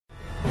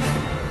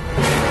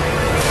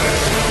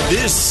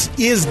This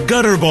is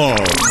Gutterball.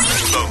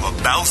 The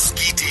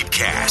Lebowski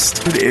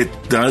Deepcast. It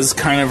does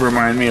kind of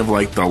remind me of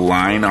like the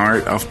line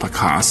art of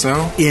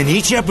Picasso. In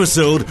each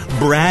episode,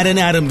 Brad and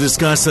Adam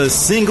discuss a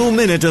single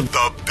minute of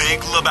The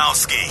Big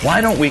Lebowski.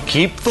 Why don't we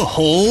keep the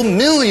whole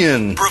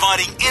million?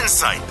 Providing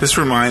insight, This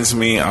reminds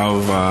me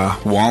of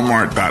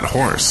Walmart That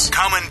Horse.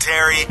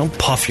 commentary, Don't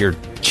puff your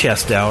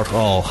chest out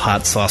all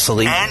hot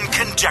saucily. and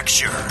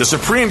conjecture. The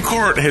Supreme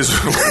Court has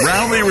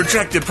roundly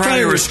rejected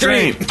prior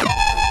restraint. And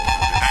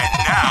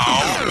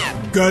now,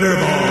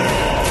 Gutterball.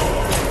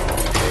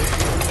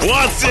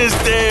 what's this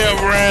day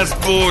of rest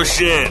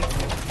bullshit?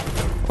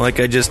 Like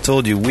I just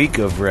told you, week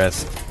of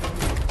rest.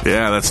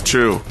 Yeah, that's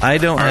true. I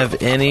don't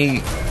have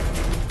any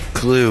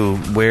clue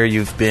where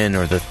you've been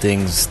or the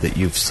things that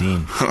you've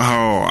seen.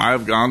 Oh,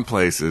 I've gone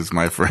places,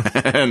 my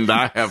friend.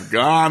 I have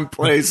gone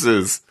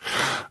places.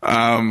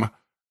 I've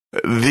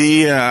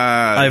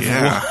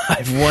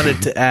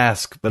wanted to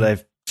ask, but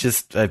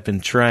I've been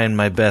trying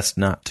my best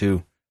not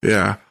to.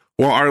 Yeah.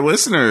 Well, our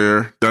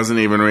listener doesn't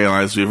even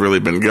realize we've really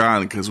been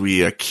gone because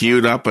we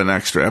queued up an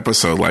extra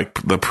episode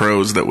like the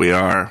pros that we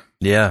are.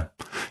 Yeah.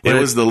 It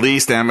was the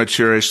least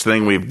amateurish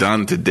thing we've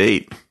done to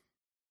date.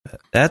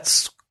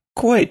 That's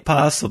quite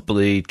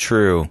possibly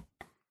true.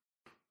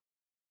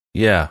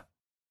 Yeah.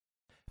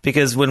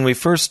 Because when we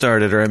first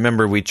started, I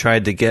remember we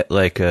tried to get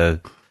like a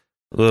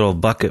little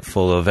bucket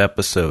full of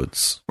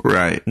episodes,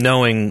 Right.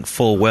 knowing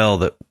full well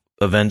that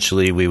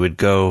eventually we would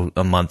go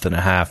a month and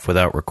a half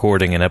without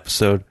recording an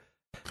episode.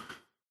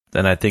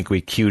 Then I think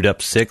we queued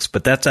up 6,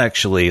 but that's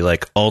actually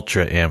like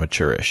ultra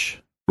amateurish.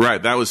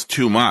 Right. That was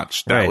too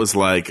much. That Right. was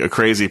like a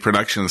crazy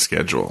production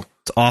schedule.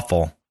 It's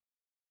awful.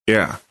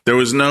 Yeah. There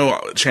was no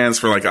chance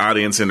for like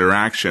audience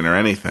interaction or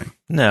anything.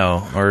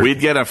 No, or We'd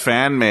get a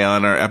fan mail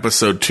in our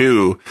episode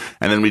 2,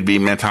 and then we'd be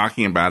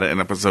talking about it in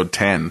episode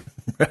 10.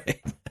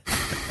 right.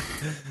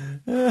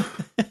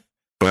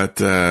 But,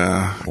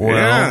 Well,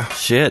 yeah.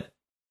 shit.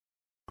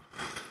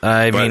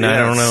 I But mean, I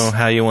don't yes. know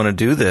how you want to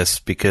do this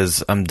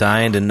because I'm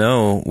dying to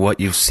know what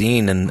you've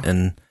seen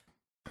and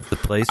the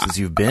places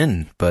you've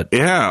been. But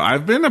Yeah,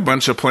 I've been a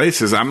bunch of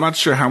places. I'm not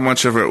sure how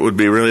much of it would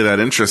be really that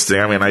interesting.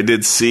 I mean, I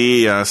did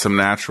see some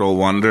natural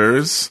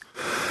wonders.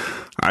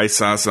 I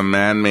saw some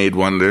man-made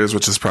wonders,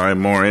 which is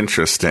probably more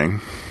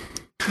interesting.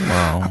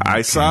 wow,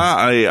 I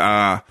saw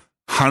a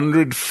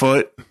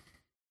 100-foot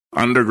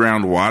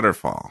underground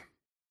waterfall.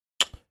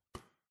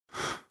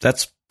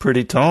 that's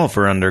pretty tall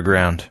for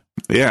underground.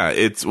 Yeah,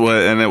 it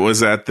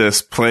was at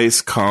this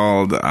place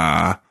called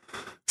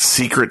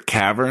Secret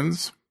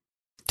Caverns.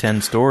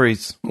 10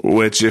 stories.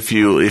 Which, if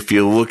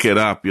you look it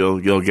up,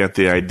 you'll get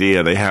the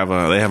idea. They have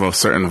a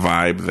certain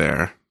vibe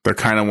there. They're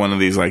kind of one of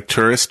these like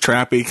tourist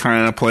trappy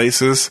kind of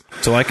places.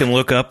 So I can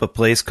look up a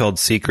place called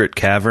Secret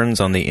Caverns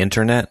on the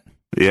internet.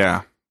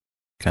 Yeah,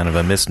 Kind of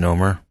a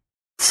misnomer.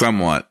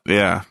 somewhat.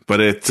 Yeah,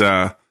 but it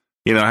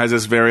has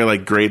this very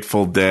like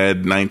Grateful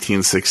Dead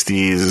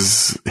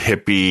 1960s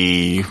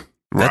hippie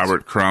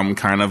Robert Crumb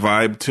kind of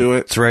vibe to it.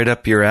 It's right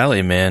up your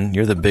alley, man.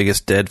 You're the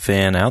biggest Dead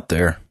fan out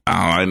there.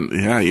 Oh,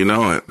 yeah, you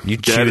know it. You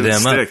Dead chew and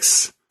them up.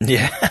 Sticks.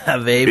 Yeah,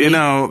 baby. You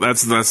know,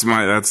 that's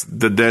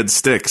the Dead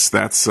Sticks.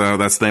 That's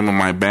the name of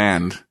my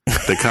band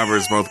that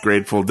covers both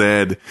Grateful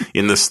Dead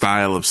in the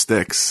style of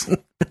Styx.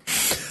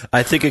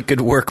 I think it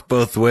could work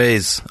both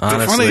ways,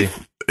 honestly.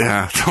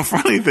 The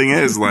funny thing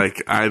is,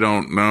 like, I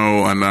don't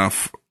know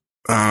enough.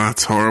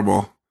 It's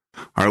horrible.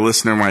 Our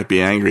listener might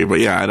be angry, but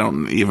yeah, I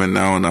don't even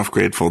know enough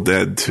Grateful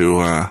Dead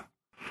to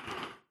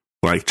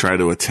try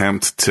to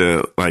attempt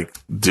to like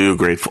do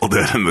Grateful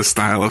Dead in the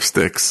style of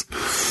Styx.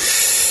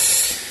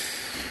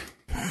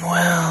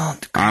 Well,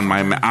 On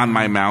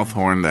my mouth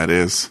horn, that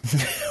is.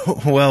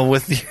 Well,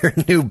 with your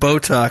new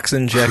Botox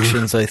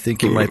injections, I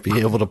think you might be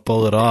able to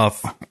pull it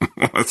off.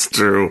 That's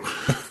true.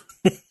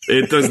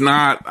 It does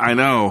not. I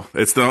know.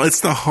 It's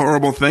the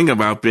horrible thing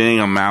about being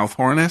a mouth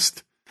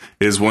hornist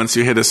is once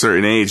you hit a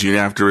certain age, you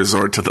have to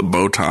resort to the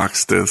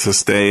Botox to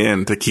stay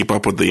in, to keep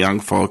up with the young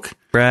folk.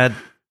 Brad,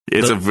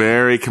 It's a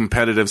very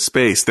competitive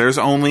space. There's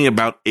only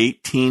about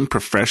 18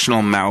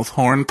 professional mouth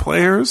horn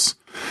players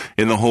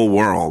in the whole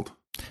world.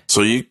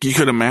 So you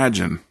could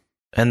imagine.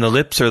 and the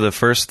lips are the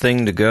first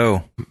thing to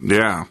go.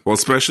 Yeah. Well,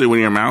 especially when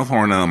you're mouth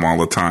horning them all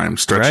the time,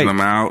 stretching Right.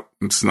 them out.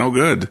 It's no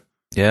good.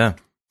 Yeah.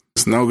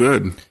 It's no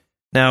good.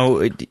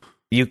 Now,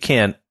 you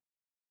can't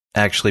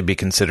actually be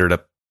considered a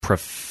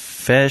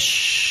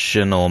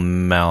professional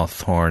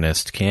mouth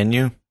hornist, can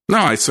you? No,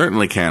 I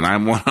certainly can.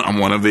 I'm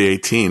one of the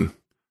 18.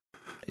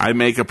 I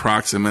make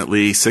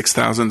approximately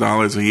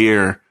 $6,000 a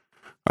year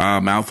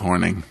mouth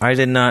horning. I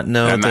did not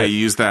know And I that.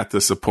 use that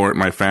to support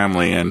my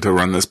family and to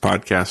run this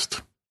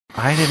podcast.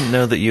 I didn't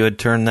know that you had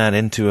turned that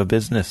into a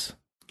business.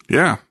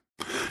 Yeah.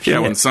 Yeah,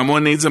 Shit. when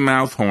someone needs a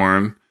mouth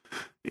horn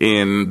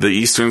in the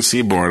Eastern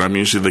Seaboard, I'm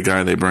usually the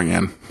guy they bring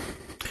in.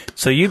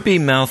 So you'd be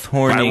mouth I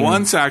horning.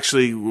 once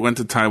actually went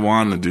to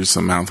Taiwan to do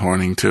some mouth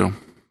horning too.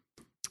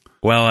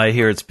 Well, I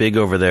hear it's big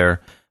over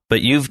there,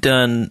 but you've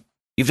done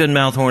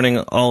mouth horning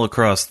all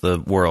across the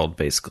world,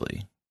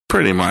 basically.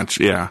 Pretty much,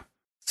 yeah.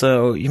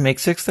 So you make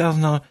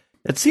 $6,000.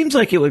 It seems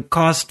like it would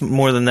cost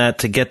more than that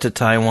to get to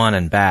Taiwan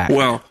and back.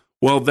 Well,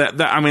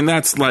 that I mean,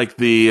 that's like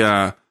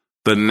the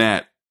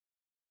net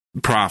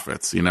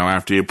profits,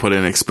 after you put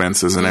in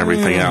expenses and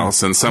everything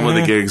else. And some of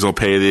the gigs will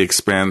pay the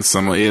expense.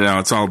 Some,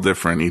 it's all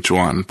different, each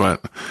one.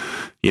 But,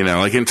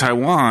 like in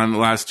Taiwan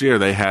last year,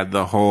 they had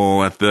the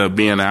whole, at the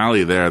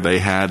Biennale there, they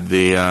had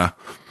a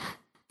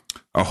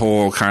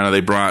whole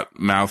they brought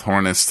mouth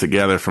hornets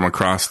together from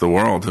across the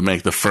world to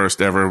make the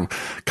first ever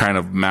kind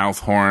of mouth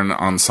horn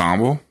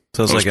ensemble.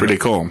 So it's like pretty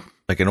cool.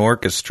 Like an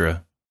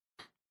orchestra.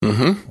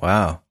 Mm-hmm.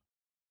 Wow.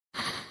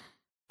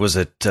 Was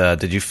it,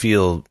 did you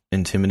feel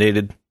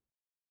intimidated?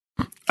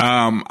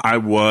 I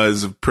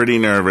was pretty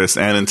nervous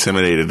and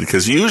intimidated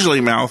because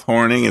usually mouth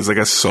horning is like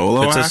a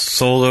solo act. It's a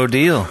solo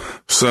deal.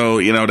 So,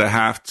 to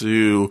have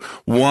to,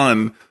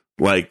 one,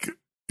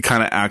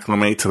 kind of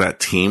acclimate to that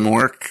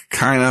teamwork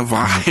kind of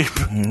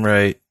vibe.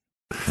 Right.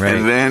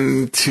 And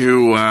then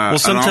to,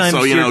 and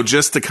also,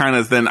 just to kind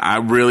of then I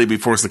really be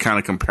forced to kind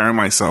of compare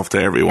myself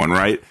to everyone,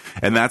 right?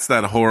 And that's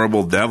that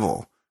horrible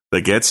devil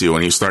that gets you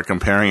when you start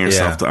comparing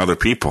yourself to other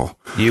people.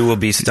 You will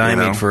be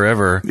stymied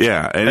forever.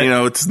 Yeah. And,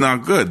 it's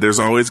not good. There's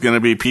always going to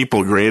be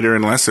people greater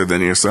and lesser than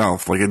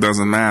yourself. It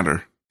doesn't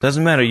matter.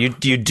 Doesn't matter. You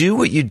do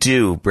what you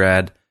do,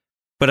 Brad.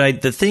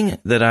 But the thing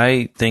that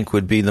I think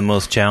would be the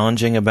most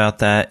challenging about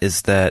that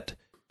is that,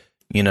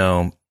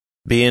 being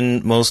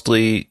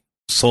mostly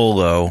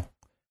solo,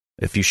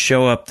 if you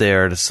show up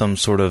there to some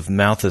sort of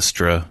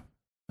mouthestra,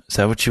 is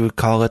that what you would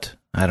call it?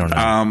 I don't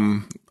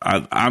know.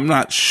 I'm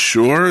not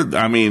sure.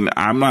 I mean,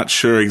 I'm not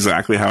sure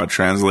exactly how it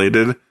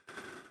translated.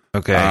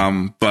 Okay.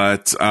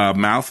 But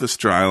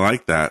mouthestra, I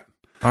like that.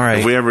 All right.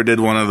 If we ever did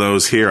one of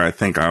those here, I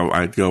think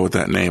I'd go with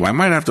that name. I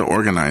might have to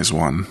organize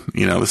one.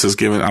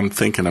 I'm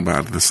thinking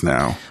about this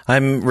now.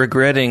 I'm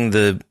regretting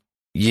the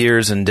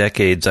years and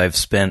decades I've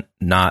spent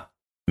not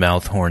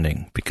mouth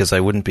horning because I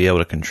wouldn't be able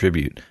to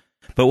contribute.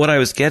 But what I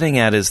was getting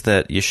at is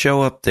that you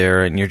show up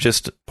there and you're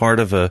just part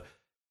of a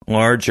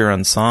larger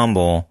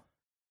ensemble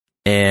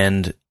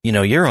and,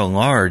 you're a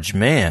large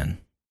man.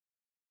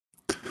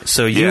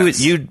 So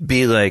you'd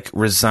be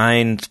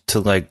resigned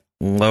to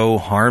low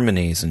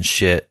harmonies and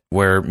shit,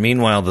 where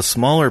meanwhile the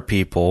smaller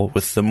people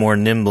with the more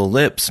nimble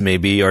lips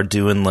maybe are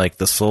doing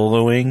the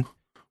soloing.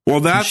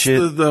 Well, that's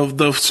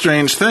the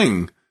strange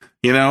thing,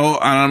 and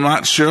I'm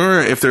not sure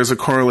if there's a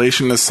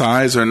correlation to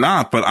size or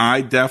not, but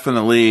I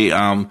definitely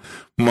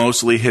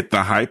mostly hit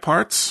the high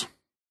parts.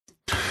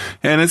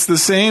 And it's the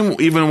same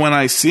even when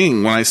I sing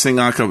in my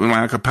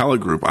a cappella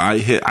group.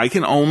 I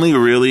can only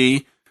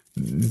really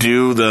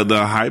do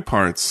the high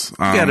parts. You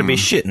gotta be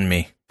shitting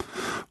me.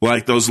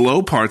 Those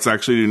low parts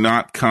actually do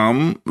not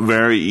come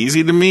very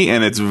easy to me,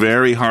 and it's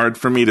very hard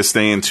for me to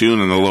stay in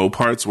tune in the low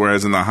parts,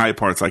 whereas in the high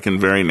parts I can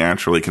very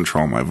naturally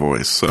control my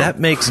voice. So that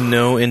makes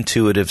no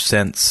intuitive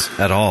sense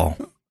at all.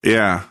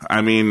 Yeah,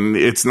 I mean,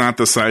 it's not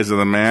the size of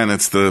the man,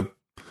 it's the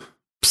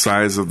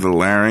size of the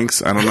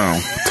larynx. I don't know.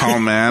 Tall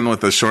man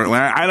with a short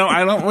larynx.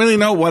 I don't really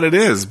know what it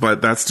is,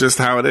 but that's just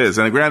how it is.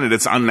 And granted,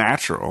 it's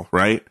unnatural,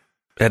 right?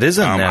 That is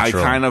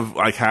unnatural. I kind of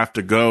have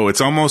to go.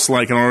 It's almost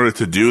like in order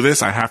to do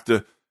this, I have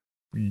to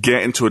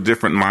get into a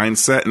different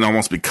mindset and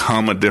almost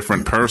become a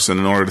different person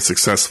in order to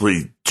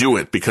successfully do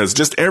it, because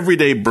just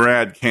everyday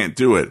Brad can't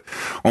do it.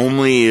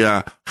 Only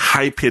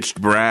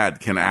high-pitched Brad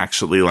can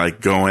actually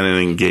go in and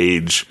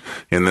engage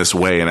in this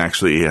way and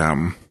actually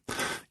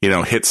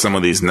hit some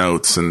of these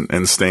notes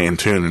and stay in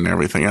tune and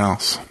everything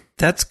else.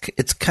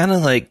 It's kind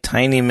of like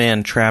Tiny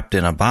Man trapped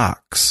in a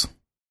box.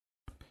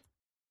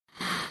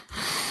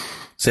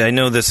 See, I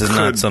know this is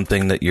not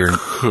something that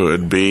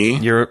could be.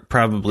 You're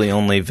probably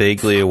only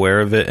vaguely aware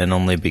of it, and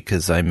only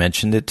because I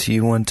mentioned it to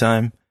you one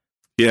time.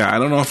 Yeah, I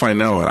don't know if I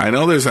know it. I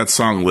know there's that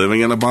song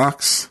 "Living in a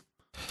Box."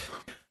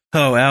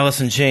 Oh,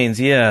 Alice in Chains.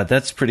 Yeah,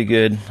 that's pretty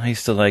good. I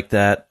used to like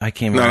that. I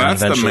came around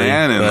eventually. No, that's the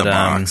Man in the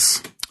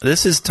Box.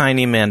 This is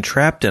Tiny Man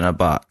Trapped in a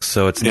Box,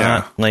 so it's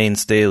not Lane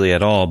Staley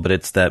at all, but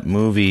it's that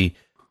movie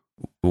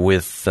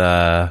with,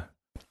 that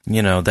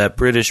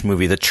British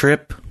movie, The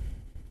Trip.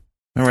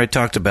 Remember I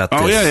talked about this?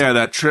 Oh, yeah,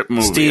 that Trip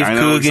movie. Steve I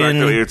know Coogan.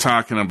 exactly what you're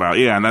talking about.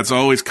 Yeah, and that's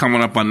always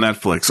coming up on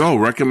Netflix. Oh,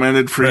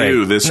 recommended for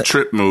you, this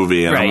Trip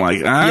movie. And I'm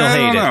like, I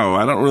don't know.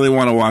 I don't really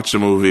want to watch a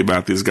movie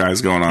about these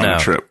guys going on a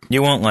trip.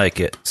 You won't like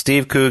it.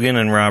 Steve Coogan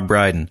and Rob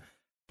Brydon.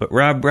 But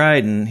Rob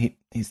Brydon,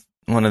 he's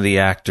one of the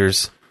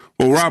actors.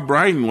 Well, Rob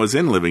Brydon was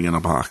in Living in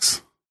a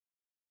Box.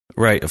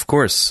 Right, of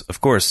course.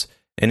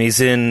 And he's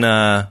in...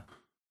 him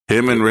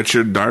and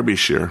Richard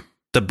Derbyshire.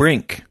 The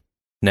Brink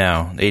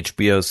now.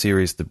 HBO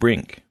series The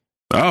Brink.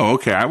 Oh,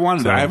 okay. I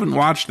haven't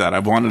watched that.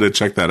 I've wanted to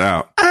check that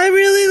out. I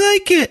really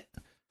like it.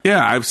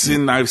 Yeah, I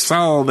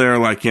saw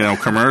their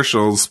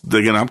commercials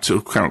digging up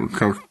to,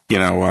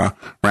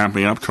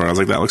 ramping up to it. I was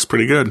like, that looks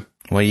pretty good.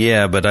 Well,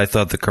 yeah, but I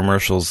thought the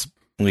commercials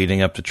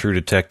leading up to True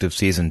Detective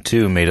Season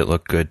 2 made it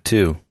look good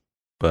too.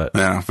 But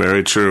yeah,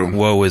 very true.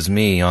 Woe is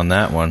me on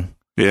that one.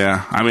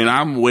 Yeah, I mean,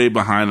 I'm way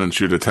behind on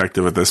True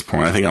Detective at this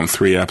point. I think I'm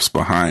 3 eps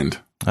behind.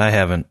 I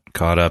haven't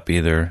caught up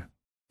either.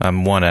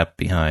 I'm 1 ep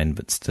behind,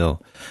 but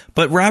still.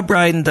 But Rob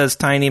Brydon does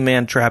Tiny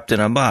Man Trapped in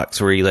a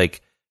Box, where he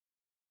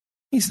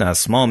He's not a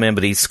small man,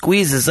 but he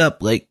squeezes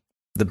up like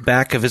the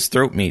back of his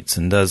throat meats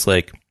and does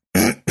like.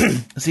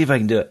 Let's see if I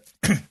can do it.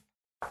 I'm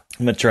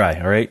gonna try.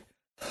 All right.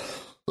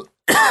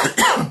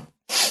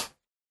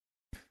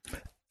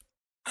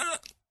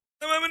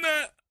 I'm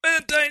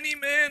a tiny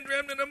man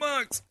trapped in a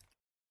box.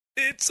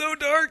 It's so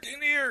dark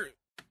in here.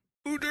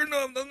 Who turned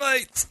off the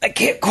lights? I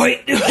can't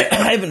quite do it.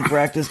 I haven't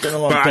practiced in a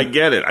long But time. I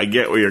get it. I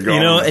get where you're going.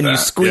 You know, with and you that.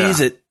 squeeze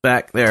Yeah. it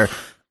back there.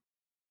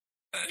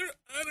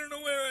 I don't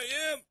know where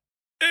I am.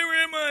 Hey,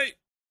 where am I?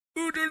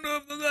 Who turned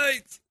off the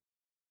lights?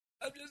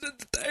 I'm just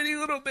a tiny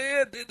little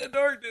man in the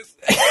darkness.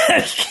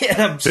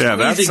 I'm Yeah,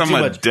 that's squeezing some too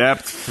much.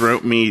 adept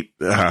throat meat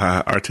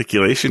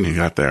articulation you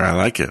got there. I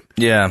like it.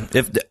 Yeah,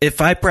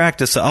 if I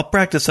practice, I'll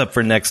practice up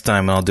for next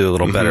time and I'll do a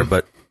little better.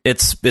 But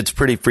it's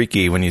pretty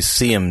freaky when you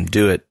see him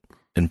do it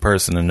in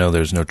person and know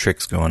there's no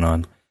tricks going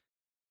on.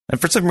 And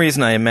for some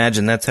reason, I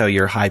imagine that's how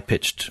your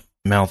high-pitched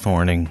mouth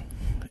horning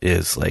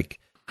is. Like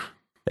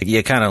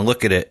you kind of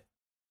look at it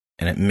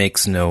and it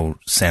makes no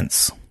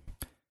sense.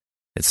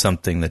 It's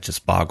something that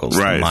just boggles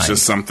the Right. mind. It's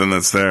just something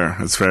that's there.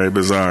 It's very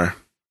bizarre.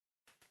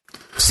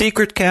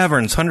 Secret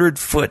Caverns,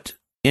 100-foot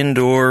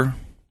indoor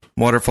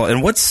waterfall.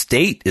 And what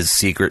state is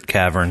Secret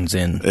Caverns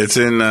in? It's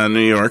in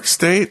New York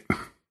State.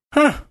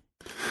 Huh.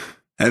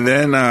 And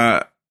then,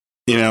 I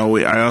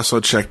also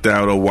checked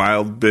out a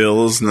Wild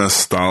Bill's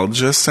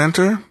Nostalgia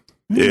Center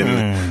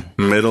in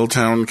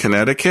Middletown,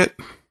 Connecticut.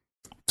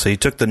 So you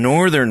took the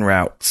northern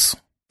routes.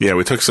 Yeah,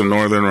 we took some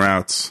northern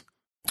routes.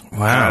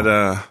 Wow.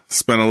 Had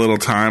spent a little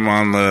time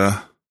on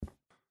the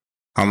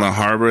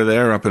harbor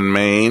there up in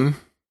Maine.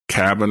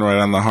 Cabin right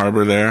on the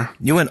harbor there.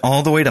 You went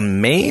all the way to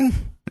Maine?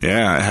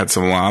 Yeah, I had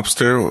some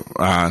lobster.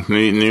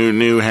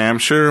 New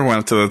Hampshire.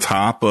 Went to the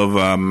top of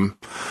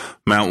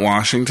Mount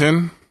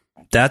Washington,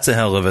 That's a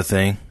hell of a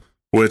thing.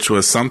 which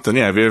was something.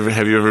 Yeah,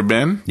 have you ever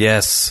been?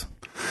 Yes.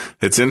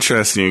 It's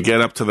interesting. You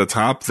get up to the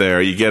top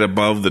there. You get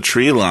above the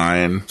tree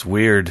line. It's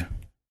weird.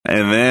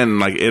 And then,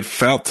 like, it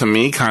felt to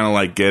me kind of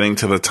like getting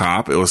to the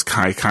top. It was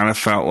kind of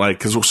felt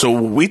like, so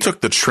we took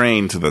the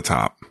train to the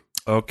top.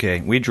 Okay.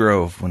 We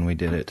drove when we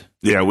did it.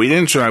 Yeah, we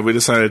didn't drive. We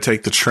decided to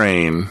take the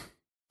train.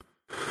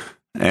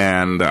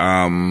 And,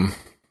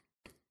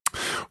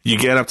 you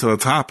get up to the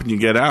top and you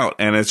get out,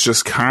 and it's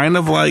just kind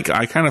of like,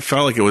 I kind of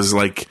felt like it was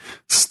like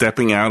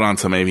stepping out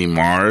onto maybe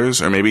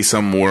Mars or maybe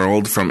some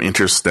world from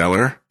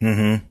Interstellar.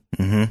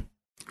 Mm-hmm. Mm-hmm.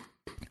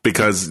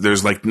 Because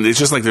it's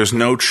just like there's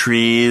no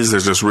trees,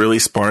 there's just really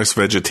sparse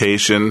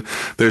vegetation,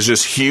 there's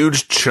just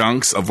huge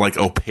chunks of like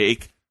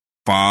opaque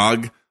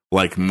fog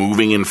like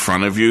moving in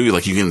front of you,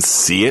 like you can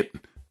see it,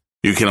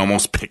 you can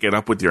almost pick it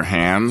up with your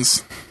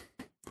hands,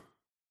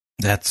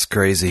 That's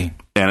crazy.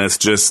 and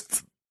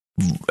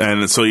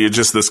so you're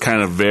just this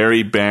kind of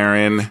very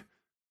barren,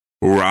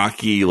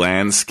 rocky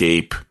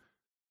landscape,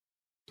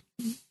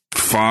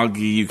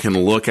 foggy. You can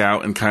look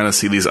out and kind of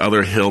see these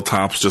other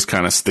hilltops just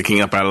kind of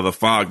sticking up out of the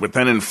fog. But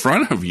then in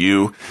front of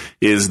you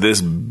is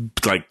this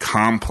like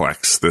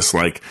complex, this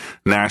like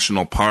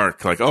national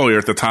park. Like, oh, you're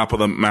at the top of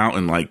the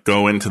mountain, like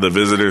go into the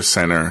visitor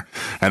center.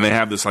 And they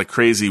have this like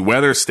crazy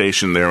weather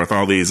station there with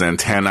all these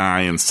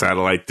antennae and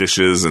satellite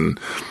dishes and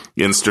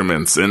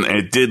instruments. And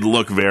it did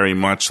look very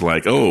much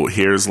like, oh,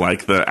 here's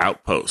like the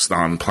outpost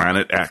on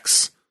Planet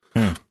X.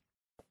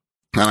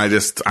 And I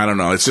don't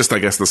know. It's just, I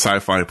guess, the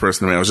sci-fi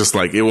person to me. I was just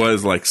like, it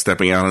was like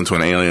stepping out into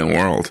an alien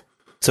world.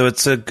 So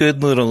it's a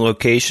good little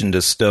location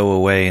to stow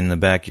away in the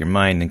back of your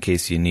mind in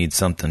case you need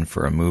something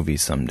for a movie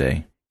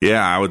someday.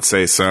 Yeah, I would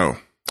say so.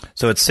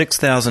 So it's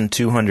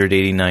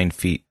 6,289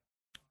 feet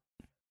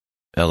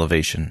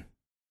elevation.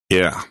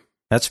 Yeah.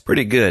 That's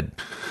pretty good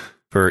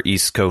for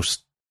East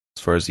Coast,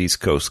 as far as East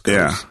Coast goes.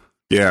 Yeah.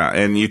 Yeah.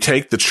 And you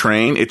take the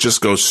train, it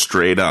just goes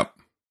straight up.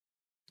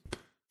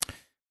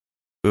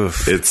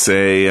 Oof. It's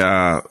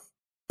a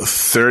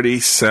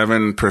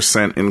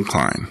 37%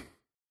 incline.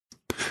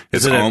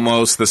 It's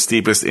almost the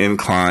steepest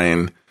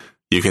incline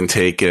you can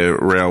take a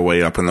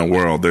railway up in the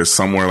world. There's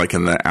somewhere like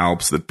in the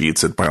Alps that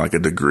beats it by like a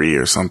degree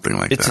or something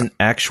like It's that. an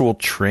actual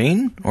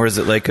train, or is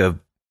it like a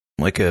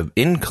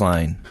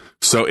incline?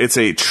 So it's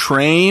a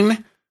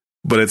train,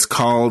 but it's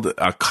called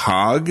a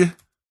cog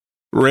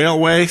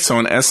railway. So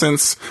in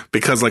essence,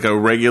 because like a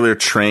regular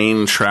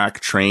train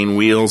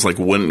wheels like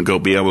wouldn't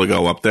be able to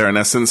go up there. In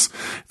essence,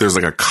 there's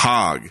like a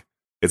cog.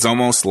 It's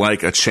almost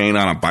like a chain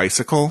on a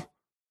bicycle.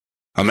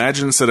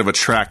 Imagine instead of a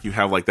track, you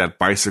have like that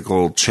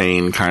bicycle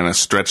chain kind of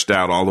stretched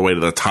out all the way to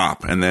the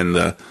top, and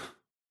then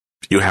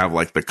you have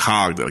like the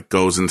cog that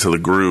goes into the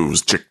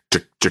grooves, chick,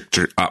 chick, chick,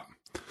 chick, up.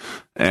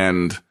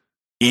 And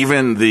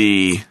even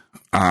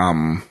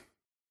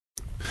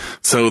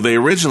so they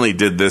originally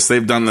did this.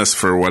 They've done this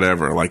for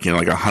whatever, like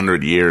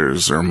 100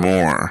 years or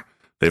more.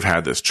 They've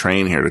had this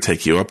train here to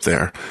take you up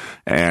there.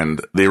 And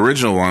the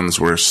original ones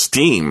were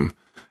steam,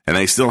 and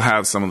they still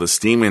have some of the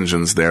steam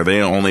engines there.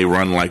 They only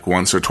run like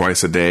once or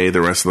twice a day. The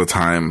rest of the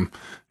time,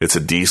 it's a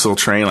diesel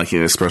train. Like you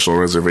need a special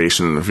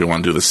reservation if you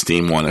want to do the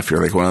steam one, if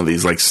you're like one of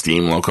these like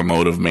steam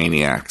locomotive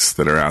maniacs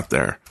that are out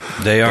there.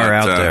 They are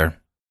out there.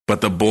 But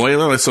the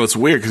boiler, so it's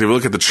weird because if you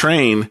look at the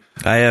train,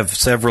 I have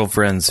several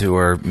friends who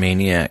are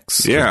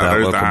maniacs. yeah, about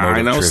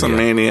I know locomotive some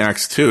trivia.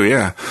 maniacs too.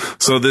 Yeah.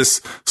 So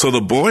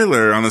the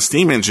boiler on the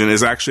steam engine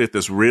is actually at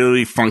this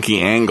really funky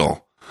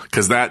angle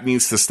because that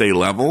needs to stay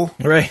level.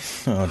 Right.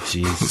 Oh,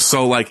 jeez.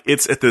 So like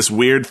it's at this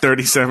weird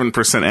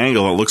 37%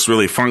 angle. It looks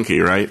really funky,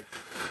 right?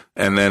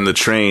 And then the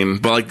train,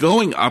 but like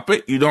going up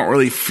it, you don't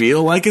really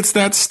feel like it's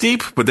that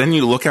steep. But then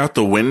you look out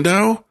the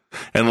window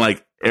and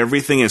like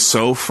everything is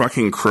so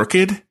fucking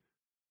crooked.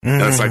 And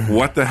it's like,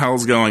 what the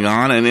hell's going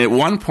on? And at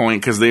one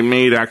point, because they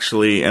made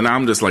actually, and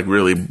I'm just like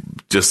really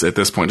just at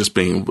this point, just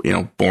being,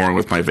 boring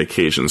with my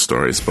vacation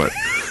stories, but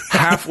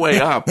halfway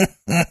up,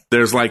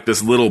 there's like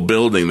this little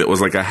building that was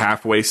like a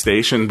halfway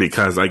station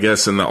because I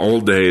guess in the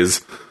old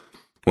days,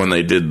 when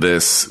they did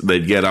this,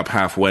 they'd get up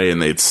halfway and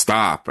they'd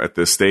stop at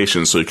this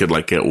station so you could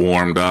like get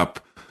warmed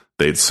up.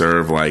 They'd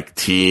serve like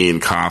tea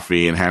and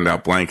coffee and hand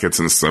out blankets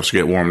and stuff to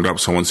get warmed up.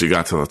 So once you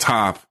got to the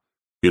top,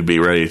 you'd be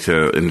ready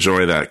to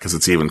enjoy that because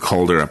it's even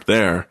colder up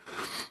there.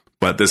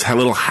 But this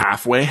little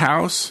halfway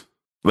house,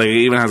 like it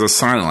even has a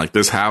sign like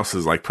this house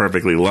is like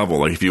perfectly level.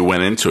 Like if you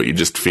went into it, you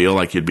just feel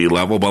like you'd be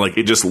level, but like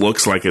it just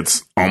looks like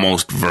it's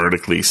almost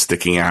vertically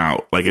sticking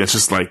out. Like it's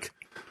just like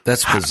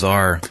That's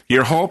bizarre.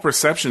 your whole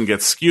perception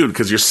gets skewed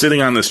because you're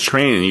sitting on this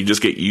train and you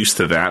just get used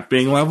to that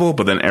being level,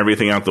 but then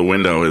everything out the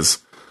window is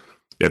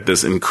at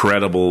this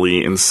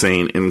incredibly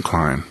insane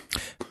incline.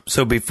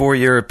 So before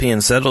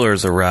European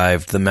settlers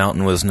arrived, the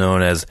mountain was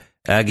known as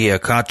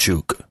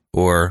Agiakachuk,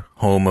 or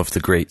Home of the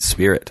Great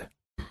Spirit.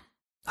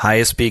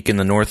 Highest peak in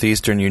the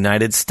northeastern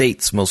United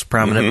States, most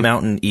prominent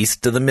mountain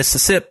east of the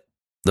Mississippi.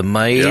 The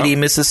mighty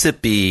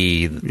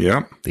Mississippi.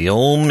 Yep. The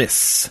Ole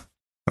Miss.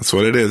 That's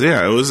what it is.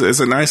 Yeah, it's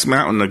a nice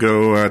mountain to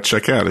go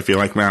check out if you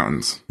like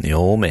mountains. The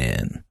old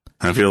man.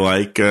 If you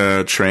like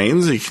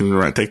trains, you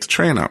can take the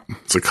train up.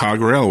 It's a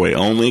cog railway,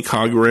 only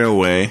cog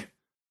railway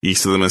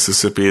east of the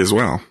Mississippi as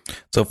well.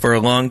 So for a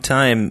long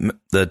time,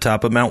 the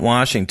top of Mount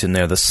Washington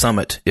there, the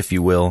summit, if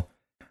you will,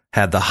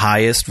 had the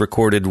highest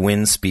recorded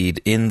wind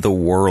speed in the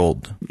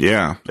world.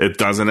 Yeah, it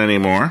doesn't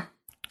anymore.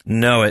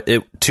 No,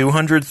 it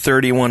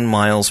 231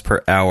 miles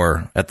per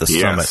hour at the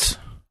summit.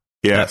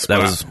 Yes, that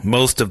was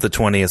most of the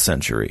 20th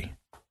century.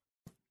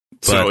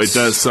 So But- it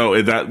does.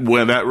 So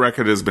that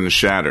record has been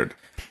shattered.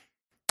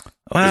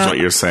 Is what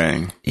you're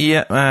saying.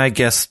 Yeah, I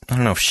guess, I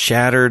don't know,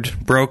 shattered,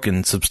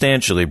 broken,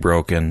 substantially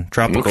broken.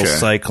 Tropical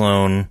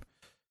cyclone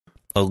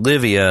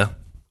Olivia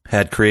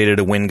had created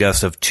a wind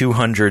gust of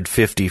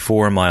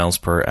 254 miles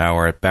per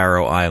hour at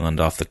Barrow Island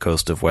off the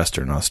coast of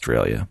Western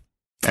Australia.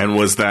 And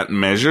was that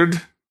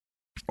measured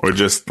or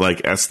just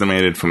like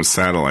estimated from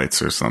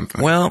satellites or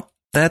something? Well,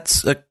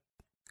 that's a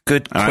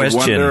good question.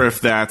 I wonder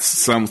if that's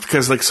some,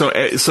 because like, so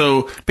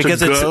Because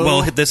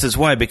to this is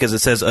why, because it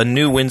says a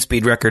new wind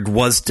speed record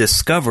was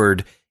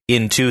discovered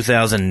in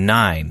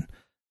 2009,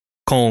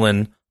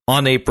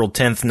 on April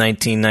 10th,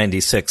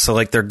 1996. So,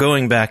 like, they're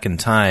going back in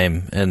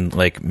time and,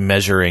 like,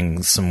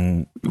 measuring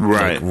some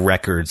like,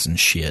 records and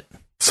shit.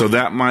 So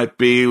that might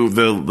be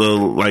the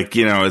like,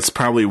 it's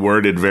probably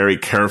worded very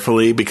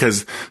carefully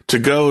because to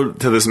go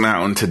to this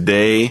mountain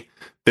today,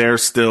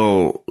 there's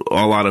still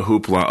a lot of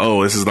hoopla.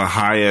 Oh, this is the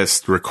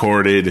highest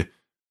recorded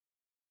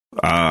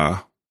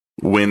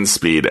wind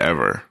speed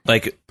ever.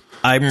 Like,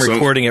 I'm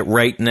recording it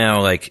right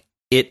now, like,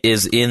 it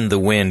is in the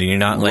wind, and you're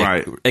not,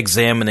 like,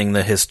 examining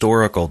the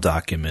historical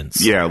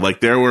documents. Yeah, like,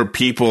 there were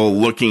people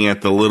looking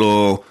at the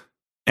little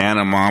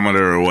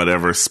anemometer or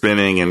whatever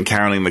spinning and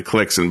counting the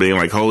clicks and being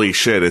like, holy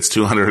shit, it's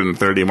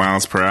 230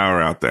 miles per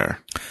hour out there.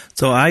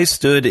 So I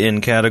stood in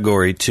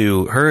Category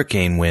 2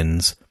 hurricane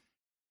winds,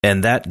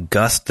 and that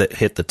gust that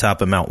hit the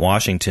top of Mount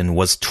Washington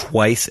was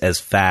twice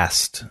as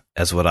fast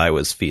as what I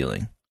was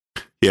feeling.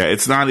 Yeah,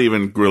 it's not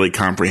even really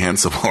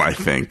comprehensible, I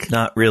think.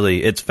 Not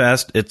really. It's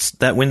fast.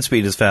 That wind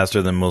speed is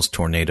faster than most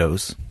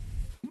tornadoes.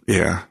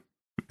 Yeah.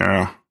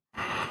 Yeah.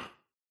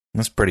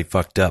 That's pretty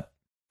fucked up.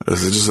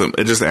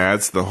 It just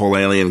adds to the whole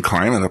alien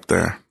climate up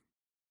there.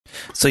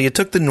 So you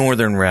took the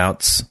northern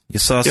routes. You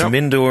saw some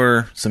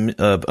some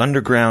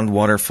underground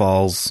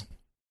waterfalls.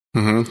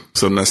 Mm-hmm.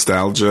 Some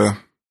nostalgia.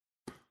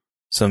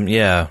 Saw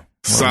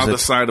the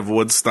side of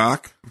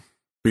Woodstock.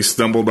 We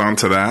stumbled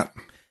onto that.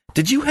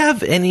 Did you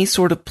have any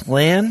sort of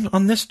plan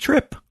on this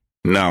trip?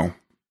 No.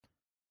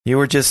 You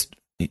were just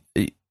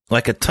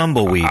like a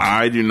tumbleweed.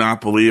 I do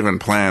not believe in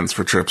plans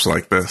for trips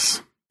like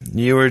this.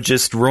 You were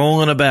just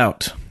rolling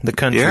about the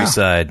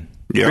countryside,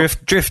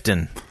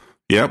 drifting.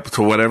 Yep,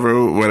 to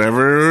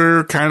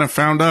whatever kind of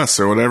found us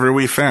or whatever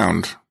we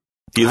found.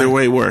 Either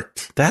way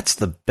worked. That's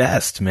the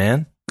best,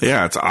 man.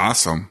 Yeah, it's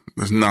awesome.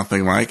 There's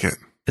nothing like it.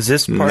 Is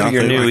this part of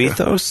your new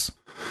ethos?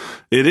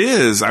 It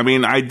is. I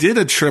mean, I did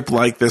a trip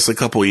like this a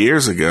couple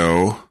years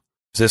ago.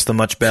 Is this the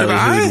much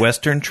ballyhooed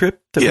Western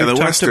trip? The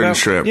Western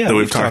trip that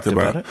we've talked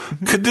about.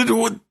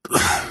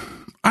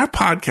 Our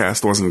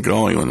podcast wasn't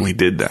going when we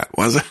did that,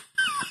 was it?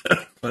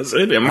 Was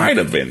it? It might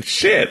have been.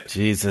 Shit.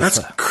 Jesus.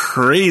 That's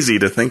crazy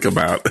to think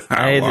about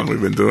how long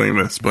we've been doing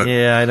this. But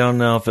yeah, I don't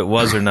know if it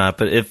was or not.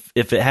 But if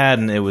it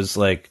hadn't, it was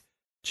like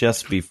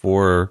just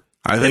before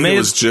I think it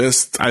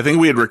was I think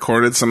we had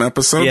recorded some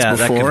episodes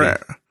before.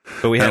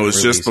 But we it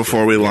was just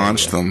before we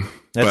launched them.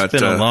 That's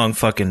been a long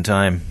fucking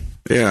time.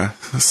 Yeah.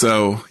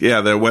 So,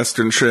 their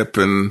Western trip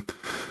and,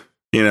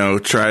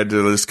 tried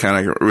to just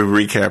kind of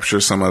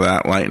recapture some of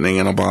that lightning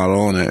in a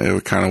bottle, and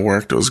it kind of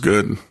worked. It was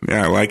good.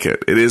 Yeah, I like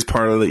it. It is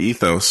part of the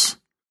ethos.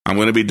 I'm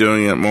going to be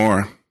doing it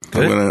more.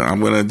 Good.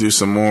 I'm gonna do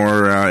some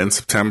more in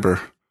September.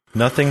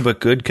 Nothing but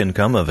good can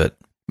come of it.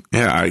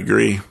 Yeah, I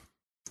agree.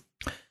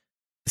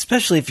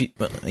 Especially if you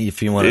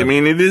want to. I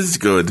mean, it is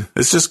good.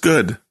 It's just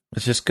good.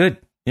 It's just good.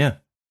 Yeah.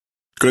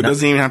 Good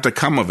doesn't even have to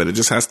come of it. It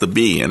just has to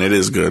be, and it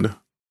is good.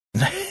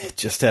 It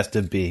just has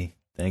to be.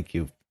 Thank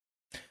you.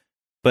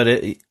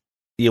 But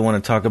you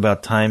want to talk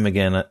about time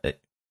again?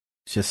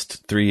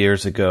 Just 3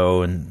 years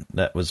ago, and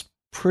that was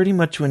pretty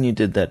much when you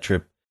did that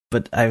trip.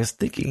 But I was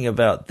thinking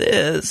about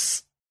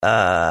this.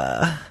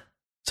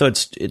 So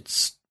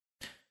it's.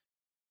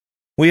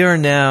 We are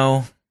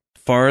now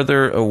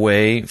farther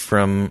away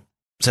from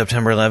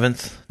September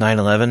 11th,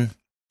 9/11,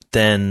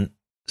 than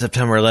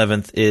September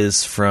 11th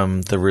is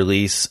from the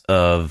release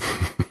of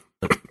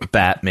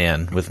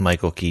Batman with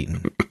Michael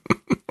Keaton.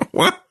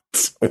 What?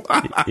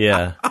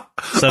 Yeah.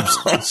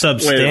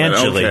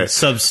 Substantially. Okay.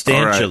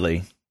 Substantially.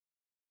 Right.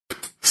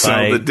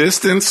 So the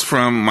distance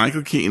from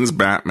Michael Keaton's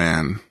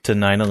Batman to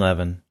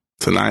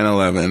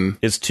 9/11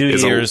 is 2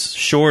 years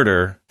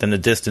shorter than the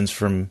distance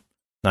from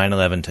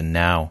 9/11 to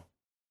now.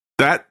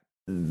 That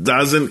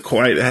doesn't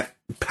quite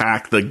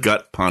pack the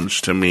gut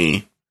punch to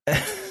me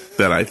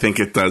that I think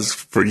it does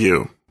for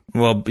you.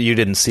 Well, you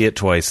didn't see it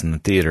twice in the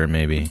theater,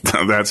 maybe.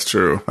 That's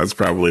true. That's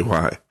probably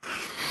why.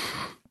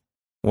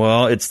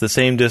 Well, it's the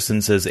same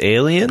distance as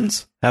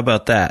Aliens? How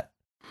about that?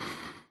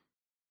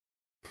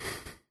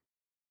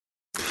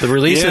 The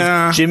release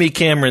of Jimmy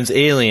Cameron's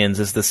Aliens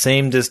is the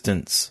same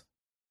distance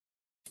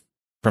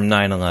from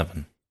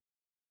 9/11.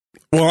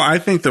 Well, I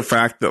think the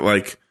fact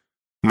that,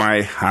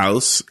 my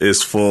house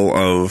is full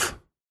of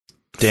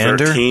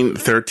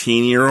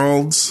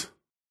 13-year-olds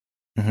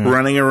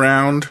running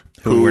around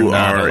who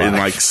are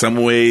in some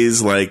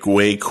ways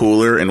way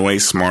cooler and way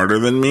smarter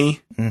than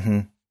me.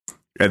 Mm-hmm.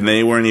 And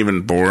they weren't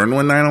even born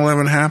when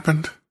 9/11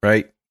 happened.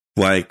 Right.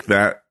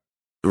 That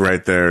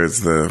right there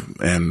is the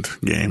end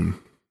game.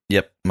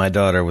 Yep. My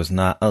daughter was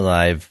not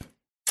alive.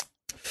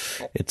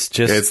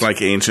 It's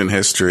like ancient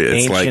history.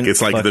 It's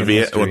like what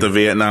the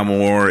Vietnam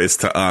War is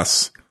to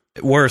us.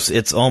 Worse,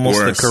 it's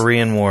almost the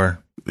Korean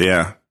War.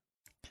 Yeah.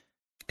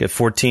 Get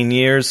 14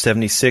 years,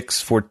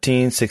 76,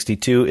 14,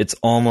 62. It's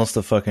almost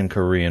the fucking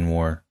Korean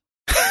War.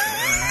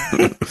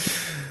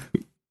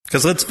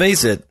 Because let's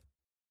face it,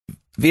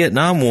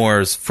 Vietnam War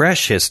is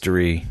fresh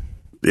history.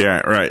 Yeah,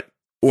 right.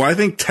 Well, I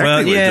think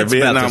technically the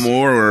Vietnam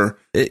War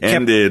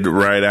ended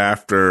right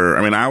after.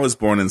 I mean, I was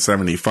born in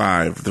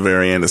 75, the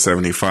very end of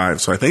 75.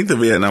 So I think the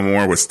Vietnam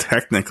War was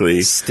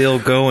technically still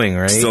going,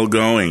 right? Still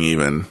going,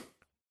 even.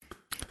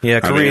 Yeah,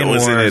 Korean War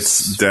was in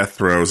its death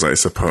throes, I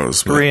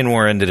suppose. Korean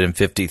War ended in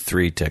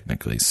 53,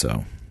 technically,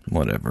 so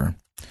whatever.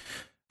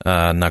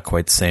 Not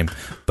quite the same.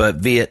 But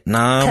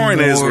Vietnam Point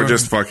War, is, we're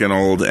just fucking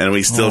old, and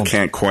we still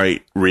can't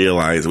quite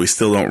realize. We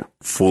still don't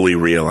fully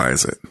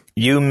realize it.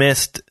 You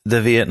missed the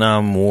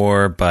Vietnam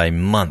War by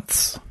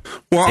months.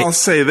 Well, I'll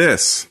say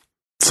this.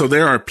 So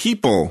there are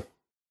people.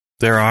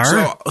 There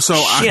are? So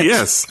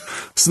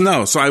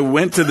I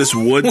went to this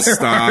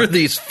Woodstock. Where are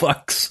these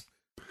fucks?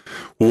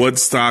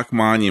 Woodstock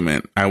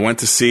Monument. I went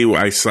to see.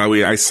 I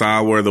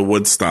saw where the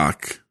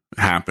Woodstock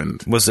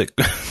happened. Was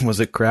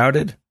it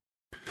crowded?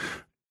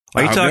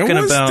 Are you talking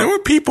about? There were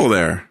people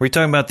there. Were you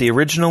talking about the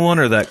original one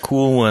or that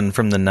cool one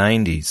from the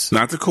 90s?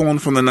 Not the cool one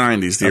from the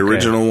 90s. The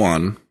original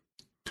one.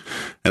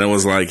 And it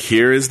was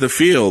here is the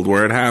field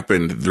where it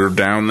happened. They're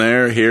down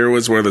there. Here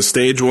was where the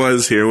stage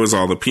was. Here was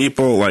all the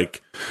people. I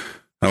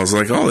was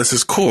oh, this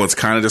is cool. It's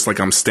kind of just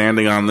I'm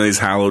standing on these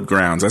hallowed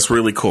grounds. That's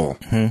really cool.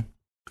 Mm-hmm.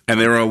 And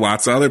there were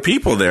lots of other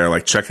people there,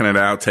 checking it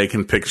out,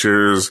 taking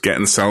pictures,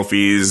 getting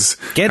selfies.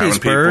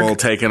 Gettysburg. People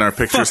taking our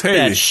pictures. Fuck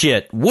that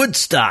shit.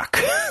 Woodstock.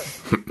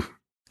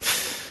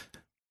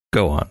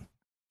 Go on.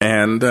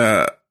 And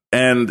I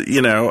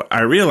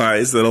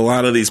realized that a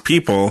lot of these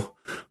people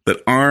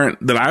that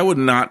I would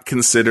not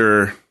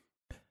consider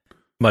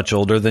much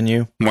older than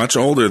you, much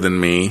older than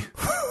me,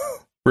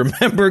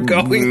 remember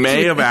going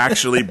may have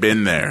actually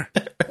been there.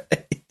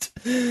 Right.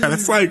 And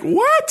it's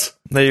what?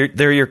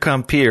 They're your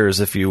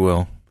compeers, if you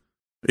will.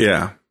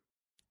 Yeah.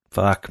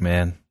 Fuck,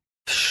 man.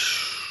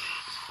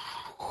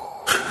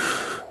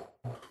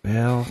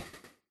 Well,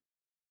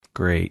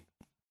 great.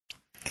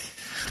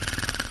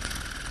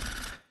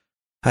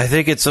 I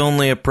think it's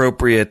only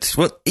appropriate.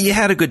 Well, you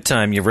had a good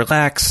time. You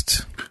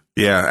relaxed.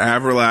 Yeah,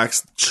 I've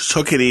relaxed.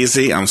 Took it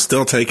easy. I'm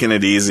still taking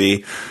it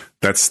easy.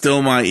 That's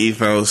still my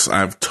ethos.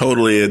 I've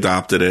totally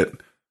adopted it.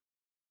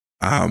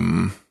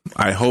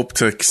 I hope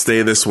to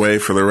stay this way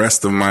for the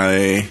rest of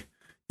my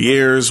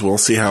years. We'll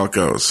see how it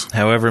goes.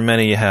 However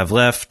many you have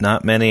left,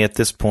 not many at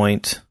this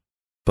point.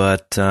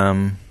 But,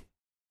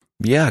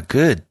 yeah,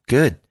 good.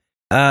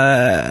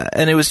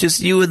 And it was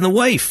just you and the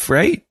wife,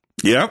 right?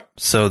 Yep.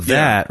 So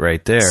that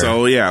right there.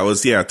 So yeah, it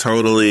was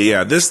totally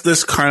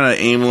This kind of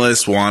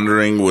aimless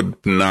wandering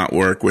would not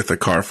work with a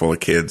car full of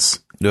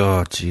kids.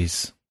 Oh,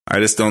 jeez. I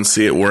just don't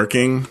see it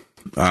working.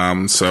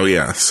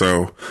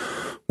 So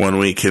when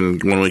we can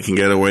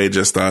get away,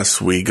 just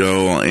us, we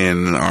go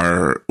in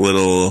our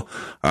little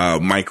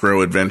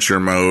micro adventure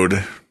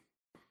mode.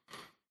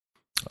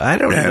 I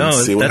don't know.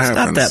 See what That's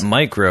happens. not that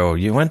micro.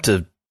 You went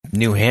to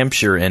New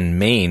Hampshire and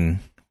Maine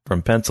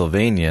from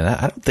Pennsylvania.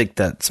 I don't think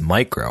that's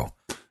micro.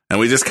 And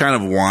we just kind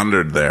of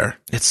wandered there.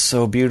 It's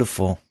so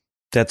beautiful.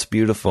 That's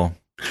beautiful.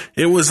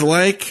 It was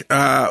like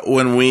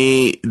when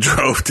we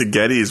drove to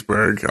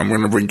Gettysburg. I'm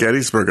going to bring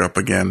Gettysburg up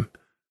again.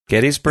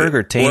 Gettysburg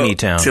or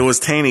Taneytown? It was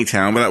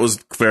Taneytown, but that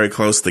was very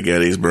close to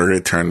Gettysburg,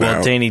 it turned out.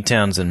 Well,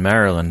 Taneytown's in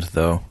Maryland,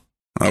 though.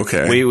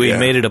 Okay. We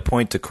made it a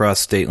point to cross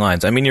state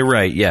lines. I mean, you're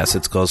right. Yes,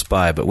 it's close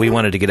by, but we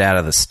wanted to get out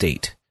of the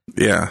state.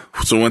 Yeah.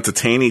 So we went to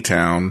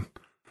Taneytown,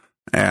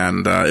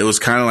 and it was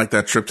kind of like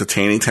that trip to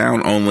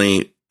Taneytown,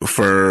 only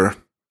for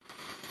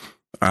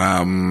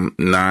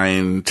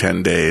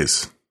 9-10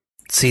 days.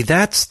 See,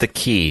 that's the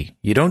key.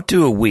 You don't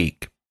do a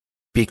week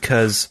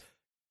because,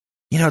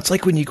 it's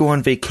like when you go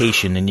on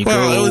vacation and you go...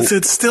 Well,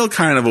 it's still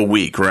kind of a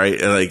week,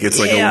 right? Like, it's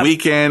like a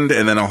weekend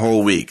and then a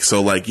whole week.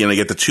 So, like, you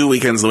get the 2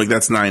 weekends a week,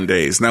 that's 9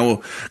 days.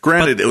 Now,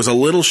 granted, it was a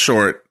little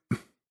short.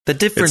 The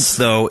difference,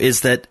 though,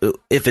 is that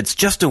if it's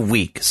just a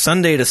week,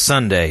 Sunday to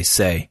Sunday,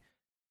 say,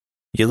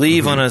 you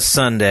leave on a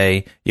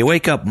Sunday, you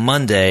wake up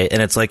Monday,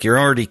 and it's like you're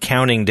already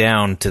counting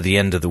down to the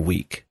end of the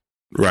week.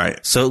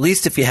 Right. So at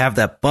least if you have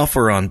that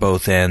buffer on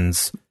both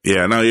ends...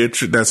 Yeah, no,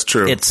 that's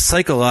true. It's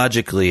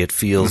psychologically, it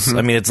feels...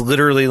 I mean, it's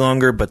literally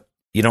longer, but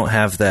you don't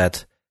have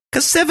that...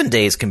 Because 7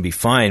 days can be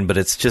fine, but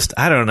it's just...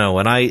 I don't know.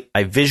 When I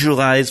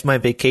visualize my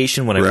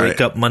vacation when I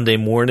wake up Monday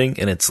morning,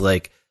 and it's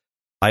like,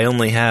 I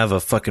only have a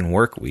fucking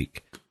work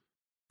week.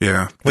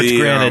 Yeah. Which,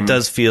 granted,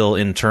 does feel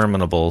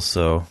interminable,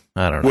 so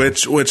I don't know.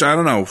 Which I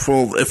don't know.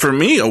 For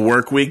me, a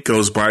work week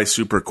goes by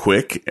super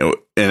quick,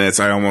 and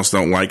I almost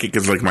don't like it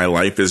because, like, my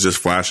life is just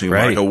flashing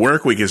by. Like, a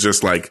work week is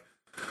just like,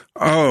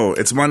 oh,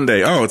 it's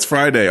Monday. Oh, it's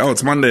Friday. Oh,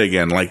 it's Monday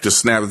again. Like, just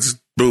snap, it's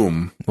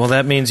boom. Well,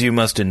 that means you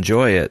must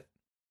enjoy it.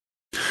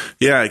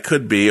 Yeah, it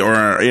could be.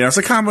 Or, it's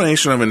a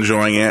combination of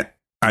enjoying it.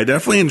 I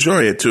definitely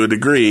enjoy it to a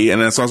degree,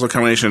 and it's also a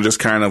combination of just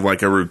kind of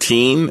like a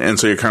routine, and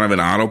so you're kind of an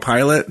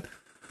autopilot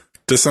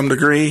to some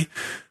degree.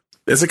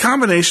 It's a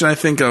combination, I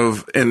think,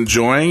 of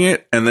enjoying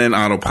it and then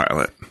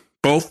autopilot.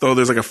 Both, though,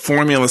 there's like a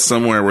formula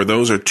somewhere where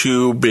those are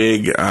two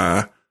big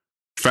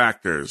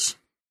factors.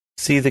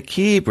 See, the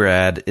key,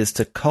 Brad, is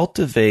to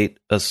cultivate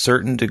a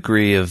certain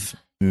degree of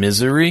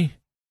misery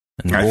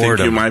and boredom. I think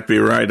you might be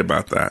right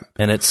about that.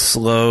 And it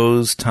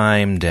slows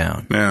time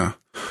down. Yeah.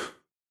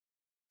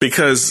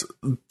 Because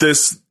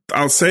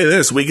I'll say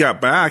this, we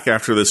got back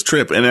after this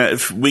trip, and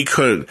if we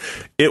could,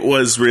 it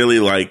was really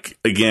like,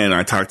 again,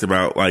 I talked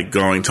about like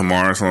going to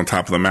Mars on the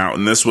top of the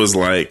mountain. This was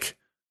like,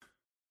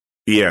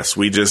 yes,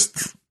 we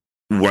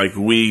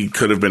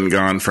could have been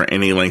gone for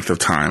any length of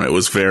time. It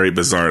was very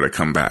bizarre to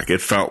come back. It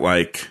felt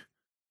like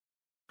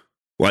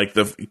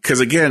because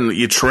again,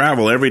 you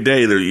travel every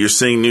day, you're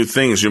seeing new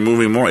things, you're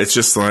moving more. It's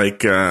just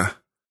like, a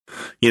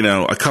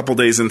couple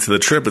days into the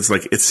trip, it's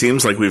like, it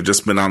seems like we've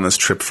just been on this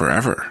trip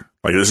forever.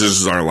 Like, this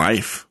is our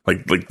life.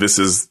 Like this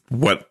is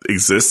what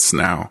exists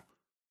now.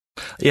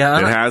 Yeah.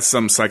 It has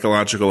some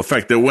psychological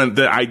effect.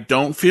 I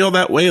don't feel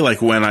that way.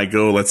 Like when I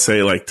go, let's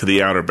say, like to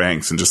the Outer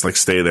Banks and just like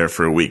stay there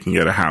for a week and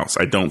get a house.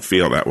 I don't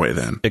feel that way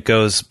then. It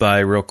goes by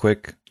real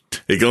quick.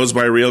 It goes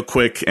by real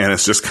quick, and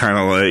it's just kind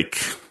of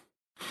like,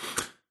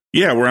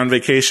 yeah, we're on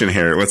vacation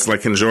here. Let's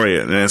like enjoy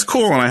it. And it's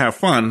cool and I have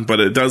fun, but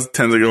it does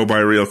tend to go by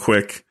real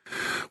quick.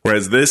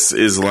 Whereas this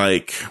is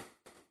like,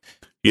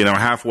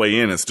 halfway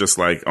in, it's just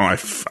like, oh,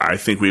 I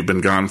think we've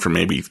been gone for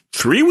maybe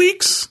 3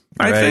 weeks,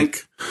 I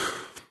think.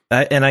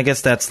 And I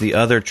guess that's the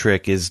other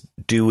trick, is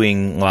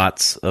doing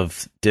lots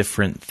of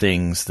different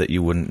things that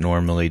you wouldn't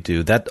normally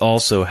do. That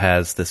also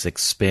has this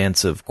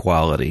expansive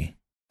quality,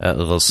 a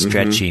little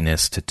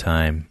stretchiness to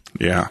time.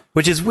 Yeah.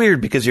 Which is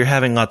weird because you're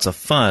having lots of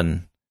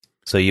fun.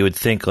 So you would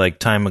think like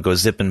time would go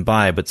zipping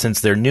by, but since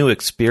they're new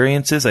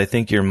experiences, I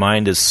think your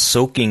mind is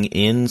soaking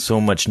in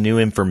so much new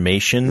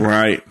information,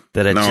 right,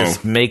 that it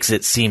just makes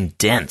it seem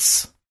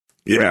dense.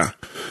 Yeah.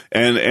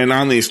 And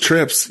on these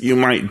trips, you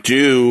might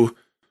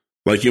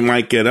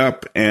get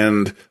up,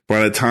 and by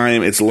the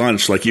time it's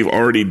lunch, like you've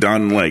already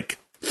done like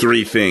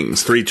 3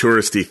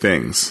 touristy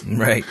things.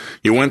 Right.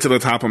 You went to the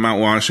top of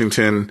Mount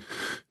Washington.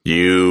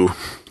 You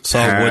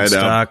saw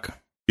Woodstock.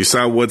 You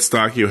saw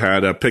Woodstock. You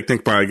had a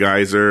picnic by a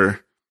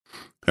geyser.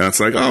 And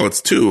it's like, oh,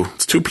 it's 2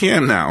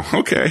 p.m. now.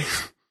 Okay.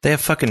 They have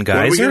fucking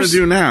geysers? What are we going to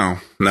do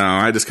now? No,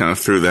 I just kind of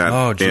threw that in.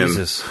 Oh,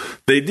 Jesus.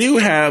 They do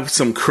have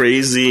some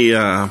crazy...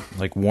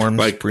 like warm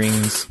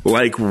springs?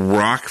 Like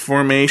rock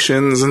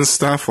formations and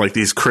stuff. Like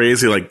these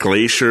crazy like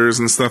glaciers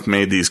and stuff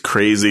made these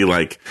crazy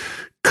like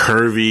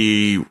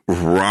curvy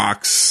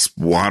rocks,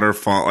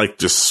 waterfall, like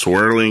just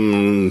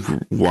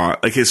swirling...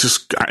 Like it's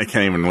just... I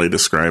can't even really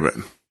describe it.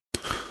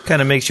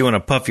 Kind of makes you want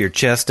to puff your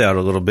chest out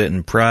a little bit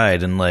in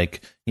pride and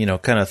like,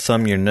 kind of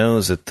thumb your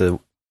nose at the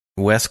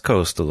West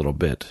Coast a little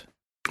bit.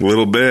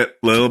 Little bit.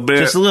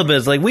 Just a little bit.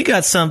 It's like, we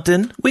got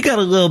something. We got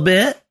a little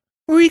bit.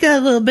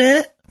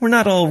 We're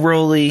not all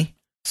rolly,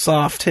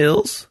 soft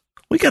hills.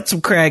 We got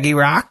some craggy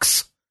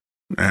rocks.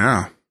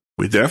 Yeah,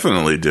 we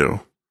definitely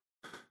do.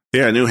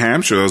 Yeah, New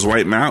Hampshire, those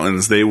White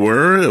Mountains, it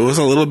was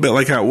a little bit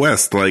like out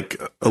west,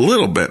 like a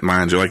little bit,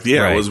 mind you. Like,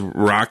 yeah, Right. It was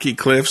rocky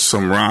cliffs,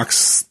 some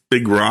rocks,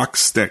 big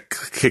rocks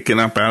kicking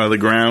up out of the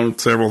ground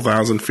several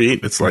thousand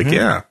feet. It's like,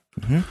 yeah.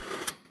 Mm-hmm.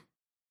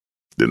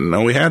 Didn't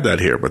know we had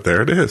that here, but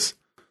there it is.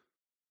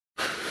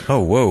 Oh,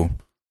 whoa.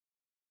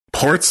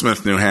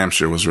 Portsmouth, New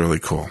Hampshire was really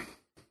cool.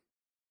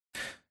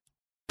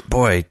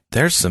 Boy,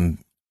 there's some...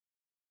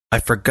 I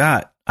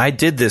forgot. I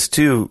did this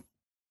too.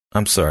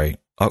 I'm sorry.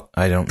 Oh,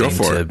 I don't Go mean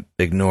for to it.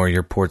 ignore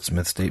your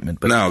Portsmouth statement.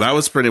 But No, that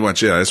was pretty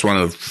much it. I just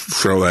wanted to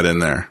throw that in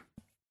there.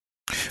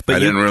 but I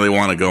you, didn't really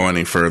want to go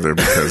any further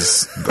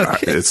because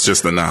Okay. it's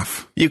just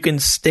enough. you can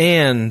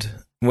stand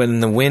when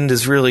the wind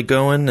is really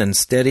going and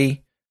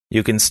steady.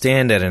 You can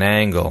stand at an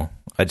angle.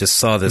 I just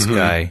saw this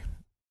guy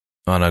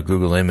on a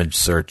Google image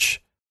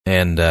search,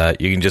 and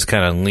you can just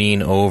kind of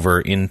lean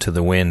over into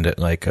the wind at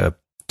like a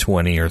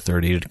 20 or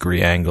 30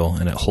 degree angle,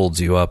 and it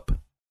holds you up.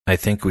 I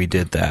think we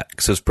did that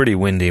because it was pretty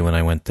windy when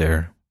I went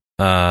there.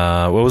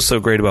 What was so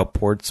great about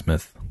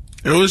Portsmouth?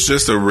 It was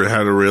just had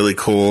a really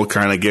cool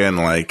kind of, again,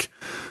 like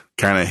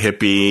kind of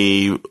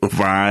hippie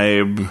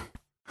vibe,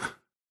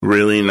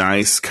 really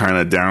nice kind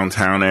of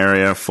downtown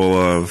area full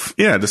of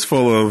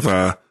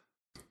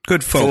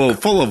Good folk.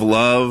 full of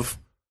love,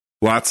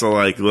 lots of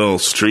like little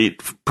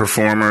street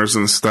performers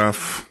and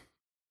stuff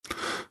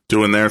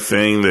doing their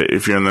thing. That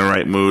if you're in the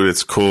right mood,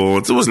 it's cool.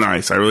 It was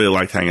nice. I really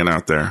liked hanging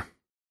out there.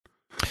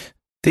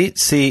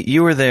 See,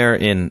 you were there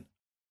in,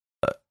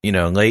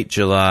 late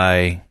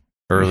July,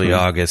 early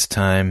August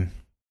time.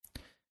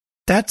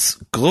 That's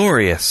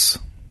glorious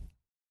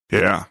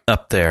Yeah.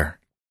 up there.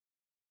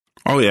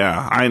 Oh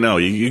yeah, I know.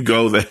 You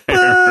go there.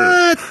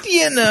 But,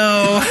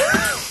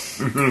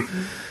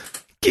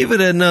 give it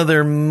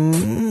another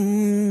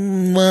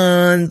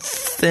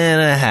month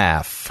and a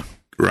half.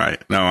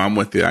 Right. No, I'm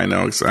with you. I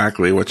know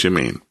exactly what you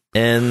mean.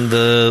 And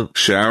the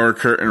Shower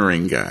curtain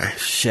ring guy.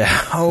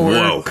 shower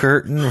Whoa.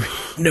 curtain,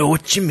 know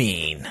what you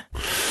mean.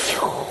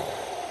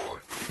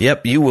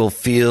 Yep, you will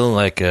feel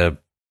like a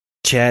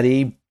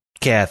chatty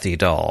Cathy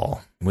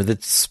doll with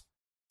its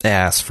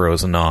ass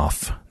frozen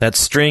off. That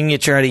string, you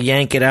try to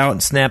yank it out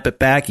and snap it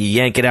back, you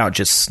yank it out, it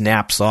just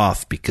snaps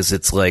off because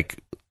it's like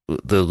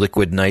the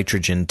liquid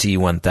nitrogen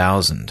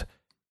T1000.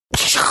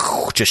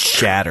 Just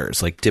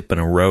shatters like dipping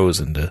a rose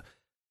into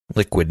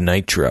liquid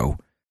nitro.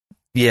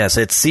 Yes,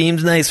 it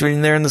seems nice when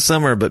you're there in the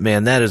summer, but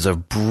man, that is a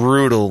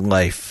brutal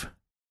life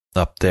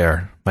up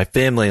there. My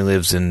family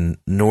lives in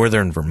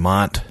northern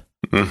Vermont.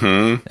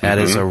 Mm-hmm. That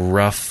is a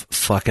rough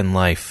fucking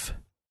life.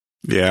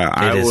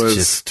 Yeah, It is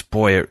just,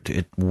 boy,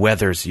 it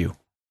weathers you.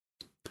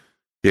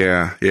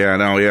 Yeah.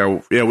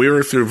 We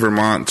were through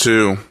Vermont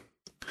too.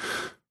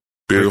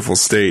 Beautiful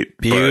state.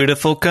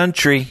 Beautiful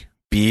country.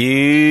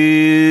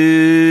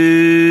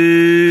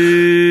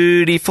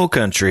 Beautiful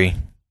country.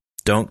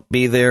 Don't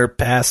be there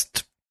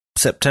past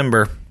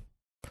September.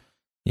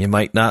 You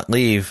might not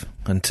leave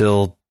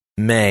until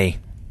May.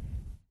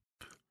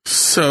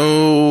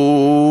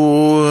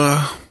 So,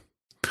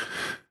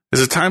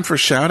 is it time for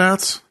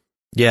shout-outs?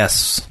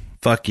 Yes.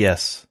 Fuck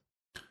yes.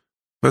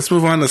 Let's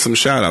move on to some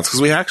shout-outs,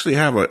 because we actually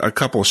have a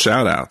couple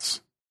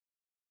shout-outs.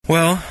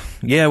 Well,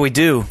 yeah, we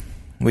do.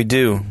 We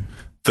do.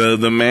 The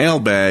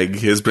mailbag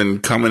has been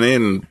coming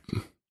in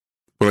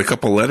with a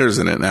couple letters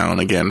in it now and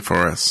again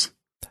for us,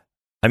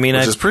 I mean,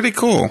 which is pretty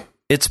cool.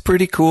 it's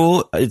pretty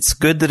cool. It's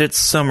good that it's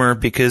summer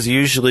because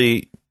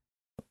usually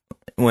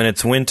when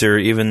it's winter,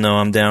 even though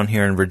I'm down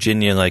here in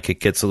Virginia, like it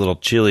gets a little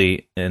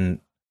chilly and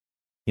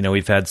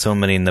we've had so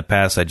many in the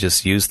past, I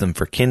just use them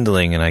for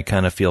kindling and I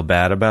kind of feel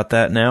bad about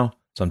that now.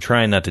 So I'm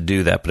trying not to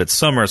do that, but it's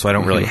summer, so I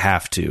don't really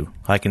have to.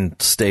 I can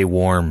stay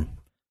warm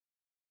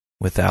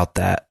without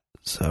that.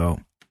 So,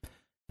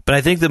 but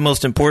I think the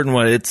most important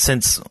one,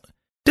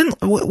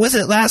 was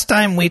it last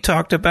time we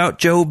talked about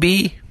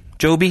Joby?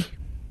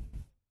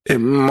 It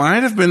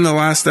might have been the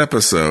last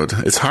episode.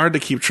 It's hard to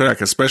keep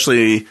track,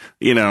 especially,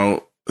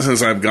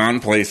 since I've gone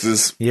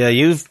places Yeah,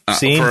 you've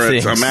seen for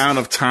things. an amount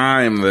of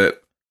time that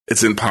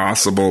it's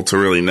impossible to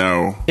really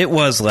know. It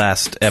was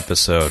last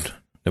episode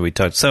that we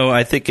talked. So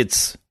I think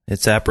it's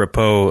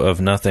apropos of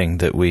nothing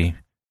that we.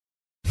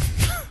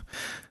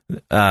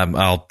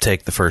 I'll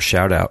take the first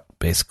shout out,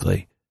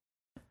 basically.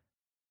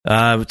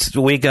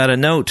 We got a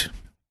note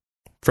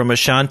from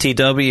Ashanti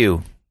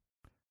W.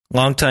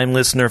 Longtime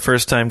listener,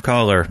 first time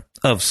caller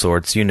of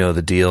sorts. You know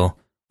the deal.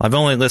 I've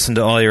only listened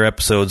to all your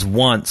episodes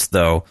once,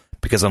 though,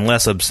 because I'm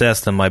less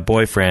obsessed than my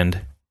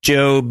boyfriend,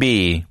 Joe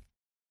B.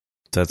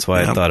 That's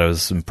why I thought it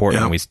was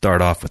important we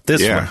start off with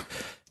this one,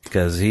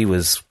 because he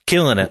was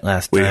killing it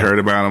last time. We heard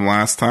about him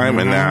last time,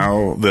 and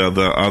now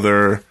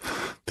the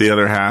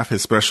other half,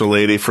 his special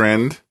lady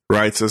friend,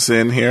 writes us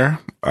in here.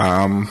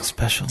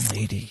 Special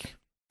lady.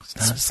 It's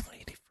not his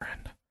lady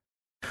friend.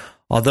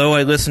 Although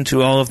I listen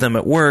to all of them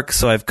at work,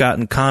 so I've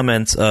gotten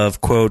comments of,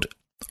 quote,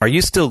 "Are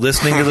you still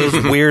listening to those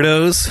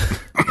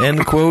weirdos?"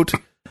 End quote.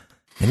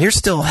 And you're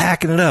still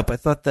hacking it up. I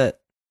thought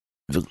that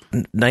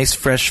nice,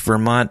 fresh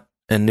Vermont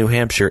and New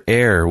Hampshire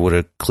air would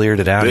have cleared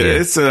it out.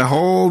 It's a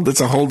whole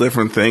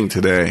different thing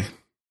today.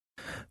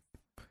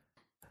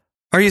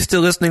 Are you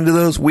still listening to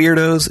those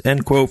weirdos?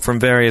 End quote from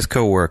various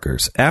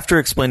coworkers. After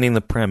explaining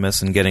the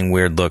premise and getting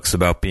weird looks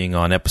about being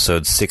on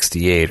episode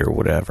 68 or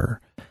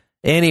whatever.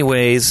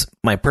 Anyways,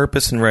 my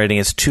purpose in writing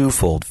is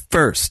twofold.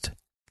 First,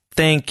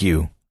 thank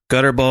you.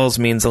 Gutterballs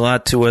means a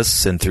lot to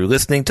us, and through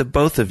listening to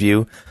both of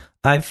you,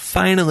 I've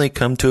finally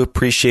come to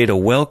appreciate a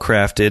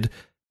well-crafted,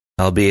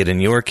 albeit in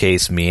your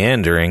case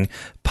meandering,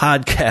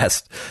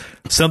 podcast,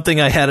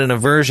 something I had an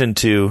aversion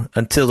to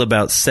until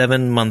about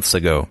 7 months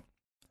ago.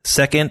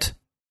 Second,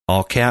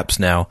 all caps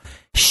now,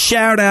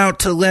 shout out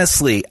to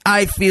Leslie.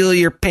 I feel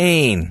your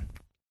pain.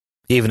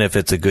 Even if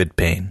it's a good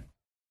pain.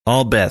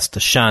 All best,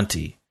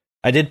 Ashanti.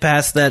 I did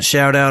pass that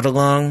shout out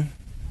along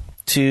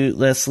to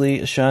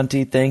Leslie.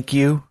 Ashanti, thank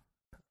you.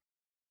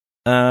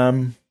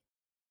 I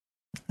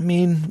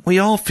mean, we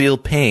all feel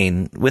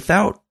pain.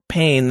 Without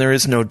pain, there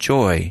is no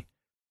joy.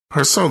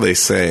 Or so they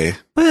say.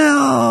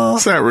 Well,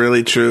 Is that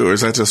really true, or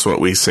is that just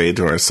what we say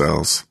to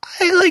ourselves?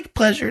 I like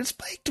pleasure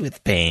spiked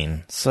with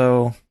pain.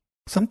 So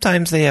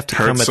sometimes they have to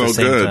come at so the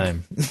same good.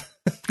 time.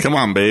 Come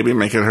on, baby,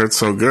 make it hurt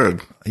so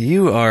good.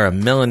 You are a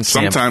Mellencamp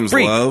Sometimes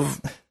freak.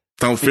 love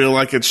don't feel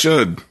like it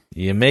should.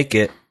 You make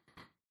it.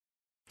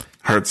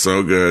 Hurt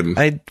so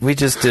good. We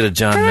just did a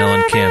John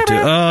Mellencamp too.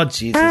 Oh,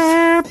 Jesus.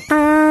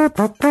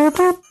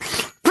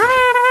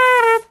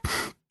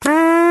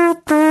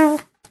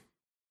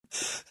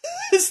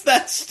 Is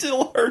that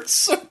still hurts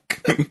so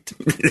good?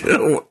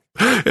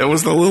 It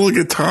was the little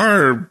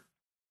guitar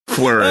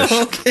flourish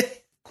Okay.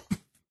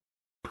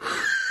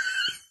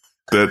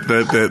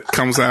 that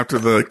comes after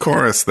the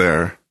chorus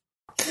there.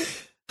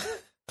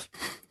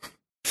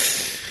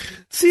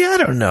 See, I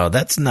don't know.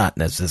 That's not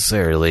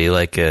necessarily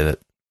like a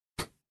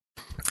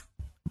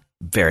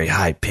very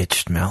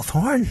high-pitched mouth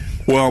horn.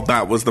 Well,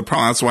 that was the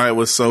problem. That's why it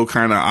was so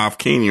kind of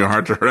off-key. You're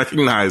hard to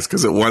recognize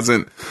because it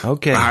wasn't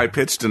Okay.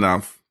 high-pitched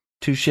enough.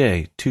 Touche.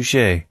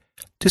 Do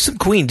some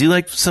Queen. Do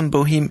like some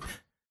Bohemian.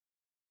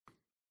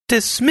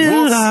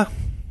 Bismillah.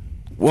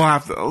 We'll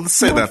have to let's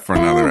say that for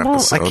another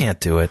episode. I can't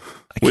do it.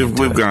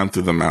 We've gone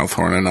through the mouth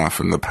horn enough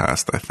in the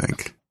past, I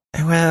think.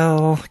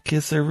 Well,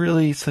 is there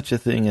really such a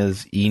thing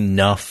as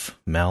enough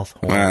mouth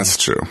horn? That's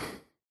true.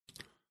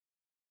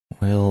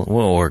 We'll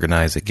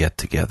organize a get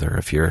together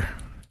of your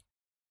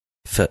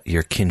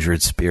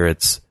kindred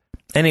spirits.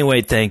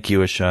 Anyway, thank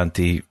you,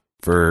 Ashanti,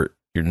 for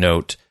your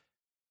note.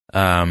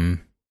 Yeah,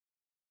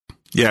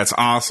 it's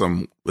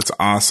awesome. It's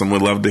awesome. We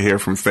love to hear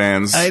from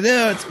fans. I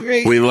know, it's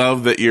great. We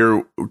love that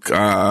your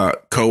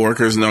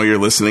coworkers know you're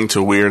listening to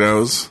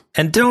weirdos.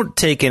 And don't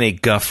take any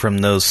guff from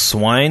those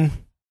swine.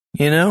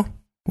 You know?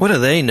 What do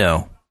they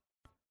know?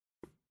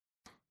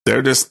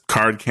 They're just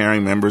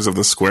card-carrying members of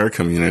the Square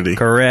community.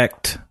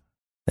 Correct.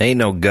 They ain't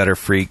no gutter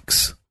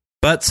freaks.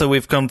 But so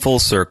we've come full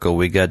circle.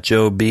 We got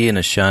Joe B and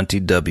Ashanti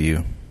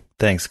W.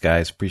 Thanks,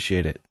 guys.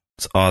 Appreciate it.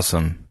 It's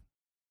awesome.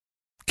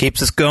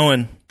 Keeps us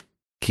going.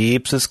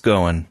 Keeps us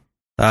going.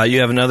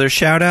 You have another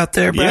shout out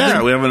there, Bradley?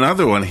 Yeah, we have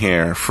another one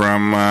here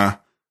from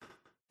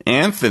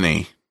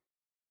Anthony.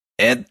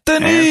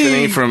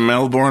 Anthony from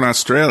Melbourne,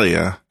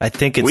 Australia. I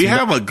think it's... We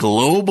have a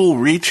global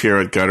reach here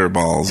at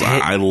Gutterballs.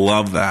 Hey, I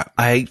love that.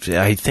 I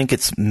think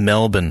it's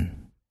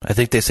Melbourne. I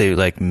think they say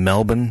like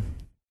Melbourne.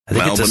 I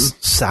think Melbourne? it's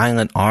a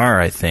silent R,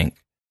 I think.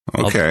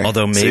 Okay.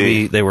 Although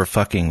maybe they were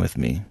fucking with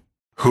me.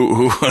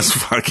 Who was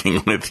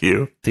fucking with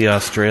you? The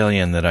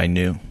Australian that I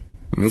knew.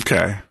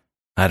 Okay.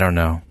 I don't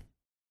know.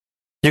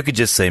 You could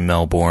just say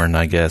Melbourne,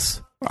 I guess.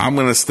 I'm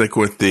going to stick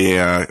with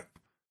the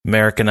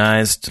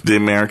Americanized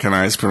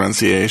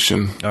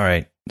pronunciation. All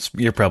right.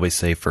 You're probably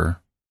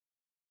safer.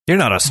 You're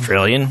not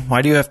Australian.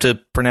 Why do you have to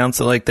pronounce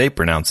it like they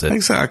pronounce it?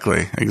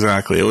 Exactly.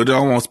 It would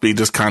almost be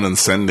just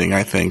condescending,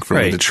 I think, for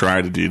me to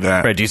try to do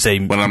that. Right. Do you say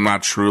when I'm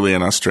not truly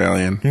an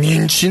Australian?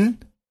 München?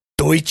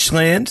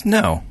 Deutschland?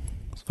 No.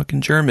 It's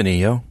fucking Germany,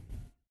 yo.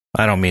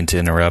 I don't mean to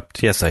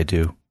interrupt. Yes, I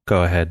do.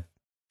 Go ahead.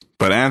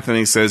 But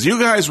Anthony says, "You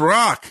guys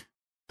rock.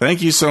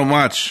 Thank you so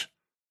much.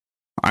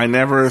 I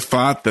never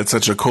thought that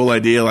such a cool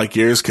idea like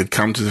yours could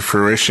come to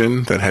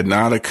fruition. That had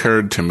not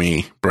occurred to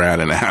me, Brad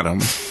and Adam."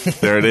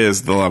 There it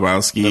is, the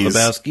Lebowskis. The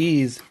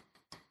Lebowskis.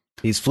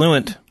 He's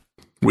fluent.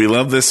 "We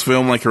love this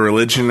film like a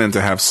religion, and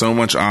to have so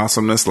much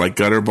awesomeness like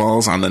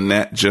Gutterballs on the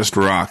net just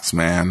rocks,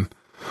 man.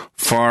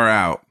 Far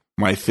out.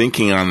 My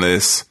thinking on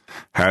this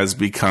has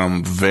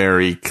become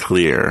very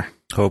clear."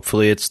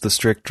 Hopefully it's the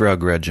strict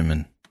drug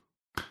regimen.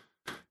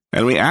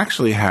 And we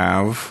actually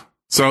have...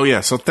 So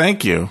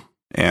thank you,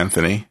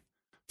 Anthony.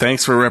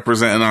 Thanks for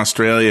representing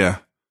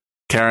Australia,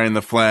 carrying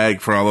the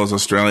flag for all those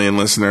Australian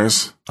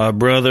listeners. Our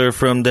brother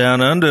from down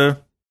under.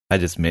 I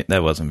just made...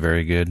 That wasn't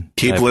very good.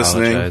 Keep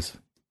listening. Apologize.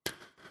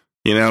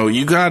 You know,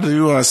 you got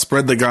to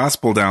spread the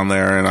gospel down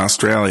there in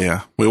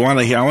Australia. I want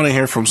to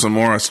hear from some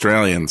more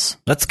Australians.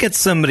 Let's get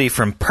somebody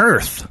from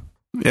Perth.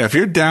 Yeah, if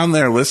you're down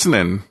there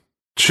listening,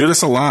 shoot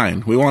us a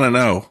line. We want to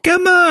know.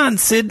 Come on,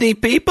 Sydney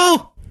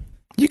people.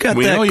 You got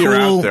We that know cool... you're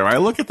out there. I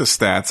look at the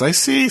stats. I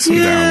see some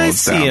Yeah, downloads I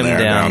see 'em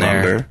down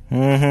there.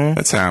 under.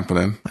 That's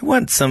happening. I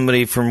want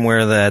somebody from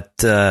where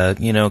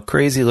that,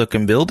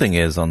 crazy-looking building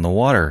is on the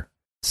water.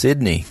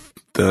 Sydney.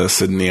 The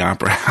Sydney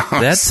Opera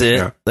House. That's it.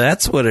 Yeah,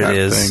 That's what it that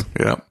is. thing.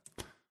 Yep.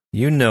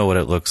 You know what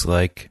it looks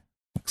like.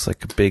 Looks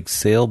like a big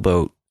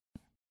sailboat.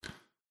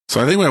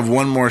 So I think we have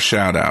one more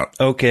shout out.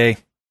 Okay.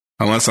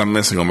 Unless I'm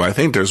missing them, but I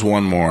think there's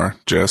one more.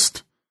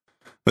 This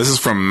is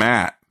from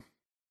Matt.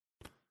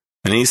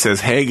 And he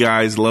says, "Hey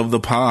guys, love the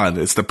pod.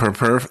 It's the I'm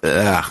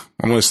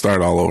going to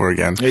start all over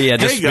again. Yeah,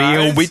 just hey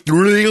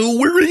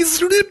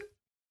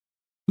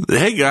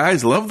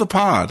guys, love the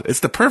pod. It's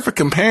the perfect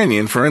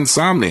companion for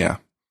insomnia.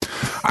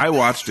 I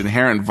watched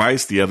Inherent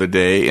Vice the other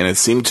day, and it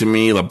seemed to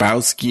me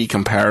Lebowski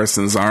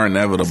comparisons are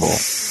inevitable.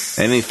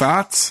 Any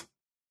thoughts?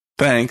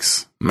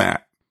 Thanks,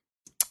 Matt."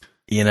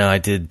 I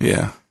did.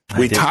 Yeah.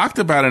 We talked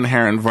about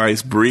Inherent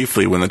Vice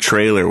briefly when the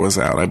trailer was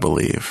out, I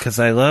believe. Because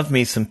I love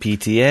me some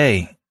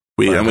PTA.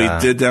 We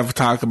did have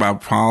talk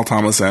about Paul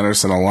Thomas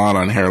Anderson a lot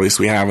on here, at least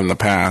we have in the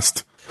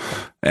past.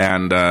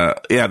 And,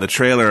 the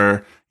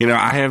trailer,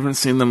 I haven't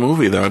seen the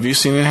movie, though. Have you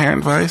seen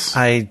Inherent Vice?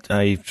 I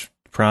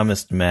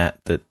promised Matt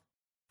that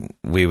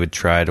we would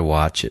try to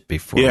watch it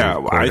before.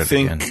 Yeah, I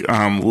think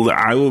I'm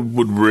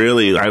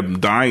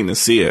dying to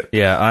see it.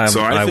 Yeah, I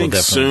think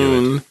will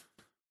soon,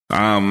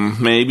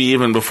 maybe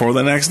even before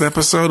the next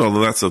episode,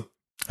 although that's a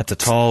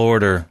tall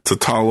order. It's a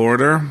tall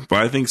order,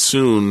 but I think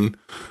soon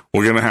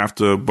we're going to have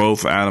to,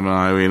 both Adam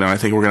and I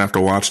think we're going to have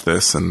to watch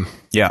this. And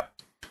yeah,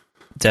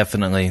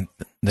 definitely.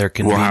 There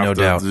can we'll be have no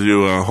to doubt.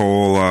 do a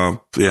whole,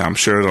 I'm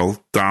sure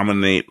it'll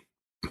dominate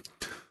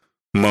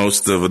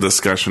most of a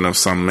discussion of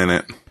some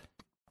minute,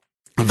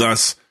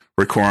 thus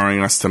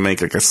requiring us to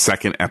make like a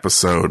second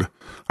episode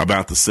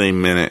about the same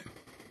minute.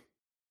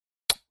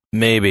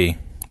 Maybe.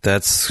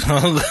 That's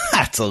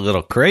a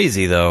little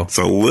crazy, though. It's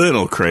a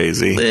little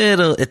crazy.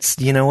 It's,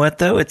 you know what,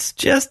 though? It's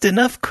just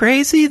enough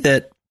crazy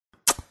that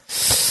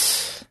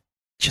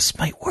just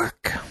might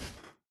work.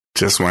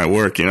 Just might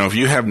work. If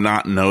you have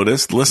not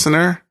noticed,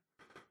 listener,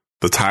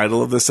 the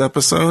title of this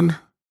episode,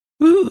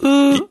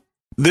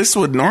 this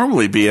would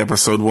normally be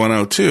episode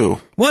 102.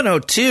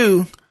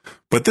 102?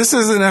 But this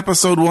isn't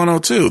episode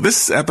 102.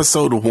 This is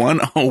episode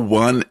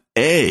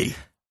 101A.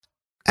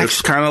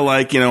 It's kind of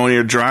like, when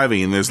you're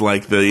driving and there's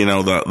like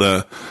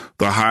the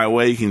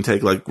highway, you can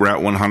take like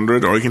Route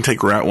 100 or you can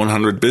take Route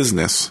 100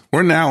 Business.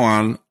 We're now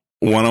on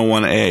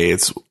 101A.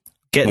 It's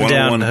getting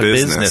down to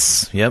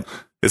business. Yep.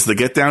 It's the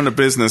get down to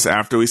business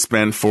after we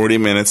spend 40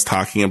 minutes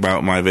talking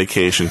about my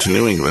vacation to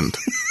New England.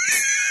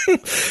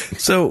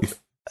 So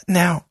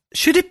now,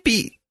 should it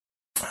be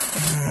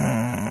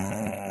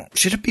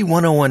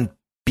 101B?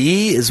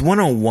 Is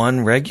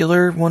 101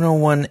 regular,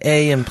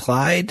 101A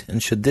implied?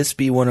 And should this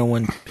be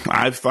 101?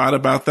 I've thought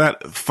about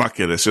that. Fuck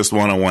it. It's just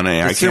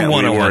 101A. I can't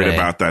be worried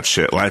about that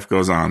shit. Life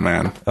goes on,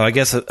 man. Oh, I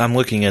guess I'm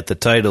looking at the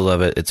title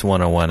of it. It's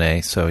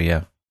 101A. So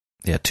yeah.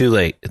 Yeah, too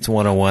late. It's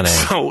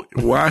 101A. So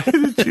why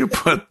did you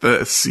put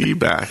the C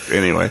back?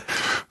 Anyway.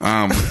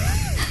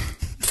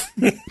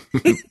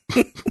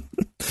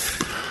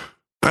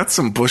 That's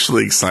some Bush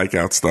League psych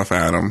out stuff,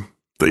 Adam,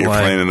 that you're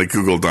playing in the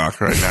Google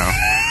Doc right now.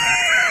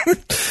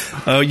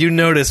 Oh, you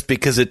noticed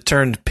because it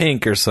turned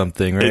pink or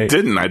something, right? It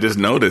didn't. I just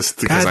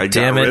noticed because I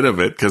got rid of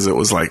it because it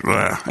was like,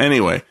 ugh.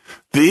 Anyway,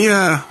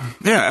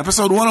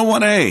 episode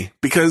 101A,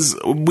 because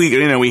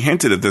we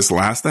hinted at this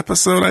last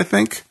episode, I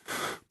think,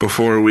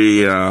 before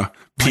we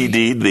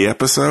PD'd the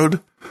episode.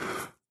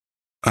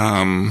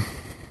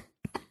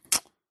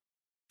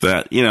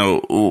 That,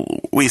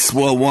 we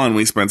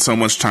spent so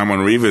much time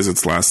on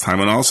revisits last time,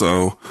 and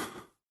also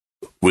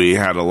we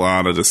had a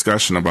lot of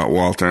discussion about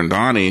Walter and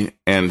Donnie,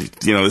 and,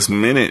 this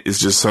minute is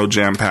just so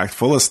jam-packed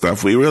full of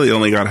stuff. We really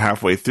only got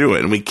halfway through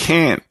it, and we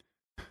can't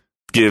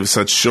give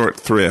such short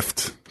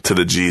thrift to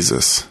the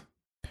Jesus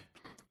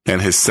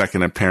and his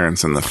second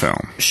appearance in the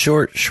film.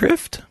 Short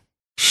shrift?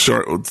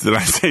 Short, did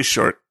I say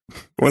short?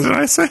 What did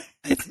I say?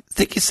 I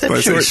think you said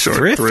short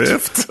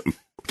thrift.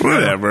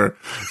 Whatever.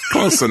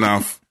 Close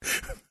enough.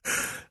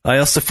 I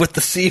also put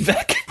the C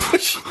back.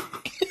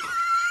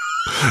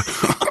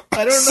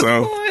 I don't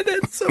know why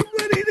that's so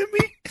funny to me.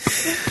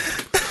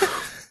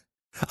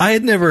 I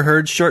had never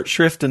heard short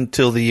shrift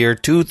until the year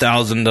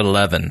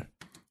 2011.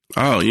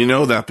 Oh, you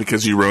know that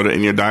because you wrote it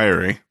in your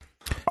diary.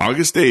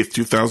 August 8th,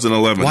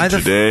 2011.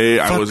 Today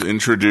I was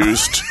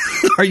introduced.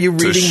 Are you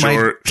reading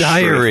my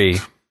diary?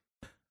 Shrift.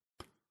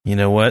 You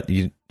know what?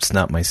 It's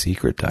not my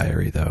secret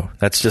diary, though.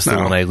 That's just the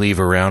one I leave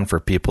around for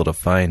people to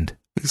find.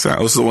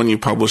 Exactly. It's the one you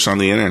publish on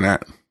the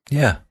internet.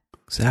 Yeah,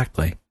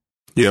 exactly.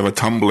 You have a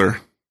Tumblr.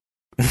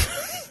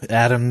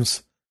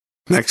 Adams.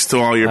 Next to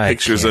all your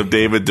pictures of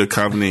David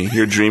Duchovny,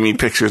 your dreamy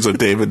pictures of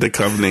David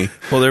Duchovny.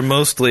 Well, they're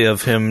mostly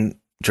of him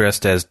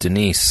dressed as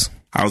Denise.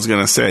 I was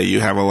gonna say you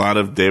have a lot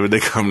of David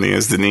Duchovny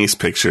as Denise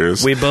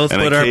pictures. We both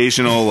an put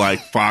occasional like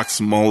Fox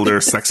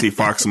Mulder, sexy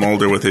Fox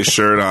Mulder with his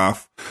shirt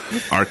off,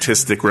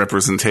 artistic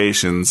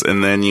representations,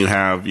 and then you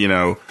have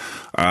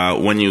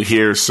when you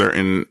hear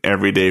certain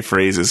everyday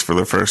phrases for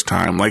the first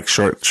time, like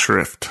short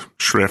shrift.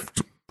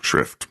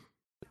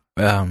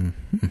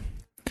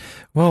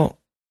 Well,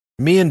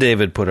 me and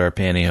David put our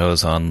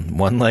pantyhose on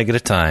one leg at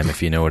a time,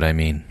 if you know what I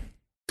mean.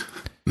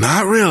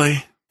 Not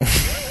really.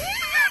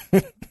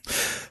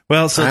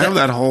 Well, so I have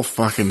that whole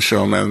fucking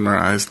show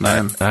mesmerized,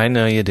 man. I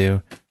know you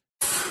do.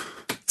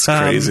 It's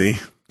crazy.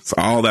 It's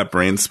all that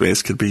brain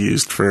space could be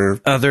used for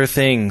other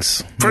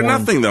things. For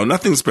nothing, though.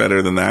 Nothing's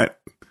better than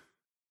that.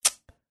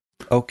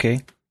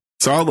 Okay.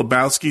 It's all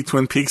Lebowski,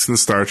 Twin Peaks, and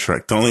Star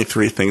Trek. The only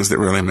three things that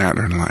really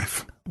matter in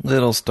life.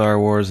 Little Star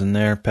Wars in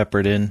there,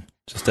 peppered in,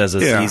 just as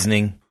a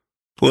seasoning.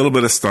 A little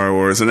bit of Star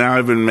Wars. And now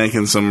I've been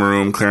making some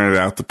room, clearing it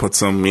out to put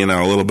some,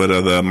 a little bit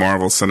of the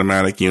Marvel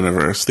Cinematic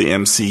Universe, the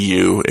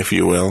MCU, if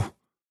you will.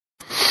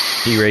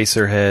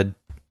 Eraserhead,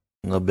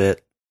 a little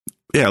bit.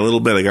 Yeah, a little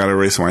bit. I got to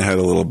erase my head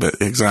a little bit.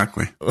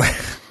 Exactly. But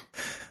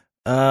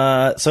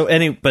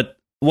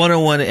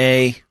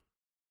 101A,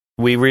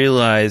 we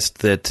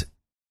realized that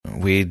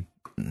we'd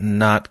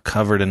not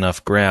covered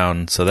enough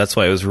ground, so that's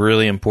why it was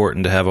really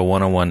important to have a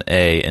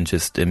 101A and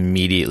just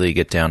immediately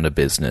get down to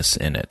business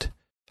in it.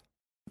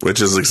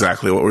 Which is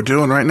exactly what we're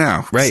doing right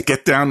now. Right. Just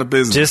get down to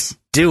business. Just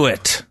do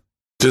it.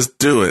 Just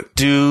do it.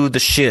 Do the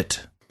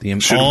shit. The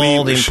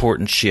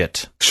important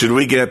shit. Should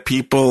we get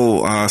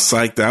people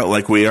psyched out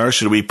like we are?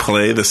 Should we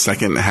play the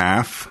second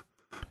half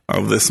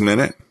of this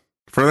minute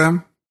for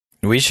them?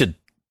 We should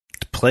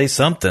play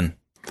something.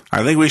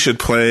 I think we should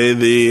play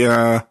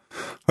the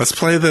let's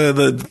play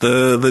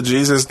the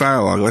Jesus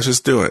dialogue. Let's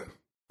just do it.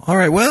 All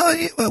right. Well,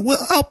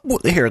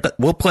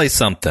 we'll play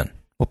something.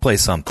 We'll play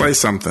something. Play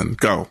something.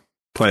 Go.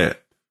 Play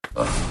it.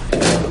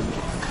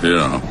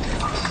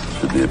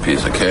 Should be a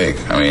piece of cake.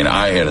 I mean,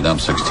 I had an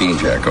M16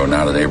 Jack going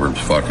out at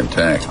Abrams' fucking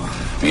tank.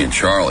 Me and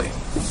Charlie,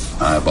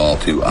 eyeball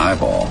to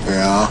eyeball.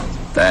 Yeah.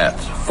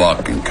 That's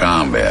fucking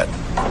combat.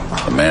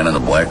 The man in the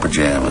black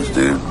pajamas,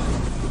 dude.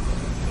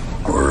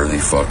 Worthy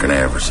fucking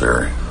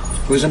adversary.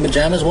 Who's in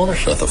pajamas, Walter?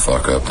 Shut the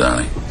fuck up,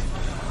 Donnie.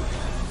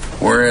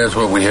 Whereas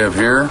what we have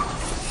here,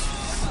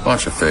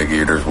 bunch of fig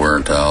eaters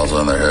wearing towels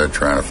on their head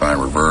trying to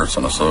find reverse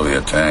on a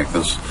Soviet tank.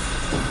 This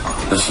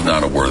is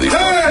not a worthy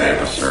fucking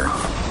adversary.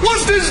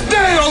 What's this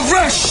day of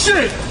rest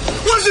shit?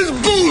 What's this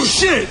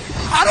bullshit?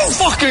 I don't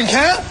fucking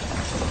care.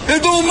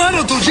 It don't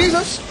matter to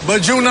Jesus.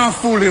 But you're not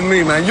fooling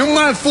me, man. You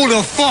might fool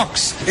the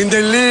fucks in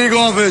the league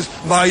office,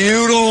 but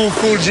you don't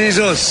fool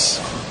Jesus.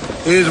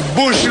 It's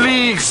Bush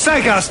League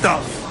Sega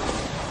stuff.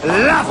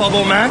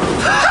 Laughable, man.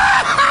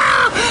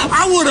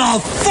 I would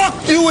have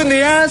fucked you in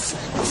the ass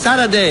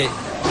Saturday.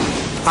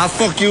 I'll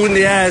fuck you in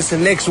the ass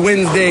next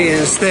Wednesday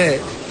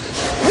instead.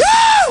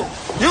 Woo!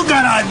 You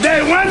got a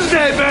day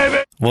Wednesday,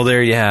 baby. Well,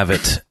 there you have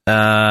it.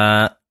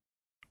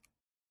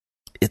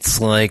 It's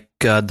like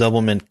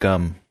double mint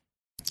gum.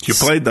 You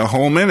played the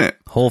whole minute.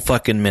 Whole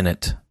fucking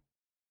minute.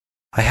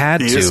 I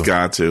had to. You just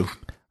got to.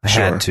 I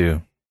had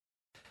to.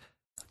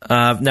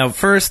 Now,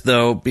 first,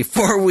 though,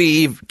 before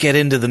we get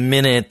into the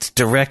minute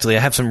directly, I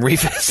have some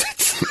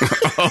revisits.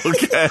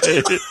 Okay.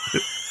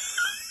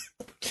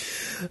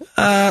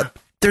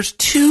 There's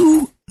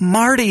two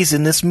Martys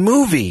in this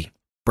movie,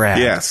 Brad.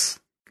 Yes.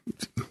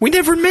 We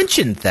never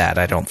mentioned that,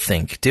 I don't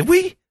think. Did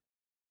we?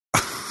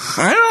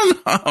 I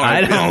don't know.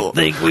 I don't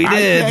think we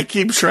did. I can't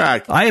keep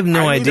track. I have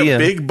no idea. A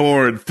big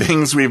board,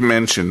 things we've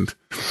mentioned.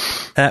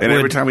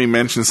 Every time we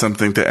mention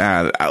something to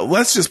add,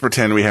 let's just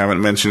pretend we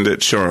haven't mentioned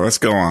it. Sure, let's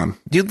go on.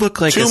 You'd look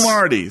like two a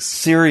Martys.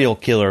 Serial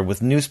killer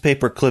with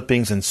newspaper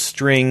clippings and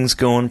strings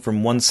going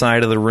from one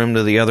side of the room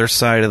to the other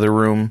side of the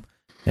room,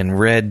 and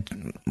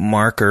red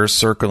markers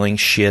circling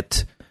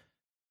shit,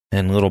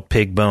 and little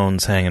pig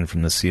bones hanging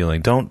from the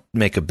ceiling. Don't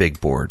make a big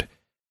board.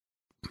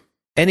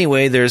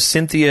 Anyway, there's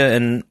Cynthia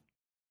and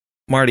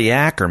Marty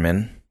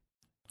Ackerman,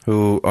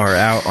 who are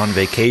out on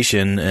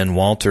vacation, and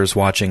Walter's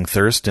watching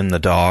Thurston the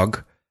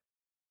dog.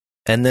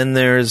 And then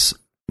there's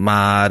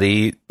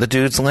Marty, the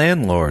dude's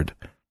landlord.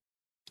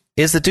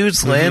 Is the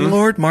dude's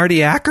landlord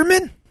Marty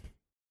Ackerman?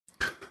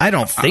 I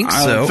don't think so.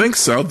 I don't think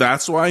so.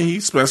 That's why he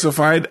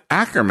specified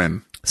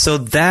Ackerman. So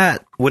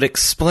that would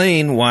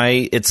explain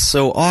why it's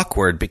so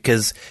awkward,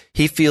 because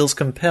he feels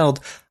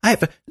compelled.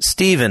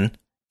 Steven,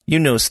 you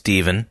know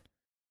Steven.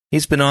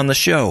 He's been on the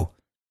show.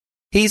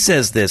 He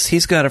says this.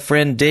 He's got a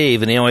friend,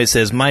 Dave, and he always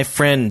says, my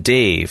friend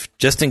Dave,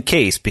 just in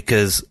case,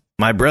 because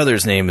my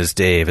brother's name is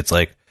Dave. It's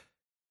like,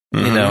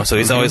 so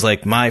he's always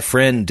like, my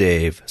friend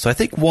Dave. So I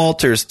think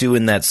Walter's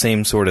doing that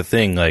same sort of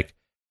thing. Like,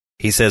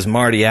 he says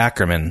Marty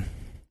Ackerman,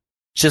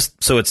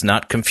 just so it's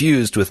not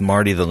confused with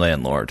Marty the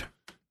landlord.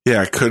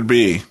 Yeah, it could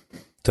be.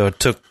 So it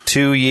took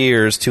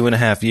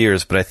 2.5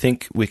 years, but I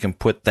think we can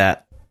put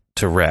that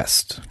to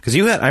rest. Because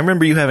I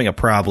remember you having a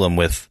problem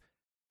with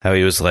how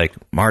he was like,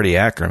 Marty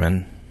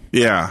Ackerman.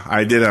 Yeah,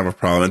 I did have a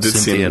problem. It did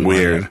seem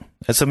weird.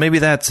 And so maybe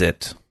that's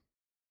it.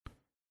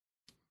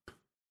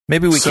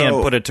 Maybe we So,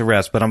 can't put it to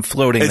rest, but I'm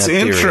floating It's that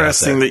theory out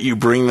interesting there. that you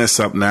bring this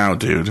up now,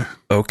 dude.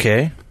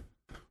 Okay.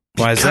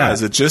 Why is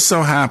Because that? it just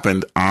so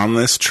happened on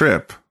this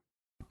trip,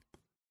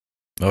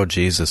 Oh,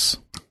 Jesus.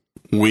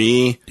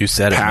 we You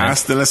said it, man.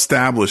 passed an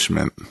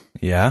establishment.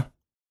 Yeah?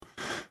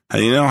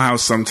 And you know how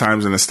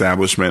sometimes an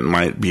establishment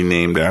might be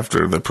named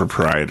after the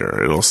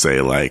proprietor? It'll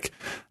say, like,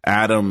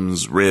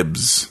 Adam's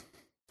Ribs.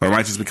 Or it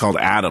might just be called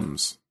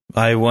Adam's.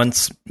 I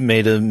once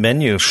made a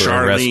menu for a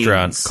Charlene's.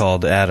 restaurant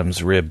called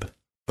Adam's Rib,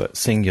 but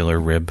singular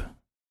rib.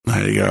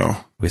 There you go.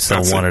 We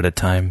sell That's one it. at a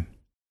time.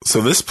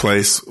 So this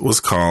place was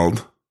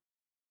called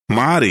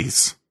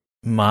Maddie's.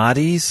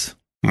 Maddie's?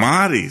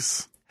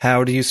 Maddie's.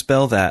 How do you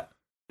spell that?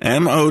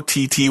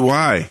 Motty.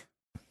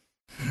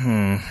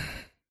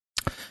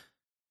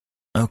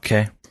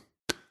 Okay.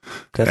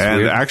 That's And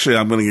weird. actually,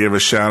 I'm going to give a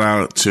shout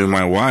out to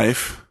my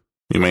wife.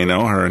 You may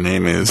know her. Her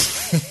name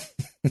is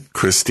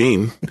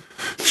Christine.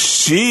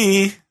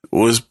 She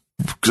was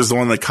just the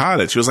one that caught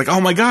it. She was like,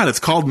 "Oh my God, it's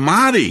called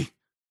Maddie.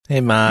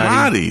 Hey, Maddie.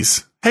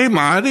 Maddie's. Hey,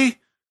 Maddie."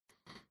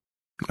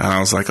 And I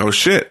was like, "Oh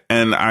shit!"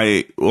 And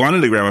I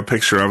wanted to grab a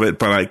picture of it,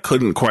 but I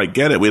couldn't quite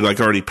get it. We'd like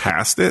already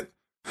passed it,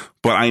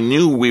 but I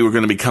knew we were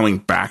going to be coming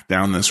back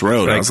down this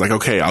road. Right. I was like,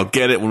 "Okay, I'll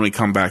get it when we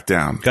come back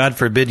down." God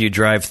forbid you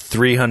drive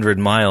 300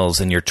 miles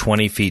and you're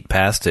 20 feet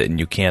past it and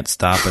you can't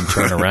stop and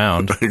turn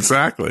around.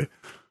 Exactly.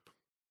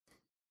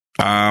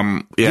 Yeah,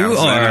 You and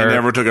I are-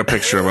 never took a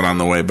picture of it on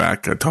the way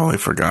back. I totally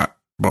forgot.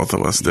 Both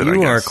of us did. I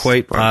You guess. are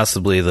quite But,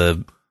 possibly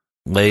the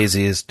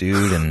laziest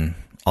dude in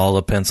all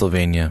of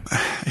Pennsylvania.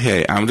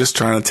 Hey, I'm just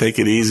trying to take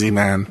it easy,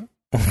 man.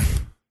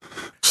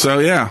 So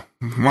yeah,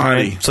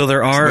 Marty. So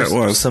there are That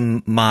was.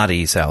 some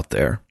Maddie's out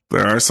there.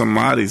 There are some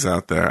Maddie's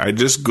out there. I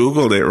just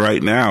Googled it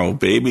right now.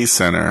 Baby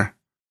center.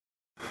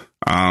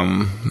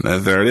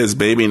 There it is.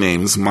 Baby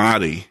names: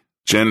 Maddie.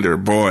 Gender: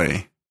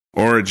 boy.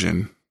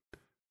 Origin.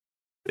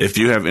 If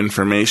you have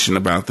information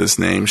about this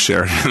name,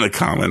 share it in the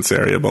comments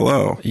area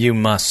below. You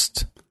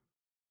must.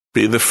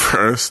 Be the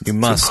first You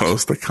must. to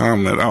post a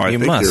comment. Oh, I You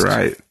think must. you're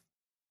right.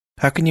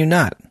 How can you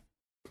not?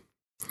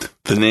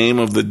 The name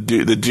of the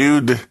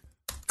dude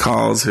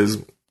calls his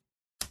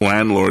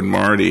landlord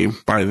Marty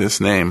by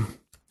this name.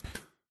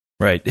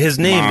 Right. His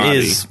name Marty.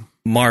 is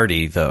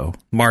Marty, though.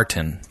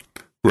 Martin.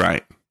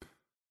 Right.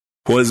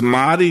 Was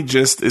Marty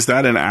just, is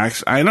that an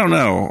action? I don't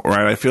know,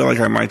 right? I feel like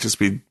I might just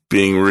be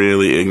being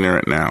really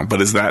ignorant now,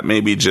 but is that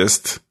maybe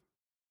just,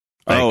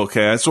 oh, okay,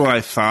 that's what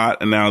I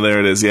thought, and now there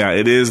it is. Yeah,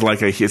 it is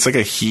like it's like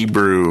a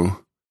Hebrew.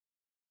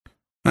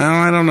 Well,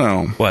 I don't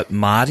know. What,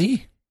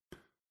 Mahdi?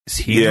 Is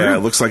Hebrew? Yeah,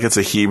 it looks like it's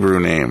a Hebrew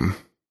name.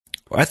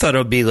 I thought it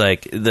would be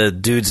like the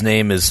dude's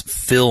name is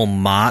Phil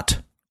Mott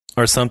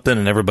or something,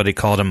 and everybody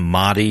called him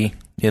Mahdi,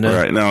 you know?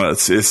 Right. No, it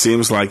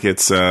seems like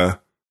it's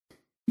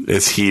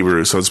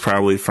Hebrew, so it's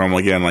probably from,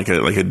 again, like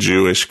a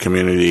Jewish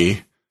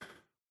community.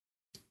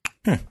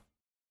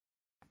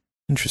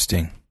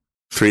 Interesting.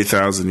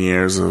 3,000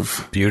 years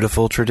of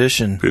Beautiful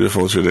tradition.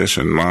 beautiful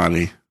tradition,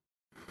 Mahdi.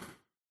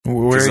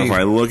 Where Because are if you?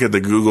 I look at the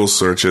Google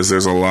searches,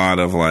 there's a lot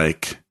of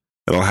like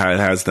it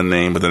has the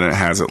name, but then it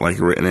has it like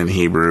written in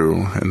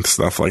Hebrew and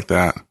stuff like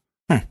that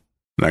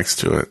next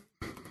to it.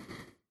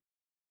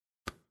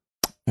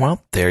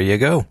 Well, there you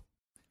go.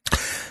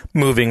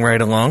 Moving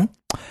right along.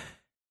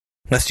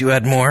 Unless you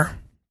had more.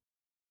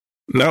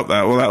 Nope.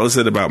 That was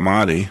it about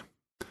Mahdi.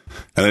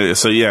 And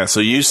so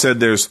you said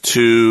there's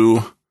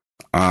two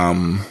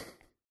Martys.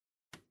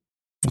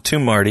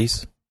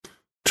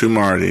 Two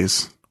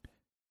Martys.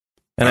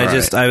 And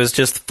All I was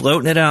just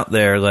floating it out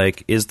there,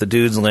 like, is the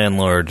dude's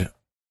landlord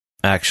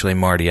actually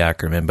Marty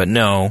Ackerman? But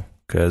no,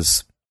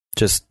 because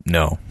just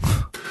no.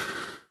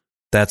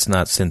 That's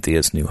not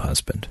Cynthia's new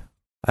husband.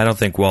 I don't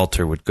think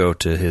Walter would go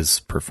to his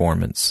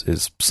performance,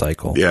 his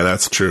cycle. Yeah,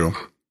 that's true.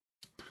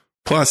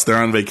 Plus, they're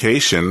on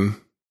vacation.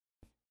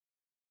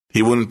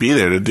 He wouldn't be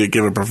there to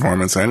give a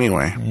performance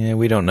anyway. Yeah,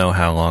 we don't know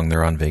how long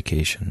they're on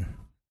vacation.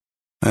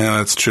 Yeah,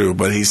 that's true.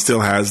 But he still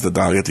has the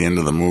dog at the end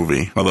of the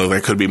movie. Although there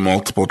could be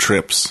multiple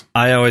trips.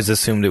 I always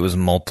assumed it was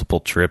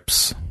multiple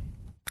trips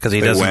because he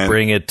They doesn't went-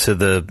 bring it to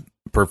the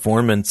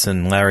performance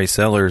in Larry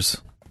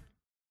Sellers.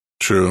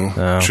 True.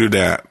 Oh. True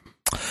that.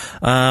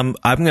 I'm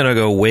going to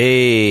go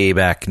way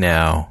back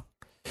now.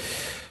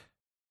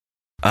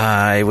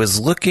 I was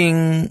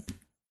looking.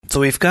 So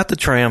we've got the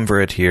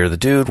triumvirate here. The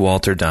dude,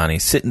 Walter, Donnie,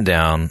 sitting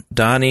down.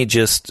 Donnie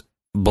just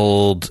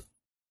bowled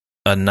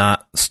a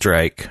knot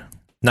strike.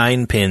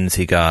 9 pins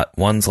he got.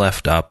 One's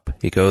left up.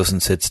 He goes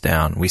and sits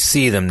down. We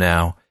see them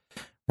now.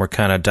 We're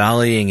kind of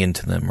dollying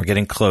into them. We're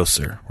getting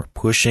closer. We're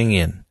pushing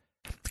in.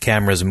 The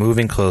camera's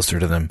moving closer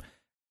to them.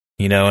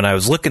 You know, and I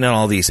was looking at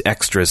all these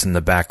extras in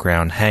the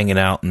background hanging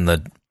out in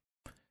the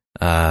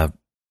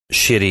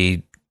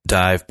shitty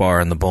dive bar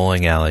in the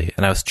bowling alley.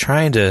 And I was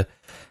trying to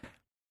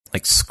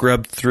like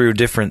scrub through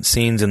different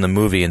scenes in the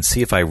movie and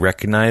see if I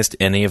recognized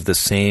any of the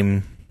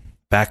same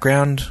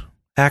background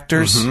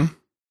actors. Mhm.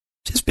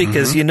 Just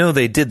because, you know,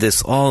 they did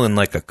this all in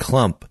like a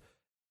clump.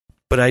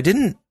 But I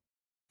didn't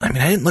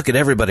look at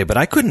everybody, but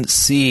I couldn't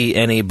see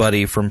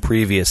anybody from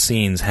previous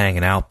scenes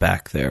hanging out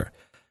back there.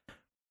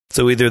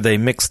 So either they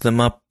mixed them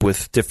up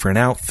with different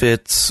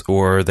outfits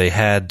or they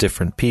had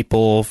different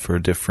people for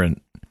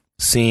different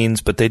scenes,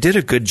 but they did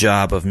a good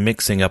job of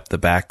mixing up the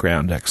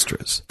background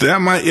extras. That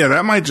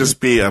might just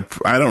be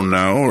I don't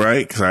know,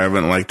 right? Because I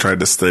haven't tried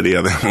to study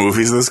other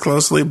movies this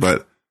closely,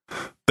 but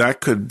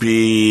that could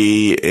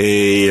be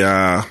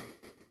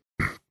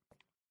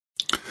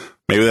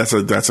maybe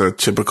that's a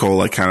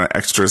typical kind of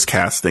extras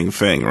casting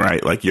thing,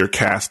 right? Like you're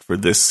cast for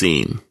this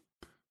scene,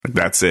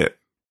 that's it.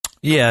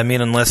 Yeah, I mean,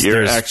 unless you're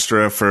there's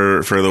extra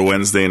for the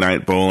Wednesday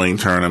night bowling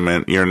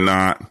tournament, you're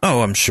not.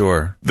 Oh, I'm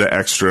sure the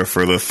extra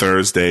for the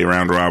Thursday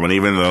round robin,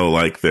 even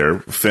though they're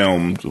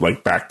filmed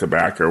back to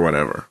back or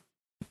whatever.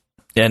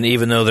 And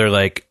even though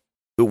they're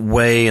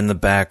way in the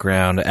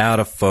background,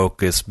 out of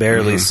focus,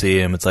 barely see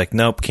him, it's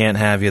nope, can't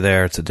have you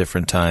there. It's a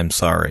different time.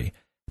 Sorry.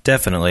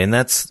 Definitely. And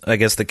that's, I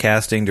guess, the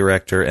casting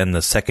director and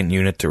the second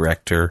unit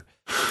director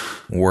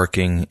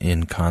working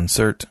in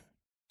concert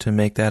to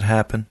make that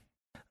happen.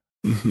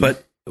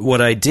 But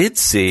what I did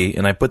see,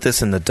 and I put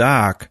this in the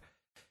doc,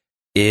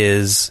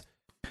 is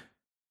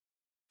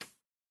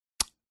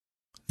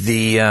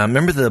the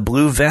remember the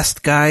blue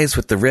vest guys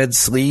with the red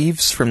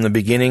sleeves from the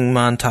beginning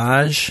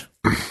montage?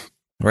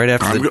 Right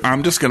after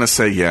I'm just going to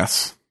say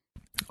yes.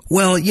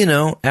 Well,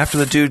 after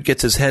the dude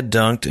gets his head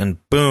dunked and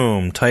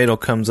boom, title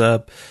comes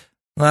up,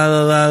 la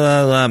la la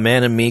la la,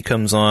 Man and Me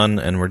comes on,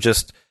 and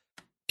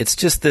it's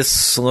just this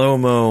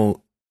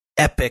slow-mo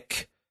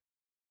epic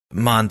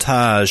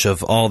montage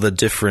of all the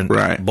different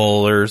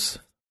bowlers.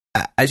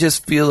 I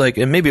just feel like,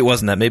 and maybe it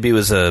wasn't that, maybe it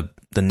was the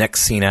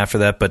next scene after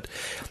that, but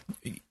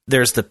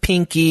there's the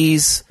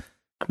Pinkies,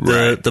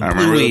 the Blueies, the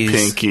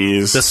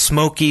Pinkies, the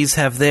Smokies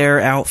have their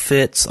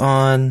outfits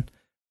on.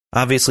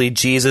 Obviously,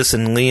 Jesus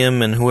and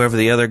Liam and whoever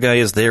the other guy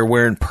is, they're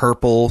wearing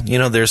purple.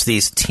 There's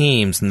these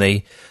teams, and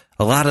a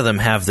lot of them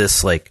have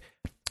this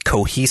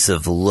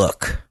cohesive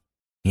look.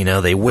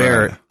 They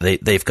wear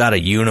they've got a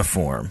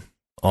uniform.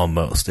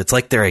 Almost. It's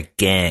like they're a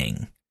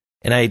gang.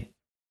 And I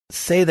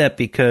say that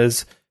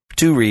because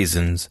two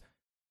reasons.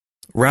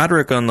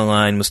 Roderick on the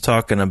line was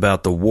talking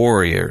about the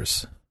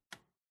Warriors,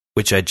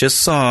 which I just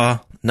saw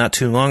not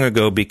too long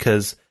ago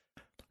because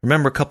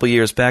remember a couple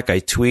years back I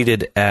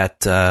tweeted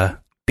at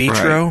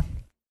Beatro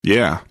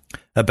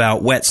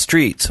about wet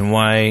streets and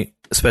why,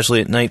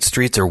 especially at night,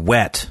 streets are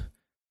wet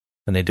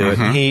when they do it.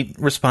 And he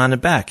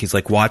responded back. He's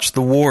like, watch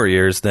the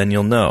Warriors, then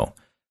you'll know.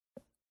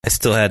 I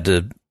still had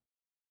to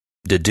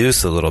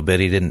deduce a little bit.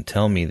 He didn't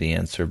tell me the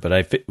answer, but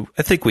I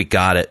think we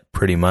got it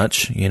pretty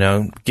much.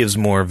 Gives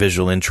more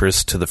visual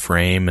interest to the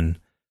frame and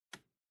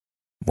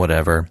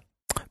whatever.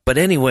 But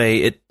anyway,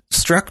 it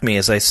struck me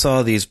as I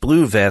saw these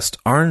blue vest,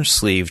 orange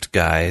sleeved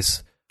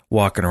guys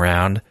walking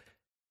around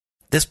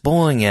this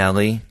bowling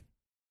alley,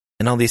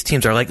 and all these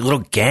teams are like little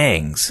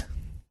gangs.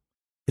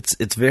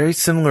 It's very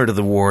similar to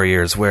the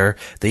Warriors, where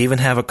they even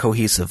have a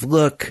cohesive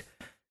look.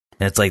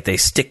 And it's they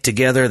stick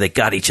together, they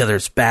got each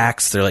other's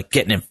backs, they're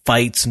getting in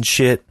fights and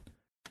shit.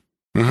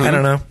 I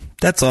don't know.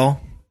 That's all.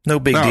 No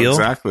big deal.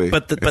 Exactly.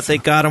 But they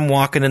got them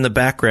walking in the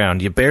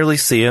background. You barely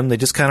see them. They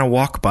just kind of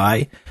walk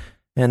by.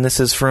 And this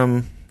is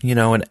from,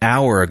 an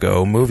hour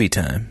ago, movie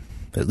time,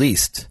 at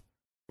least.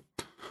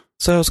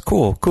 So it's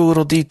cool. Cool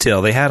little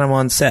detail. They had them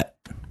on set.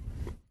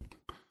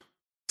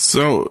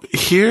 So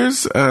here's,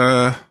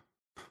 so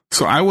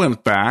I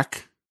went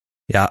back.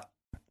 Yeah.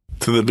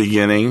 To the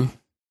beginning.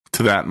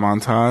 To that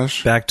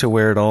montage. Back to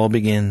where it all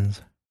begins.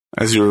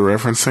 As you were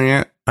referencing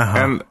it.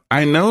 And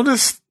I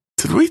noticed,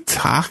 did we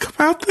talk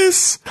about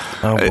this?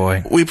 Oh,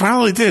 boy. We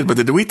probably did, but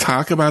did we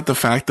talk about the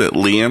fact that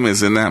Liam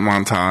is in that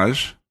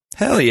montage?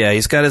 Hell yeah,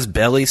 he's got his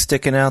belly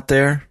sticking out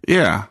there.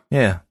 Yeah.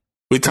 Yeah.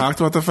 We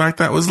talked about the fact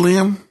that was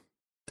Liam?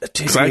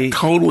 Because I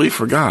totally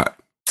forgot.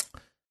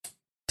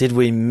 Did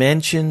we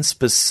mention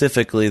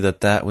specifically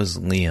that was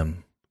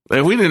Liam?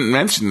 If we didn't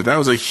mention it, that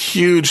was a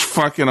huge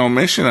fucking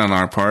omission on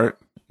our part.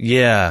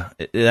 Yeah,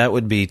 that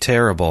would be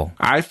terrible.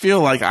 I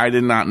feel like I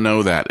did not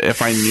know that.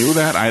 If I knew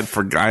that, I have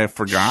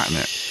forgotten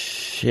it.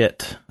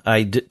 Shit.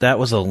 That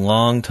was a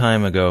long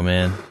time ago,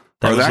 man.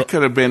 That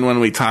could have been when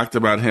we talked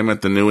about him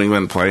at the New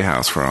England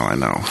Playhouse, for all I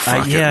know.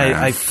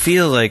 I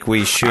feel like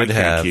we should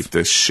have. I can't keep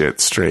this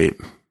shit straight.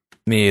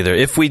 Me either.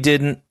 If we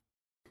didn't,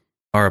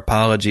 our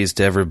apologies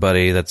to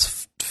everybody.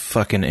 That's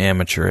fucking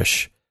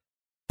amateurish.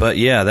 But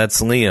yeah,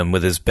 that's Liam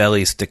with his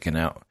belly sticking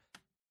out.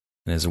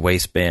 And his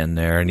waistband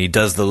there, and he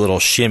does the little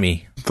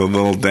shimmy. The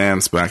little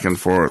dance back and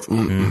forth.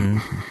 Mm-hmm.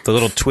 The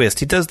little twist.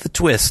 He does the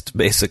twist,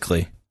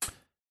 basically.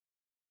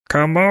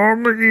 Come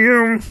on,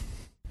 Liam.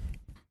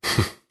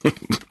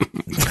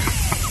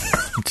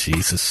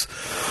 Jesus.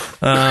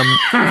 And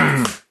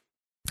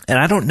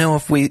I don't know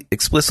if we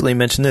explicitly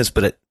mentioned this,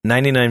 but at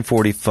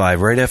 99.45,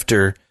 right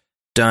after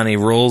Donnie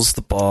rolls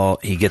the ball,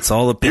 he gets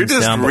all the pins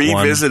down but one. You're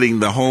just revisiting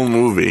the whole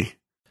movie.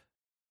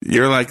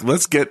 You're like,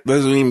 let's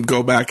even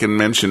go back and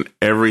mention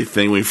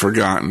everything we've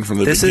forgotten from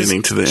the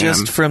beginning to the end.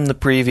 Just from the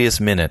previous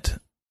minute.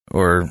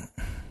 From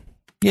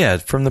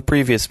the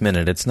previous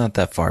minute. It's not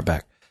that far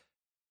back.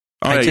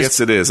 Oh, I guess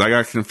it is. I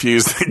got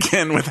confused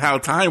again with how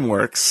time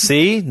works.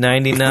 See,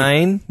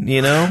 99,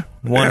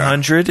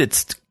 100. Yeah.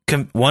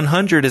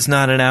 100 is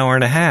not an hour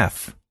and a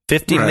half.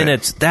 50 Right.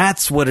 minutes.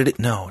 That's what it is.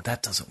 No,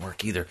 that doesn't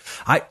work either.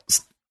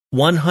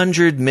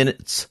 100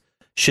 minutes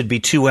should be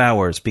 2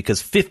 hours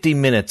because 50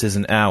 minutes is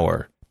an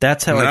hour.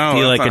 That's how I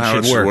feel like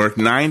it should work.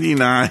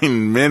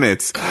 99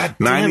 minutes.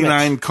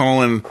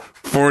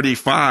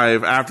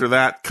 99:45. After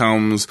that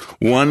comes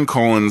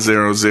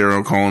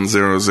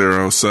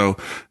 1:00:00. So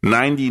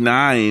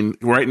 99.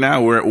 Right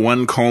now we're at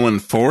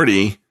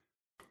 1:40.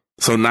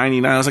 So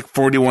 99 was like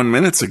 41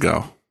 minutes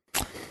ago.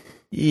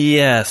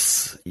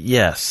 Yes,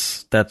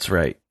 that's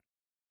right.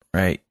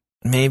 Right.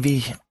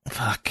 Maybe.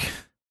 Fuck.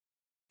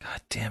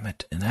 God damn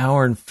it. An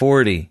hour and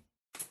 40.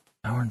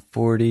 Hour and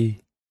 40.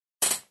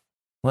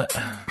 What?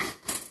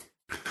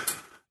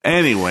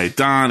 Anyway,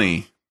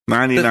 Donnie,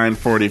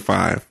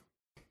 99:45.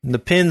 The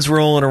pin's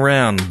rolling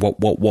around.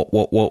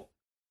 What?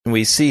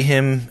 We see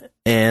him,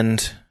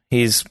 and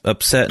he's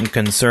upset and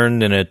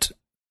concerned, and it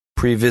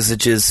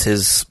previsages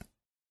his,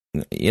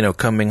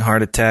 coming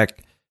heart attack,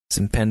 his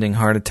impending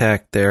heart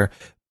attack there.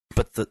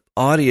 But the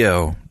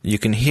audio, you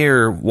can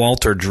hear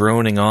Walter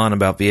droning on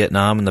about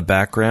Vietnam in the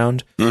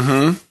background.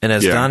 Mm-hmm. And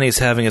as Donnie's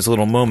having his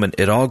little moment,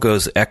 it all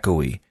goes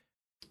echoey.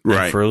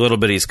 Right. And for a little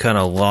bit, he's kind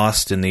of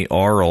lost in the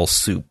oral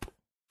soup.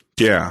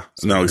 Yeah.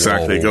 No,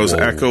 exactly. It goes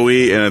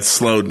echoey and it's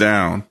slowed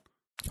down.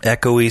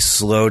 Echoey,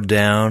 slowed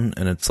down,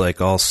 and it's like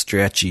all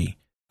stretchy.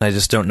 I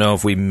just don't know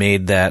if we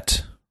made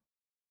that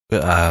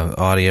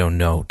audio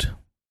note.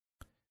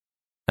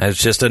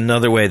 It's just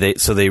another way they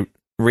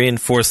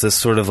reinforce this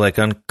sort of like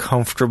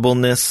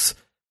uncomfortableness,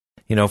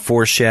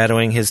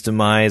 foreshadowing his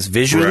demise.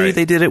 Visually, Right.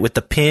 They did it with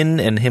the pin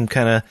and him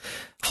kind of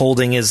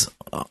holding his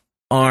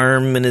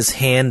arm in his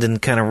hand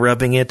and kind of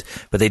rubbing it,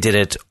 but they did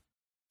it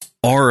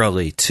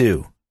orally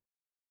too,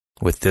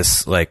 with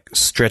this like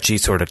stretchy,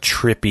 sort of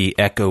trippy,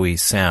 echoey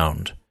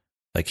sound.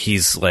 Like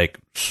he's like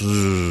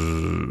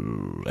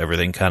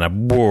everything kind of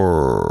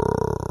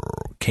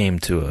came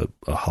to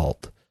a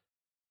halt,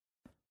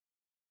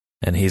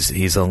 and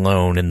he's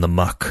alone in the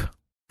muck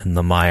and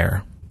the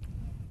mire.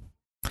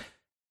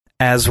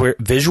 As we're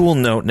visual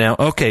note now,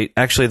 okay,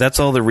 actually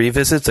that's all the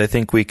revisits. I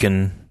think we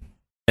can.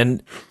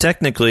 And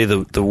technically,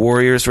 the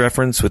Warriors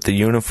reference with the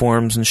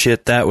uniforms and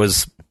shit, that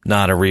was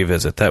not a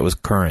revisit. That was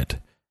current.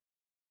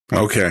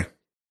 Okay.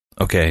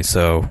 Okay,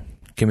 so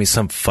give me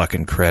some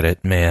fucking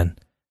credit, man.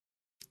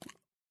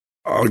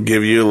 I'll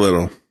give you a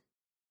little.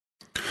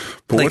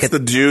 But Like what's the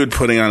dude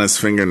putting on his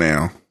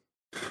fingernail?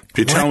 If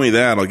you tell me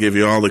that, I'll give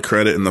you all the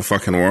credit in the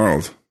fucking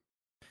world.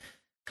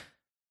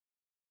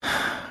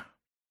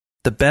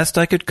 The best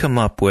I could come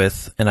up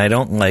with, and I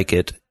don't like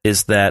it,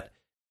 is that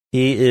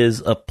he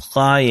is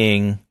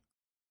applying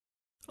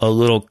a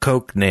little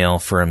coke nail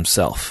for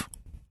himself.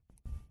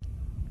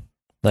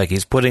 Like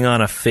he's putting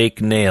on a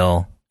fake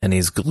nail and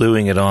he's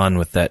gluing it on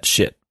with that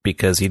shit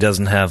because he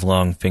doesn't have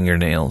long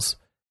fingernails.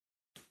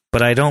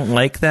 But I don't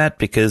like that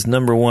because,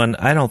 number one,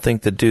 I don't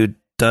think the dude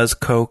does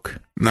coke.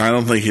 No, I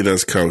don't think he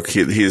does coke.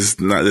 He's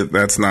not.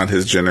 That's not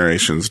his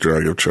generation's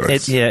drug of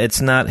choice.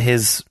 It's not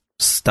his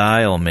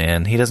style,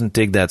 man. He doesn't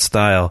dig that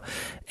style.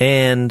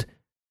 And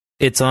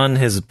it's on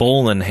his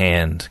bowling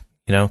hand.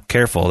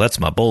 Careful, that's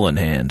my bowling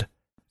hand.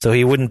 So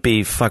he wouldn't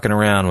be fucking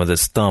around with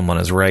his thumb on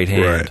his right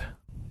hand. Right.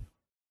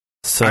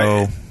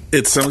 So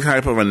it's some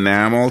type of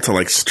enamel to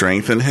like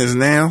strengthen his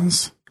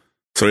nails,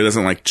 so he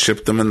doesn't like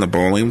chip them in the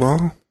bowling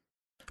ball.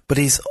 But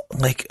he's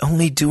like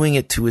only doing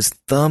it to his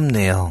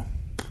thumbnail.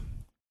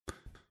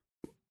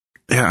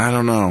 Yeah, I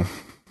don't know.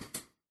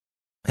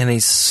 And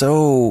he's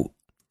so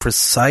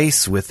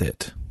precise with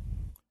it.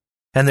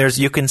 And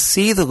you can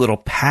see the little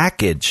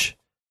package.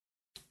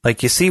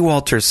 Like you see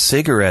Walter's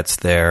cigarettes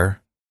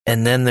there,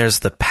 and then there's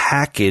the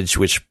package,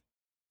 which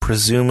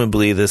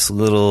presumably this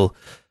little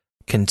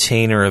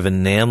container of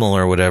enamel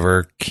or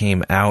whatever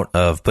came out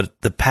of.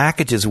 But the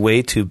package is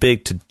way too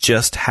big to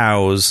just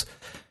house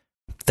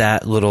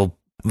that little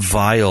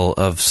vial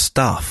of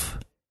stuff.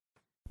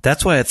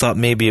 That's why I thought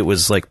maybe it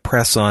was like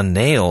press-on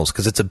nails,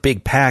 because it's a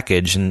big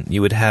package, and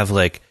you would have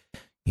like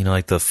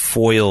the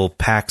foil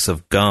packs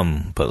of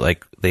gum, but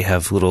like they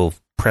have little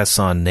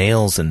press-on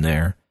nails in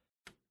there.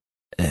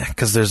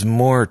 Because there's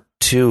more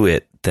to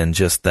it than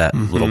just that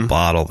little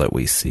bottle that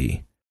we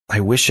see. I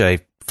wish I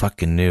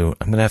fucking knew.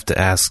 I'm going to have to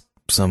ask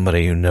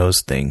somebody who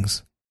knows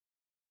things.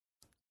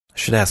 I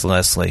should ask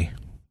Leslie.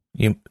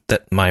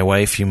 My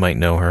wife, you might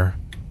know her.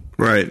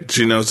 Right.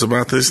 She knows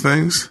about these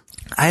things?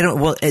 I don't.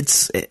 Well,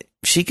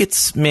 she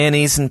gets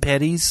manis and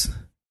petties.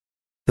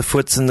 The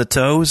foots and the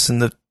toes and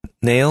the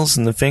nails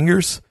and the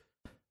fingers.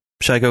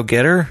 Should I go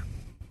get her?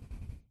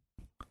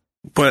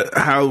 But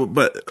how?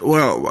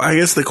 Well, I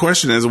guess the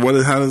question is,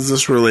 how does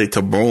this relate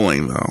to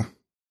bowling, though?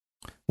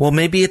 Well,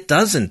 maybe it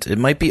doesn't. It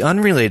might be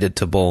unrelated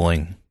to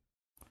bowling.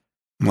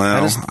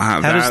 Well,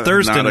 how does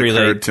Thurston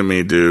relate to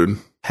me, dude?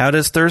 How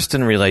does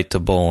Thurston relate to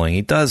bowling?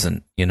 He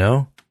doesn't.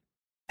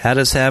 How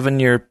does having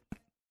your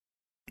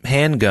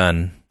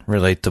handgun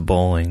relate to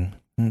bowling?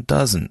 It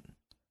doesn't.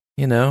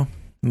 It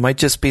might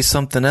just be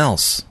something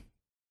else.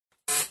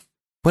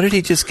 What did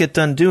he just get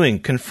done doing?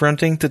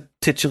 Confronting the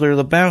titular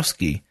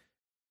Lebowski.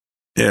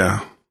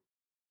 Yeah.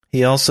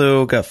 He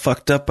also got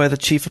fucked up by the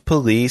chief of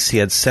police. He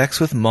had sex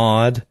with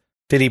Maude.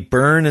 Did he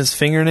burn his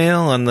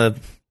fingernail on the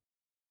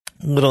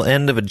little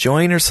end of a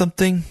joint or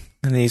something?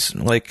 And he's,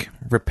 like,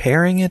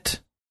 repairing it?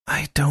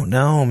 I don't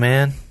know,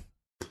 man.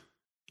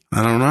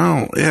 I don't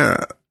know.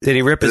 Yeah. Did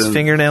he rip his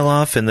fingernail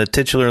off in the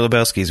titular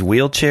Lebowski's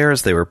wheelchair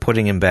as they were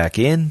putting him back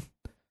in?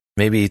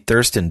 Maybe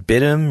Thurston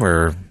bit him,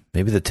 or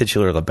maybe the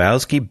titular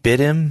Lebowski bit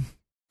him?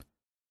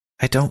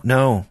 I don't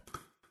know.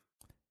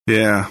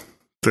 Yeah.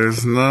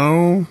 There's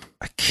no...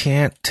 I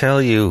can't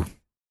tell you.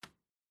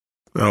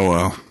 Oh,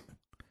 well.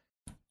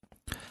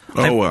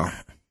 Well.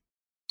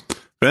 If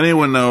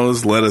anyone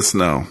knows, let us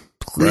know.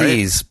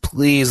 Please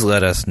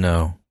let us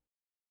know.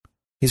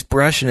 He's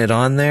brushing it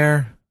on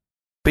there.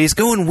 But he's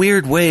going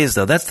weird ways,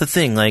 though. That's the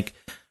thing. Like,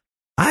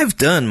 I've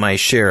done my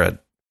share of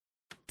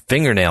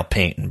fingernail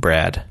painting,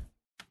 Brad.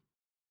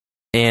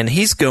 And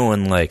he's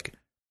going, like,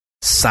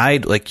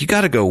 you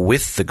got to go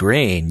with the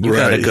grain. You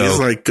got to go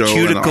like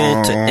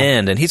cuticle to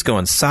end. And he's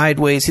going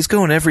sideways. He's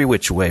going every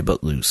which way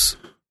but loose.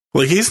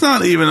 Well, he's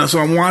not even, so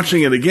I'm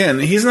watching it again.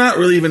 He's not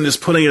really even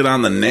just putting it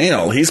on the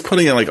nail. He's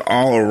putting it, like,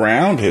 all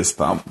around his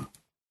thumb.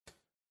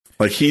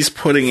 Like, he's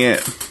putting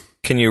it...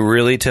 Can you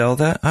really tell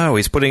that? Oh,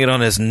 he's putting it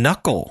on his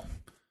knuckle.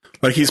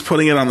 Like, he's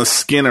putting it on the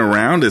skin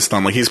around his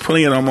thumb. Like, he's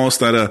putting it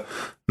almost at a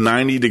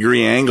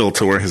 90-degree angle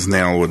to where his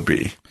nail would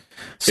be.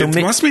 So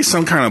it must be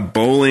some kind of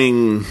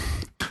bowling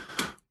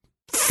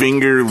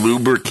finger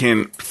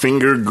lubricant,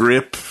 finger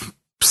grip,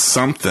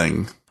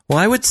 something. Well,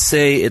 I would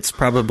say it's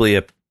probably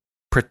a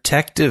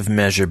protective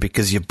measure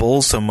because you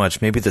bowl so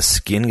much. Maybe the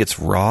skin gets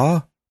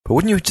raw. But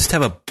wouldn't you just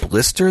have a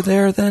blister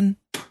there then?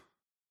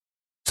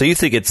 So you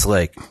think it's,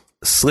 like,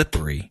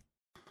 slippery?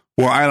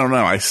 Well, I don't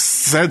know. I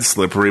said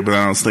slippery, but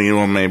I was thinking,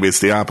 well, maybe it's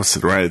the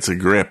opposite, right? It's a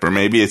grip. Or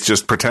maybe it's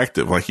just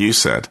protective, like you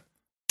said.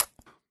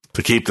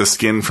 To keep the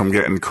skin from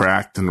getting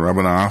cracked and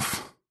rubbing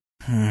off.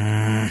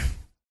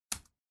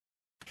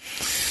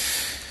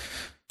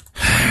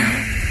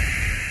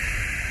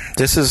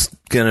 This is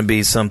going to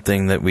be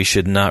something that we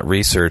should not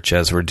research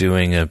as we're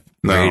doing a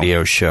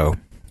radio show.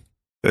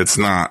 It's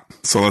not.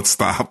 So let's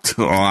stop.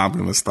 Well, I'm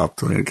going to stop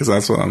doing it because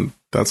that's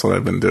what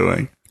I've been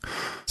doing.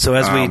 So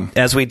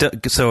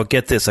so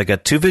get this. I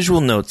got two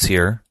visual notes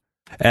here.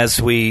 As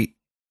we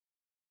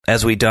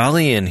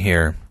dolly in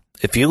here,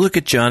 if you look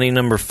at Johnny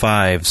number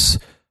 5's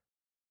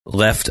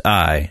left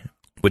eye,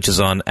 which is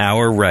on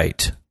our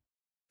right.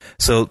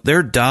 So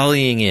they're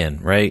dollying in,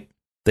 right?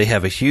 They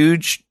have a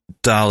huge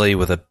dolly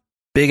with a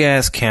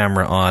big-ass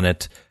camera on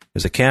it.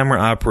 There's a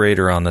camera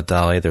operator on the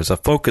dolly. There's a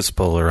focus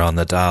puller on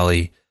the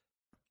dolly.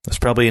 There's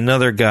probably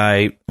another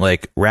guy,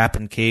 like,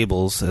 wrapping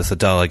cables as the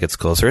dolly gets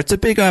closer. It's a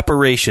big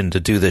operation to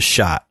do this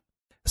shot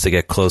as they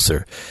get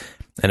closer.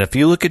 And if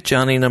you look at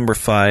Johnny number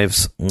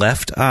 5's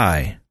left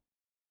eye,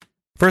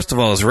 first of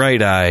all, his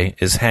right eye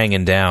is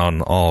hanging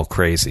down all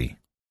crazy,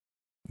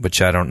 which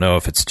I don't know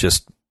if it's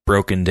just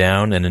broken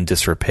down and in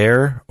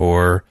disrepair,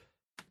 or...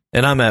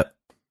 And I'm at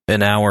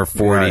an hour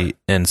 40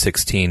 and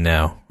 16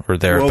 now, or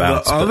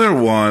thereabouts. Well, the other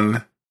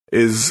one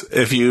is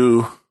if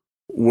you...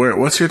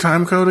 What's your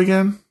time code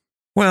again?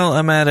 Well,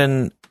 I'm at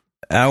an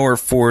hour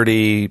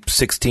 40,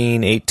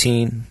 16,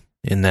 18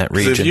 in that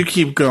region. So if you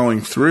keep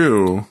going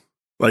through,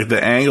 like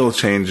the angle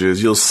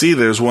changes, you'll see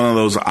there's one of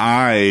those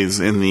eyes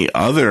in the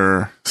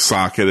other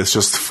socket. It's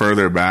just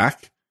further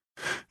back.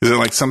 Is it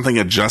like something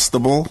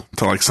adjustable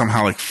to like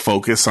somehow like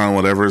focus on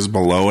whatever's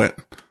below it?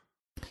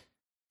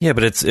 Yeah,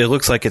 but it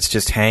looks like it's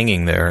just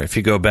hanging there. If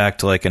you go back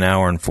to like an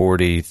hour and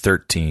 40,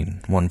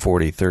 13,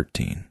 140,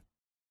 13.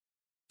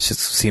 It just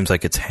seems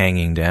like it's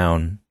hanging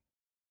down.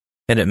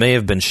 And it may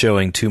have been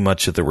showing too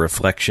much of the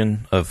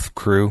reflection of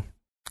crew.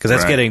 Because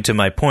that's getting to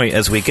my point.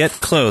 As we get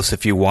close,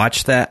 if you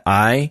watch that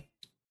eye,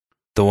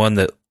 the one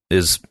that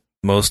is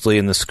mostly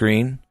in the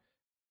screen,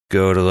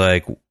 go to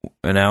like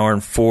an hour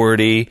and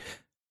 40,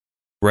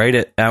 right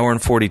at hour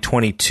and 40,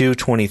 22,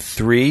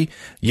 23,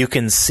 you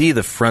can see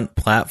the front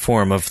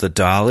platform of the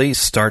dolly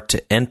start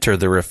to enter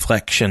the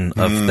reflection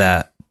of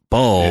that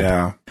bulb.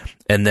 Yeah.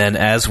 And then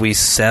as we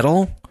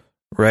settle...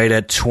 right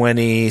at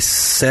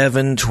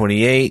 27,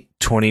 28,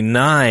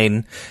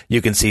 29,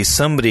 you can see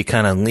somebody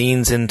kind of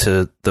leans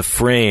into the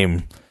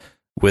frame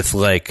with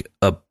like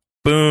a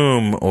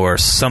boom or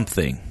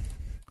something.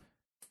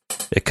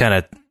 It kind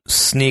of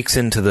sneaks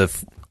into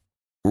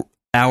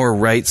our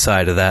right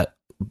side of that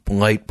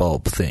light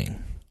bulb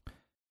thing.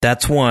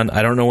 That's one.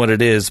 I don't know what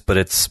it is, but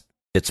it's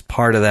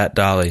part of that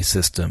dolly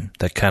system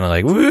that kind of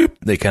like, whoop,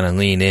 they kind of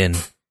lean in.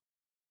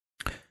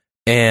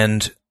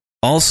 And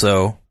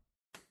also...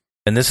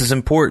 and this is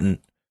important,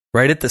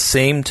 right at the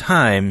same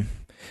time,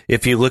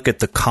 if you look at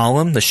the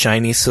column, the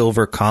shiny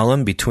silver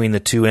column between the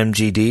two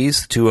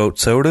MGDs, two oat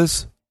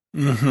sodas,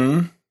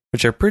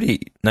 which are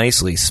pretty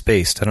nicely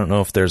spaced. I don't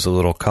know if there's a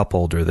little cup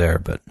holder there,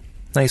 but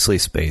nicely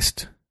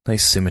spaced.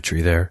 Nice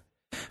symmetry there.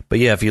 But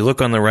yeah, if you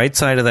look on the right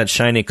side of that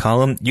shiny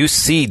column, you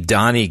see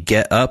Donnie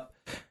get up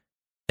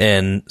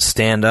and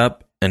stand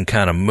up and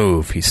kind of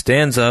move. He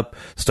stands up,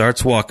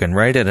 starts walking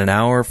right at an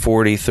hour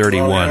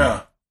 40:31. Oh,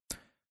 yeah.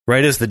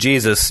 Right as the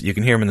Jesus, you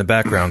can hear him in the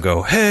background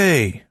go,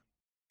 "Hey,"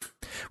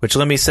 which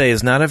let me say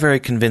is not a very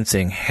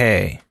convincing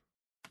 "hey,"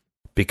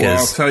 because Well,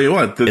 I'll tell you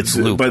what, it's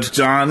looped. but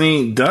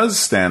Johnny does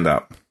stand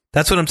up.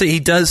 That's what I'm saying. He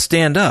does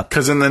stand up.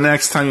 Because then the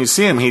next time you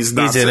see him, he's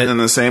not sitting in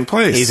the same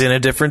place. He's in a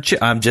different chair.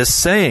 I'm just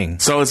saying.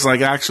 So it's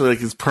like actually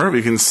like it's perfect.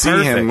 You can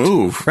see him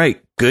move.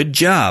 Right. Good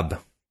job.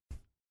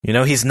 You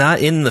know, he's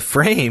not in the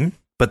frame,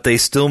 but they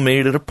still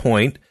made it a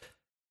point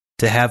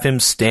to have him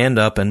stand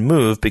up and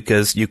move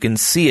because you can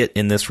see it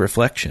in this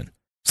reflection.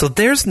 So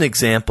there's an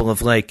example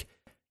of like,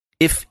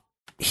 if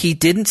he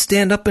didn't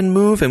stand up and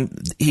move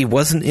and he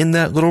wasn't in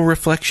that little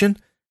reflection,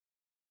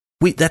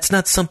 that's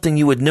not something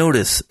you would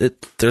notice.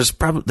 There's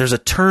a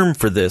term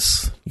for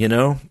this, you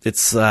know?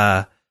 It's,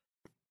 I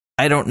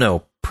don't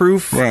know.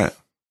 Proof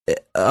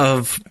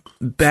of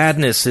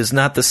badness is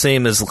not the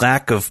same as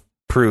lack of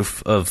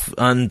proof of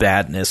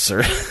unbadness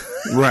or...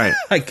 Right.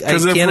 I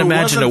can't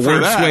imagine a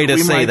worse way to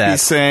say that. We might be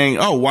saying,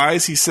 oh, why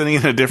is he sitting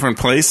in a different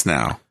place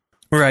now?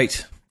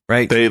 Right.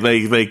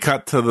 They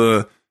cut to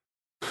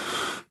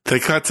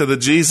the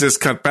Jesus,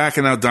 cut back,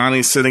 and now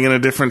Donnie's sitting in a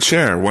different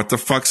chair. What the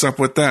fuck's up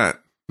with that?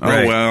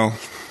 Right. Oh,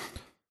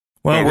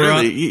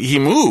 well, he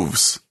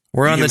moves.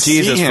 We're on the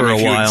Jesus for a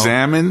while. You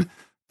examine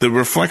the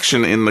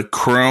reflection in the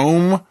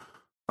chrome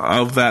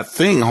of that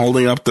thing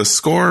holding up the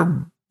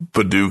score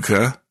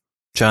Paducah.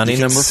 Johnny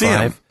number 5.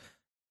 Him.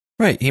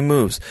 Right, he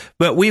moves.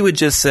 But we would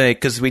just say,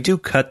 because we do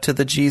cut to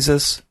the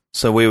Jesus,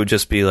 so we would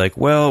just be like,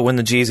 well, when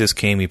the Jesus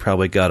came, he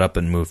probably got up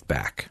and moved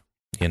back.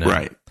 You know?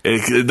 Right.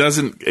 It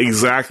doesn't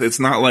exactly, it's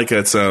not like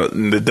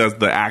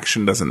the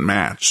action doesn't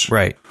match.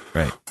 Right.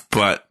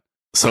 But,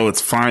 so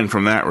it's fine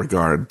from that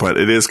regard, but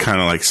it is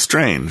kind of like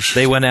strange.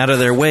 They went out of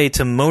their way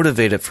to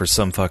motivate it for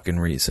some fucking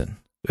reason.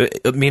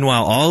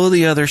 Meanwhile, all of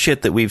the other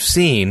shit that we've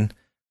seen,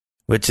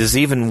 which is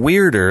even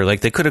weirder, like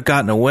they could have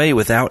gotten away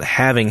without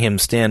having him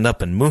stand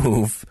up and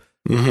move.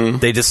 Mm-hmm.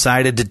 They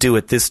decided to do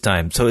it this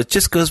time. So it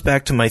just goes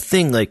back to my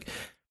thing, like,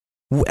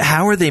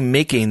 how are they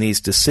making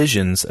these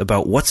decisions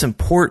about what's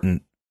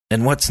important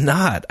and what's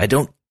not? I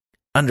don't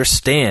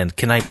understand.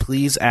 Can I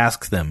please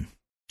ask them?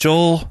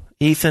 Joel,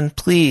 Ethan,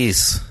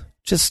 please,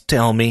 just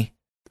tell me.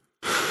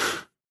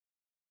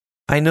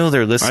 I know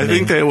they're listening. I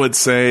think they would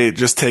say,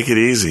 just take it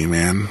easy,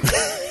 man.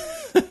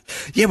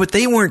 Yeah, but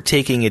they weren't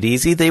taking it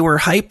easy. They were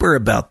hyper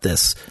about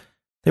this.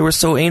 They were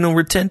so anal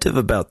retentive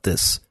about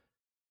this.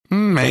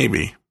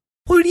 Maybe.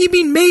 What do you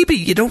mean maybe?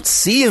 You don't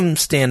see him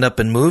stand up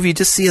and move. You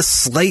just see a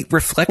slight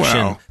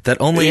reflection that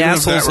only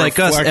assholes like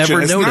us ever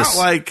notice. It's not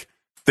like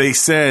they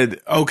said,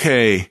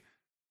 okay,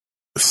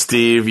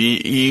 Steve,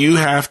 you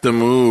have to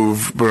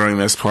move during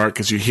this part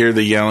because you hear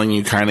the yelling,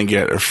 you kind of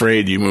get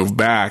afraid, you move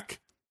back.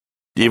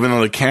 Even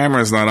though the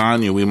camera's not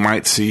on you, we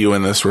might see you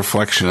in this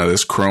reflection of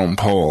this chrome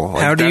pole.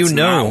 How do you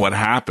know what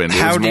happened?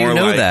 How do you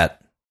know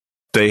that?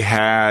 They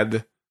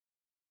had,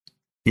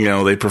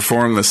 they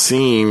performed the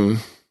scene.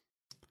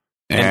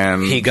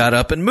 And he got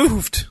up and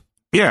moved.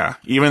 Yeah,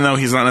 even though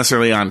he's not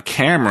necessarily on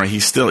camera,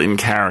 he's still in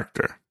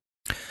character.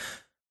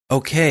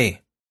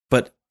 Okay,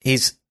 but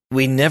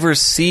we never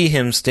see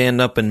him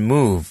stand up and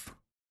move.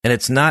 And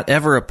it's not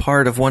ever a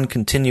part of one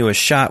continuous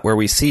shot where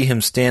we see him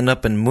stand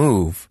up and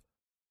move.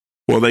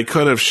 Well, they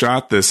could have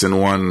shot this in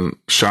one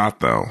shot,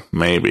 though,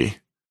 maybe.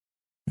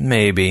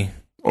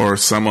 Or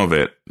some of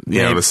it,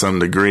 to some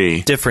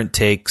degree. Different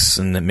takes,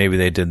 and that maybe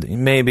they did.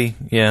 Maybe,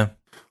 yeah.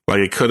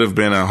 Like, it could have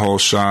been a whole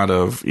shot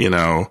of,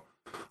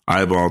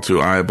 eyeball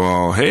to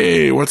eyeball.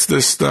 Hey, what's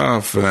this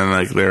stuff? And then,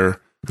 like, they're,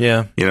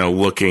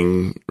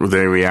 looking,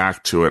 they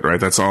react to it, right?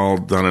 That's all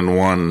done in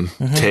one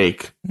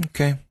take.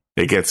 Okay.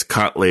 It gets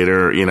cut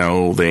later,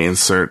 they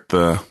insert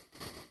they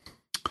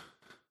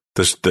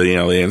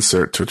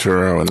insert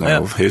Turturro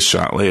and his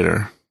shot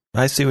later.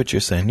 I see what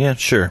you're saying. Yeah,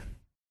 sure.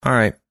 All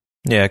right.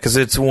 Yeah, because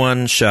it's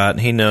one shot.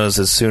 He knows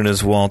as soon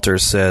as Walter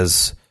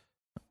says...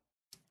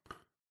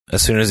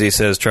 As soon as he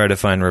says, try to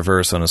find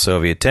reverse on a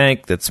Soviet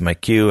tank, that's my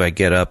cue. I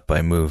get up,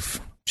 I move,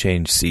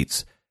 change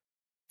seats.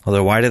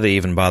 Although, why do they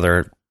even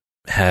bother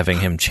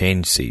having him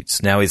change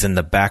seats? Now he's in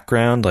the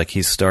background, like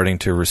he's starting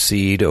to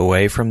recede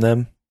away from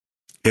them?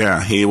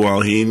 Yeah,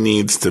 he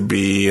needs to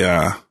be,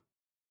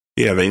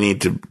 they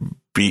need to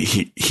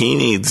be, he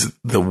needs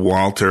the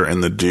Walter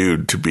and the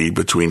dude to be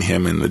between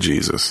him and the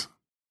Jesus.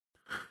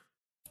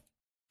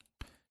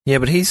 Yeah,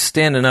 but he's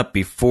standing up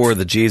before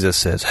the Jesus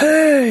says,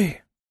 hey!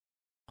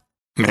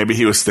 Maybe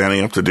he was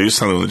standing up to do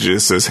something that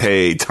just says,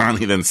 hey,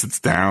 Donnie, then sits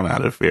down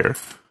out of here.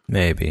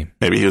 Maybe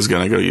he was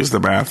going to go use the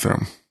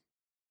bathroom.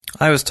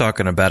 I was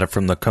talking about it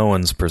from the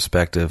Coens'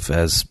 perspective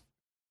as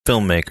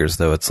filmmakers,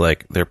 though. It's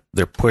like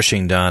they're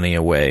pushing Donnie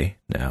away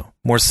now.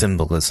 More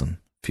symbolism,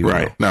 if you will.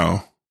 Right,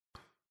 no.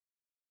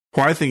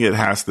 Well, I think it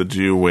has to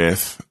do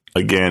with,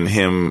 again,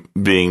 him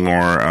being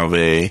more of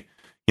a,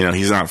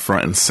 he's not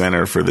front and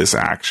center for this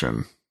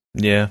action.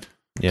 Yeah.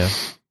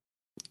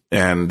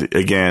 And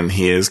again,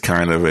 he is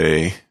kind of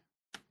I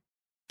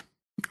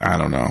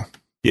don't know.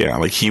 Yeah,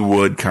 like he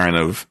would kind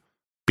of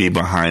be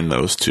behind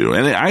those two.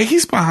 And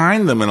he's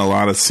behind them in a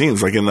lot of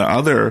scenes, like in the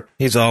other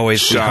He's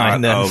always shot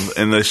behind them.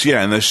 in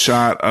the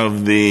shot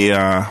of the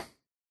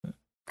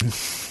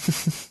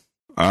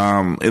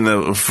in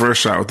the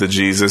first shot with the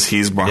Jesus,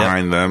 he's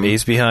behind them.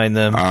 He's behind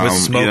them. With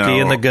Smokey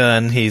and the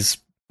gun, he's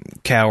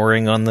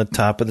cowering on the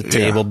top of the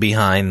table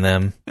behind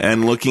them.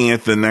 And looking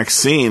at the next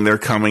scene, they're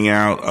coming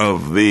out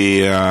of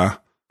the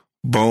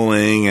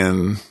bowling,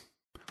 and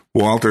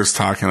Walter's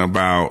talking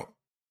about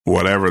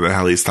whatever the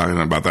hell he's talking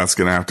about. That's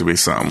going to have to be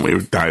something we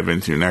dive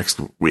into next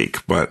week.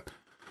 But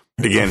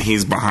again,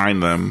 he's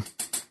behind them.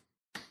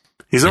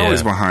 He's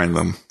always behind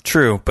them.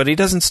 True, but he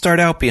doesn't start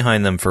out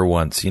behind them for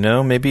once, you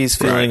know? Maybe he's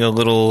feeling a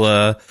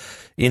little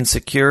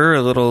insecure,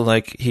 a little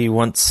like he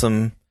wants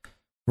some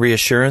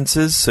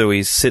reassurances, so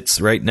he sits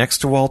right next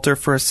to Walter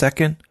for a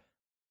second,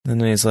 and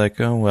then he's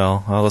like, oh,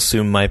 well, I'll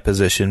assume my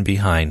position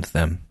behind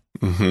them.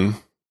 Mm-hmm.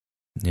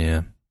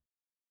 Yeah.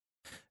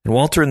 And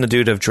Walter and the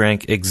dude have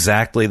drank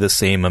exactly the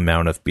same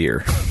amount of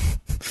beer.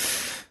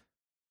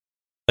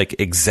 Like,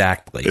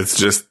 exactly. It's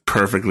just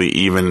perfectly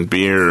even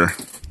beer.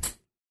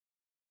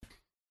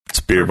 It's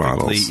beer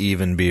bottles.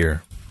 Even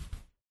beer.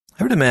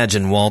 I would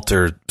imagine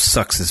Walter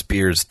sucks his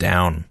beers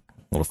down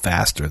a little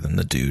faster than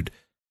the dude.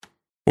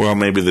 Well,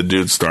 maybe the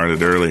dude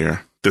started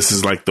earlier. This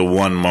is like the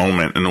one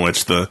moment in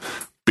which the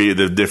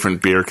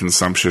different beer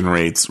consumption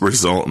rates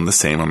result in the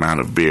same amount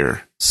of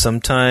beer.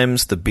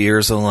 Sometimes the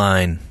beers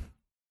align.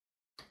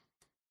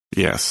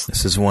 Yes.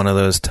 This is one of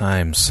those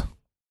times.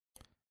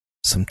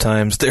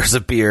 Sometimes there's a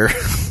beer.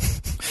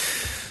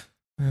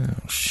 Oh,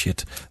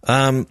 shit.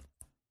 I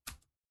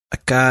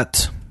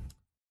got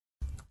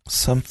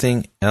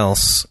something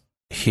else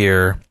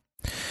here.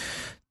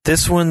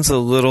 This one's a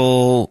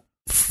little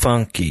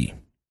funky.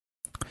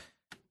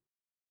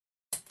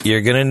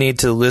 You're going to need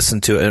to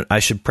listen to it. I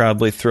should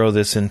probably throw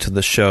this into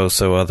the show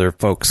so other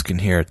folks can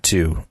hear it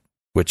too,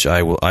 which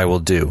I will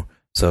do.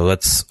 So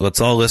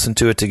let's all listen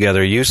to it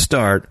together. You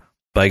start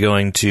by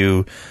going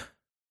to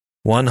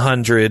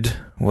 100,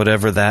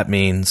 whatever that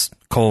means,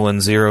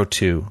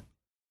 :02.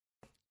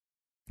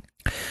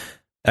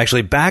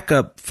 Actually, back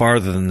up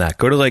farther than that.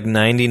 Go to like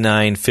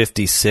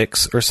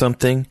 99.56 or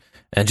something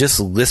and just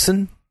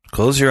listen.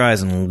 Close your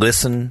eyes and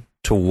listen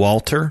to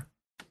Walter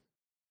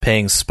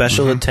paying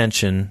special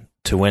attention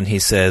to when he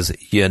says,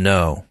 you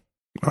know.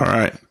 All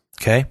right.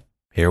 Okay,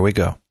 here we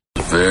go.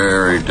 It's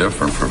very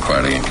different from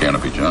fighting in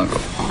Canopy Jungle.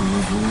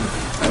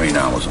 I mean,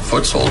 I was a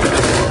foot soldier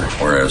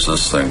before, whereas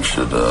this thing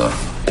should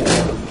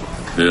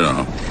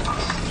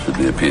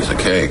be a piece of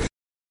cake.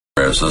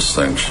 Whereas this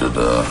thing should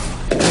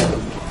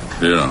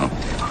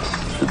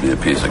be a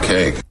piece of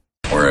cake.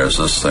 Whereas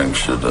this thing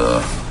should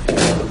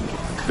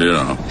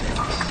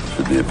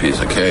be a piece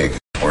of cake.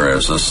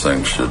 Whereas this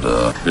thing should,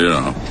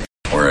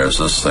 whereas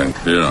this thing,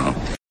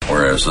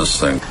 whereas this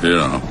thing,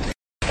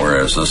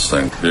 whereas this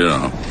thing,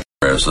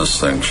 whereas this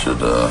thing should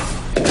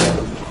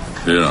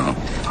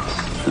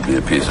be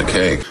a piece of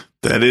cake.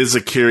 That is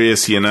a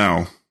curious,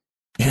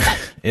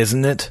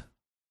 Isn't it?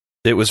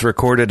 It was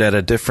recorded at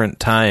a different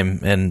time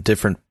and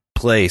different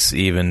place,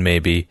 even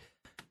maybe,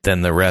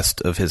 than the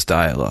rest of his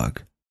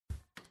dialogue.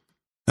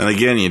 And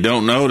again, you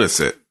don't notice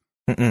it.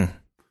 Mm-mm.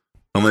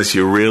 Unless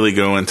you really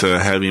go into a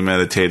heavy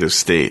meditative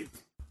state.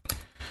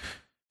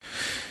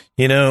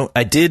 You know,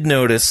 I did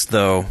notice,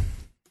 though,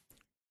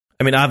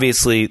 I mean,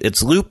 obviously,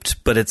 it's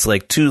looped, but it's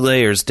like 2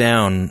 layers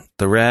down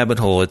the rabbit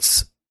hole.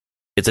 It's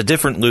a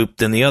different loop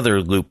than the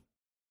other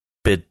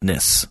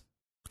loopedness.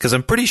 Because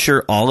I'm pretty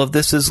sure all of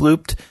this is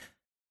looped.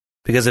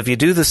 Because if you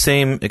do the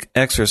same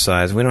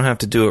exercise, we don't have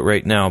to do it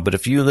right now, but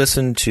if you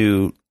listen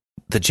to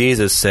the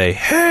Jesus say,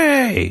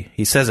 hey,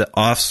 he says it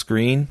off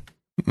screen.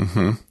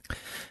 Mm-hmm.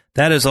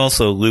 That is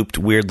also looped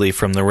weirdly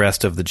from the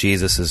rest of the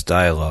Jesus'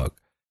 dialogue.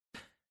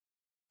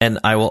 And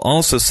I will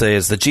also say,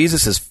 as the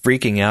Jesus is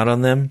freaking out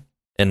on them,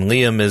 and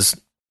Liam is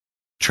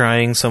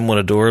trying somewhat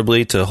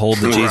adorably to hold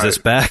the Jesus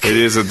back. It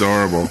is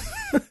adorable.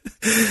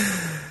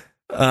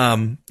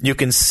 You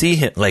can see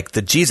him, like,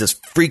 the Jesus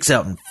freaks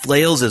out and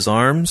flails his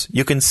arms.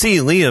 You can see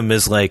Liam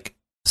is, like,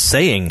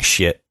 saying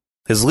shit.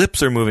 His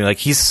lips are moving like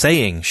he's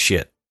saying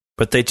shit.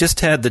 But they just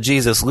had the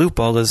Jesus loop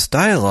all this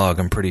dialogue,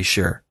 I'm pretty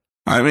sure.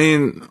 I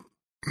mean,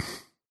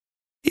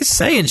 he's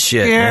saying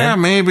shit, yeah,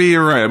 man. maybe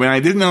you're right. I mean, I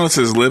did notice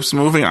his lips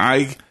moving.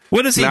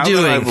 What is he now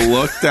doing? That I've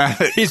looked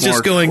at it. He's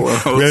just going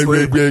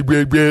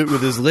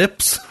with his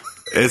lips.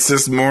 It's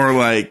just more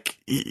like,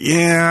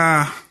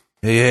 yeah.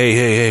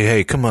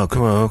 Hey, come on,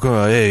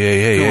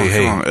 hey.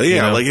 Yeah,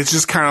 You know? like it's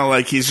just kind of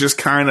like he's just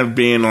kind of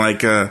being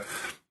like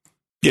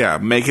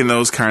making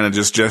those kind of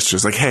just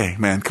gestures, like, hey,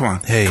 man, come on,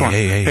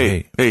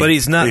 hey. But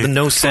he's not. Hey.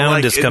 No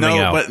sound is coming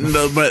out.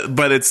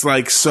 But it's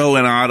like so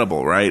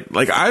inaudible, right?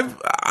 Like I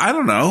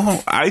don't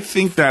know. I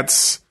think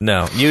that's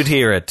no. You'd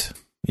hear it.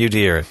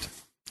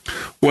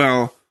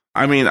 Well,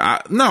 I mean,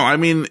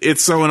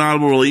 it's so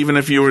inaudible. Even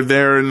if you were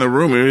there in the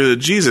room, you hear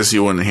Jesus,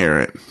 you wouldn't hear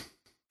it.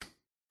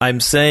 I'm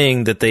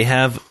saying that they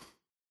have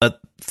a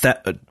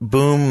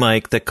boom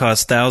mic that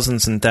costs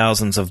thousands and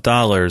thousands of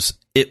dollars.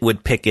 It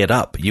would pick it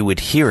up. You would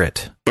hear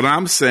it. But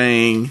I'm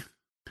saying,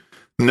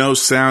 no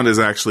sound is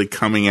actually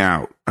coming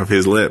out of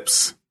his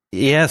lips.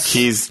 Yes.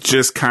 He's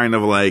just kind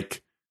of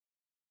like,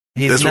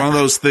 it's one of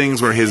those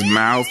things where his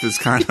mouth is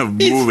kind of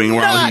moving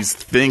while he's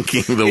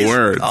thinking the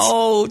words.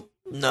 Oh,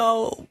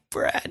 no,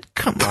 Brad,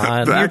 come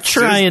on. You're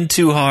trying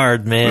too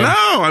hard, man.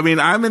 No, I mean,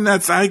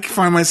 I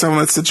find myself in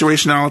that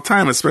situation all the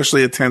time,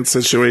 especially a tense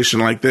situation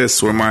like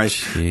this where my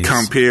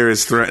compeer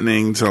is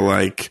threatening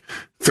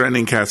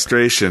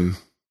castration.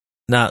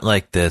 Not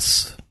like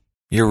this.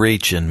 You're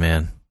reaching,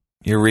 man.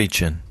 You're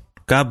reaching.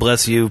 God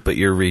bless you, but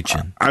you're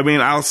reaching. I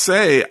mean, I'll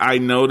say I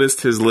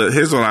noticed his lips.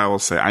 Here's what I will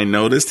say. I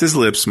noticed his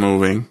lips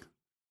moving.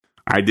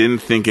 I didn't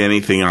think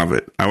anything of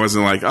it. I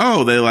wasn't like,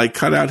 oh, they like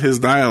cut out his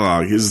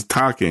dialogue. He's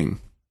talking.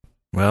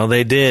 Well,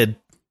 they did.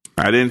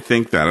 I didn't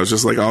think that. I was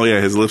just like, oh, yeah,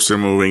 his lips are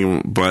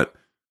moving, but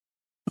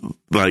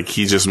like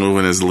he's just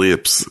moving his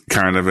lips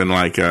kind of in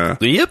like a...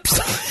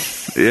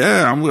 Lips?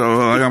 Yeah,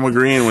 I'm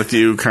agreeing with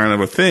you kind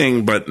of a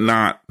thing, but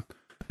not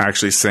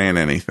actually saying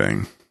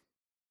anything.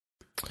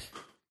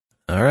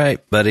 All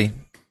right, buddy.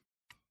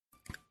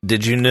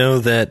 Did you know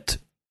that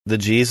the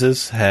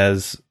Jesus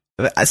has...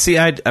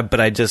 but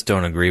I just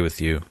don't agree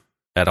with you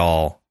at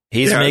all.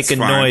 He's making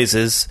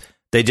noises.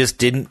 They just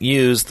didn't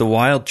use the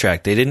wild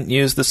track. They didn't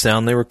use the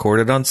sound they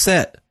recorded on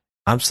set.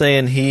 I'm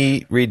saying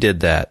he redid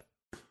that.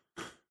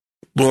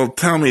 Well,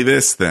 tell me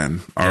this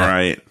then. All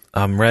right.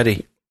 I'm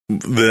ready.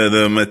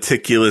 The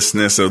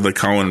meticulousness of the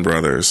Coen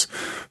brothers.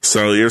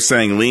 So you're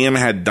saying Liam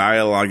had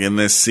dialogue in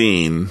this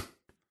scene.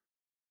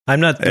 I'm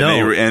not.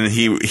 And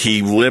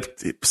he lip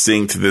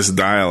synced this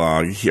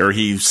dialogue, or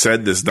he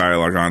said this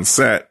dialogue on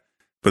set,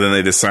 but then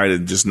they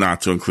decided just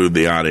not to include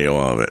the audio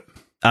of it.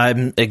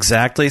 I'm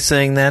exactly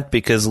saying that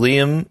because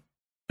Liam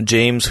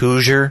James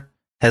Hoosier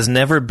has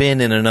never been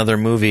in another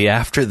movie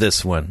after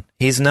this one.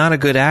 He's not a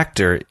good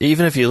actor,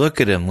 even if you look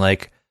at him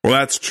like... Well,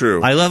 that's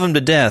true. I love him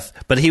to death,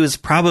 but he was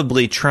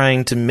probably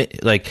trying to,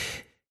 like,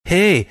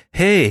 hey,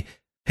 and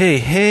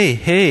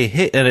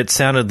it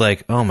sounded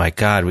like, oh my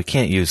God, we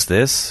can't use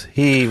this.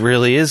 He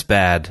really is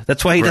bad.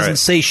 That's why he doesn't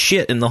say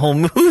shit in the whole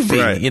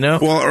movie, you know?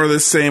 Well, or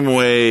the same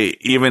way,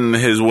 even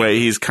his way,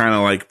 he's kind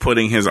of like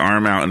putting his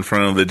arm out in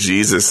front of the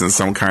Jesus in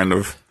some kind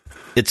of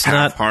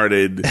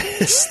half-hearted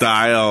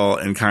style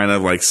and kind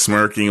of like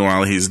smirking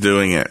while he's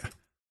doing it.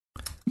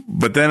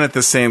 But then at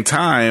the same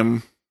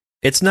time...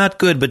 It's not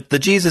good, but the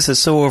Jesus is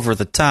so over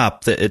the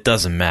top that it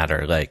doesn't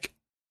matter. Like,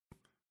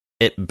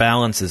 it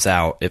balances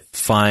out. It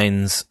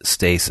finds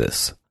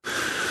stasis.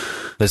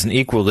 There's an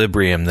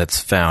equilibrium that's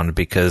found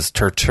because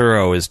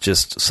Turturro is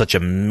just such a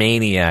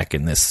maniac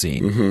in this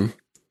scene. Mm-hmm.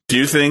 Do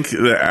you think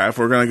that if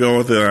we're going to go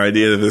with the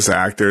idea that this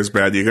actor is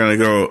bad, you're going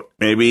to go,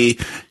 maybe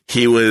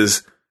he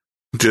was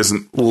just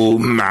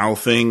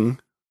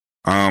mouthing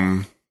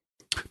John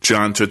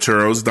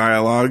Turturro's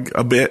dialogue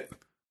a bit?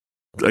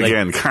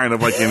 Again, kind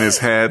of like in his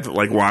head,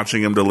 like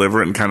watching him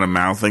deliver it and kind of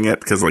mouthing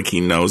it because like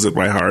he knows it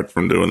by heart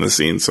from doing the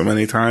scene so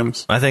many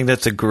times. I think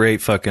that's a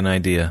great fucking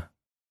idea.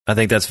 I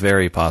think that's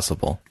very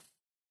possible.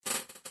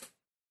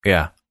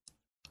 Yeah.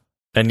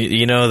 And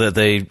you know that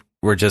they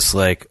were just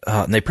like,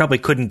 and they probably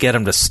couldn't get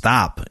him to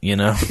stop, you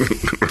know?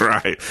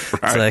 Right.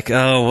 It's like,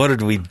 oh, what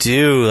did we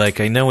do? Like,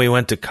 I know we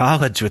went to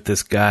college with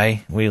this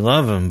guy. We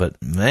love him, but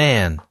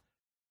man.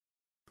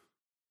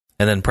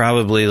 And then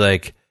probably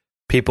like,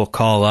 people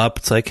call up.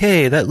 It's like,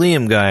 hey, that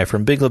Liam guy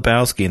from Big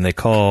Lebowski, and they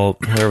call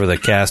whoever the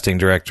casting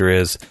director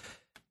is,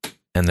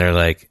 and they're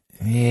like,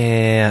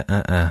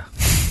 yeah,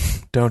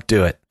 don't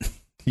do it.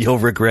 You'll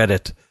regret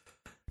it.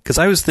 Because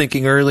I was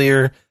thinking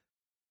earlier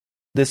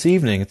this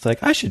evening, it's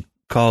like, I should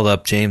call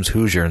up James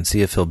Hoosier and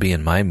see if he'll be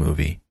in my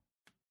movie.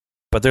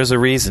 But there's a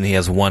reason he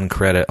has 1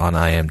 credit on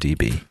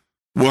IMDb.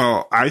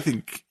 Well, I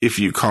think if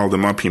you called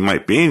him up, he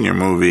might be in your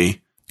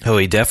movie. Oh,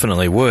 he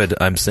definitely would.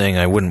 I'm saying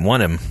I wouldn't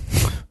want him.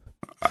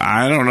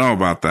 I don't know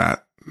about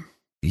that.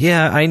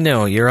 Yeah, I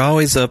know. You're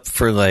always up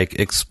for,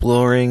 like,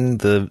 exploring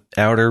the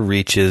outer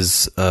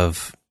reaches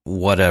of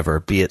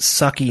whatever, be it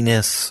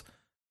suckiness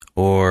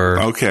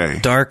or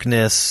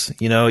darkness.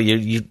 You know,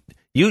 you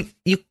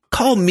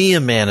call me a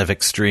man of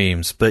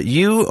extremes, but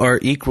you are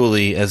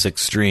equally as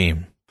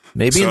extreme.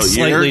 Maybe in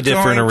slightly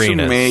different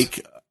arenas. To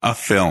make a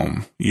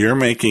film. You're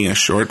making a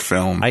short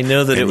film. I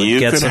know that it would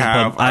get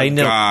some... I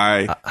know.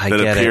 Guy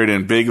that appeared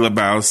in Big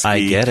Lebowski.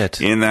 I get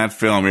it. In that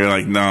film, you're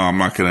like, no, I'm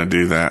not going to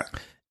do that.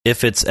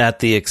 If it's at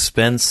the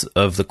expense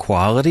of the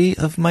quality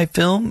of my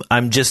film,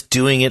 I'm just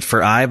doing it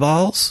for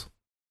eyeballs,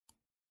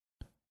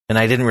 and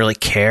I didn't really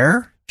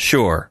care,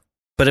 sure.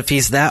 But if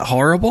he's that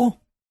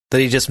horrible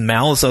that he just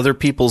mouths other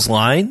people's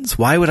lines,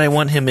 why would I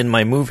want him in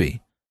my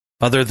movie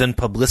other than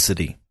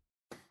publicity?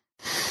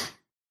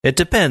 It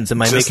depends.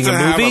 Am I making a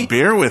movie? Just to have a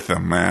beer with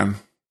him, man.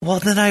 Well,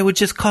 then I would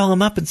just call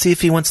him up and see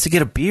if he wants to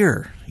get a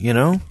beer, you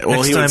know?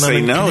 Well, he would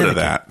say no to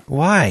that.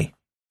 Why?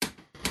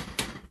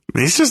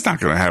 He's just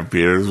not going to have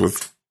beers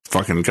with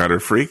fucking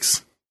gutter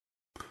freaks.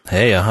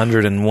 Hey,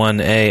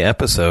 101A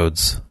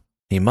episodes.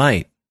 He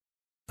might.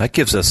 That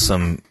gives us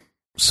some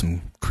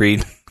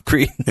creed.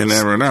 You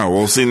never know.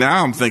 Well, see,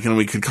 now I'm thinking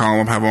we could call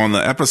him, have him on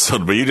the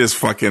episode, but you just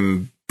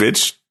fucking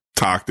bitch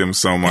talked him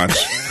so much.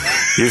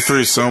 You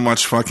threw so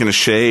much fucking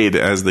shade,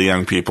 as the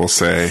young people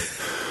say.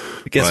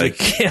 I guess we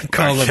can't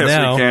call them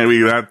now.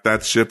 We can't.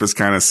 That ship has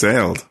kind of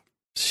sailed.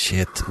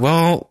 Shit.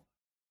 Well,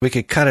 we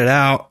could cut it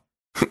out.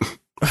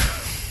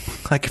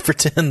 I could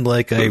pretend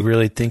like I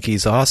really think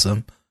he's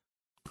awesome.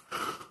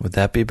 Would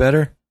that be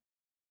better?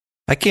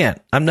 I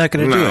can't. I'm not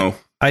going to do it.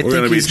 I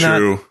think he's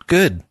not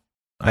good.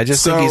 I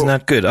just think he's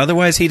not good.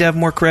 Otherwise, he'd have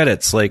more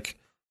credits. Like,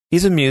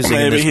 he's amusing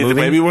in this movie.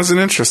 Maybe he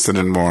wasn't interested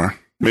in more.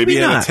 Maybe he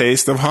had a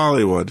taste of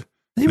Hollywood.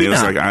 Maybe he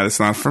was like, it's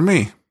not for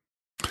me.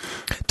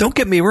 Don't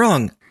get me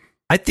wrong.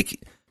 I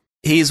think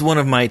he's one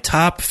of my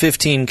top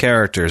 15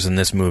 characters in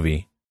this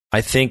movie.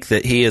 I think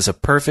that he is a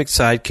perfect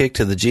sidekick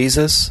to the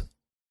Jesus.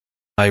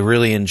 I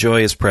really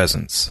enjoy his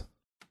presence.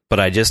 But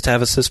I just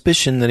have a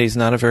suspicion that he's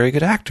not a very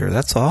good actor.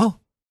 That's all.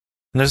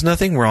 And there's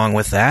nothing wrong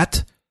with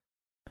that.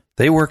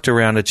 They worked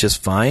around it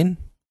just fine.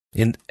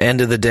 In end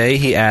of the day,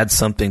 he adds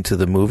something to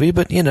the movie,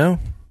 but, I don't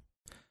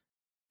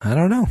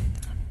know.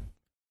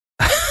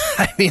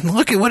 I mean,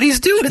 look at what he's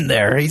doing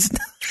there. It's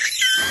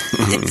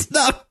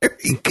not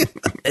very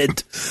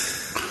good.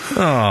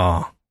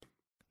 Oh,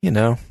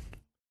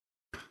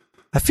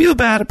 I feel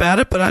bad about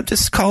it, but I'm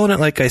just calling it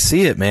like I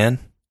see it, man.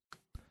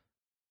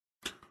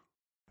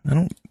 I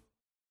don't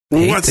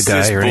hate the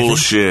guy this or anything.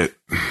 Bullshit?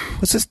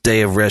 What's this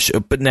day of rest?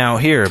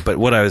 But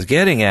what I was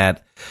getting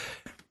at,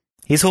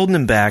 he's holding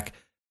him back.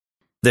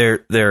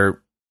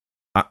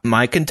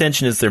 My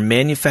contention is they're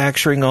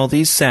manufacturing all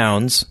these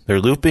sounds. They're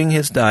looping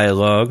his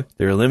dialogue.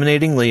 They're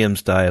eliminating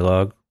Liam's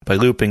dialogue. By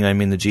looping, I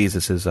mean the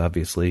Jesus's,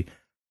 obviously.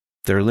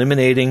 They're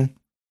eliminating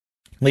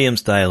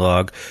Liam's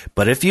dialogue.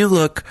 But if you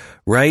look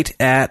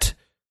if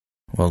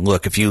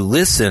you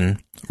listen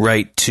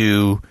right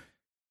to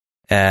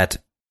at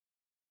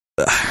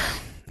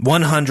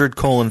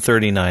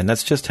 100:39,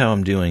 that's just how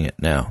I'm doing it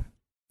now.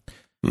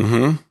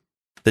 Mm-hmm.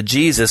 The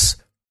Jesus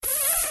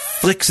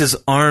flicks his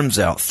arms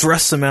out,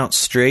 thrusts them out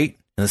straight,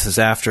 and this is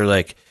after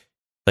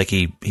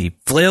he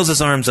flails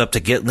his arms up to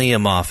get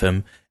Liam off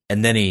him,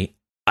 and then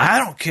I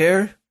don't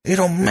care, it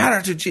don't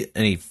matter to Jesus,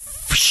 and he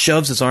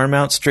shoves his arm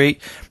out straight,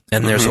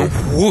 and there's a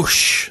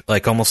whoosh,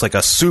 almost like a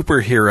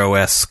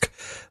superhero-esque,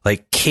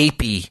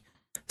 capey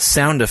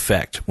sound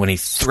effect when he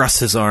thrusts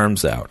his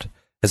arms out,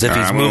 as if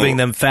he's moving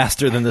them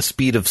faster than the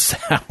speed of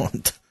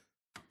sound.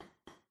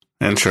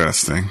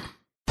 Interesting.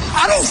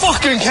 I don't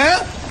fucking care.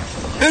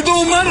 It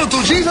don't matter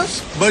to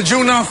Jesus. But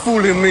you're not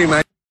fooling me,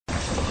 man.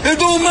 It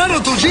don't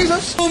matter to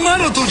Jesus. Don't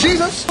matter to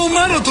Jesus. Don't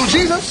matter to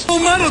Jesus.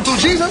 Don't matter to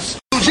Jesus.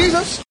 To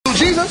Jesus. To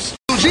Jesus.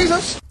 To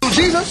Jesus. To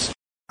Jesus.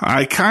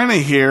 I kind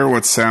of hear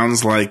what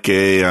sounds like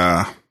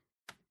an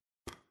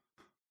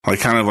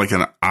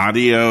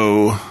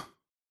audio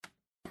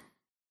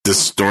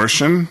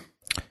distortion.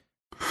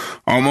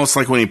 Almost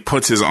like when he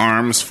puts his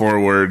arms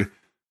forward.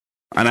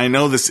 And I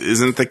know this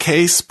isn't the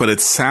case, but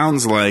it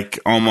sounds like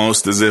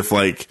almost as if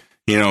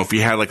if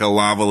you had a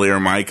lavalier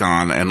mic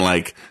on and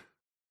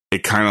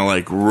it kind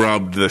of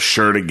rubbed the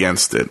shirt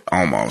against it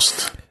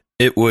almost.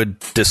 It would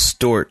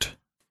distort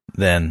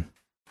then.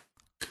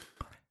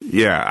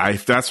 Yeah,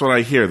 that's what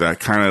I hear, that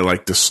kind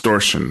of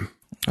distortion.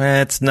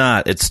 It's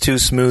not. It's too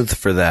smooth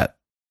for that.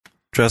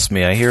 Trust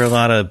me, I hear a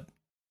lot of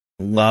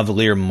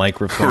lavalier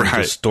microphone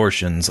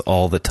distortions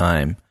all the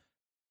time.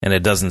 And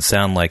it doesn't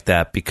sound like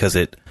that because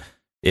it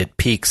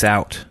peaks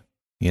out,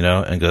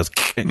 and goes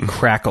and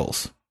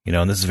crackles,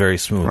 and this is very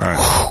smooth.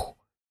 Right.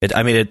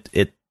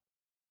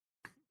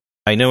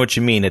 I know what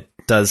you mean. It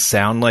does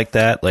sound like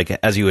that,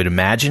 as you would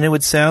imagine it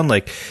would sound,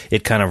 like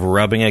it kind of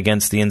rubbing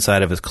against the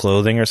inside of his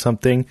clothing or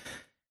something.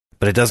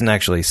 But it doesn't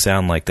actually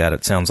sound like that.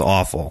 It sounds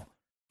awful.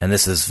 And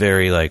this is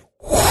very it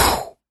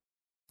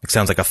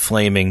sounds like a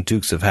flaming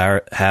Dukes of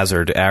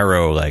Hazzard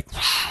arrow,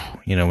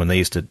 when they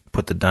used to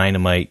put the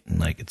dynamite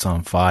and it's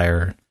on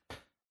fire.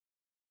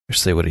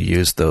 Wish they would have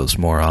used those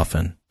more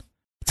often.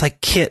 It's like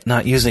Kit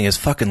not using his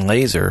fucking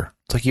laser.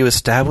 It's like you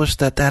established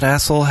that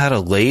asshole had a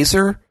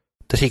laser?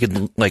 That he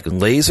could,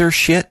 laser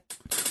shit?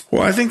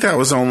 Well, I think that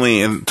was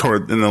only in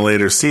the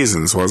later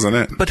seasons, wasn't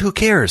it? But who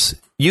cares?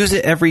 Use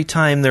it every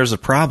time there's a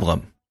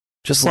problem.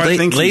 Just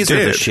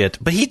laser the shit.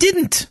 But he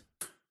didn't.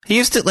 He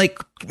used it,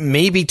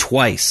 maybe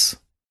twice.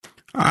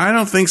 I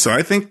don't think so.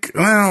 I think,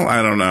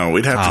 I don't know.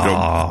 We'd have to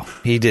go.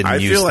 He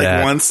didn't use that. I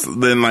feel once,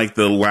 then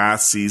the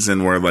last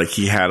season where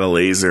he had a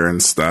laser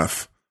and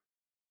stuff.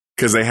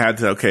 Because they had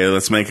to,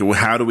 let's make it,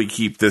 how do we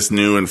keep this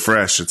new and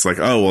fresh? It's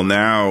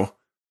now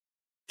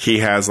he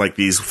has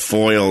these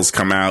foils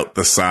come out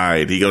the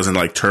side. He goes in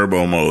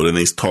turbo mode and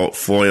these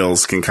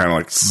foils can kind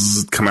of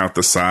come out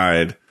the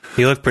side.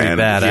 He looked pretty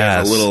badass. He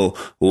has a little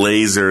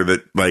laser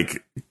that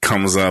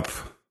comes up.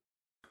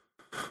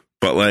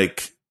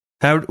 But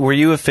how were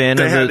you a fan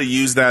of it? They had to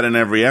use that in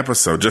every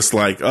episode, just in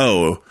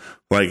The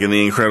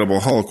Incredible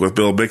Hulk with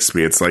Bill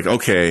Bixby. It's fine.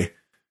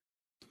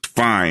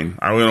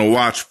 I'm going to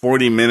watch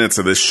 40 minutes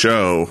of this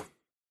show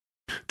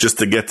just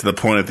to get to the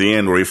point at the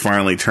end where he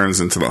finally turns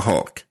into the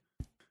Hulk.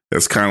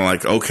 It's kind of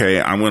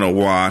I'm going to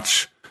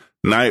watch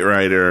Knight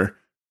Rider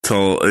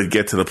till it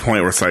get to the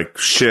point where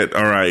it's shit,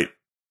 all right,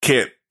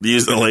 Kit,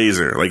 use the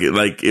laser. Like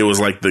it was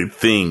like the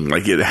thing.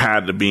 Like it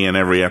had to be in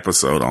every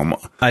episode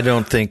almost. I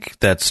don't think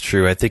that's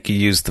true. I think he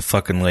used the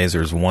fucking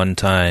lasers one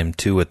time,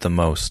 two at the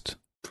most.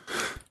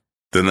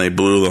 Then they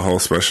blew the whole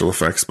special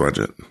effects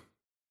budget.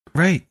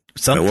 Right.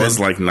 Something. It was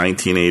like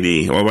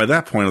 1980. Well, by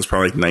that point, it was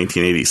probably like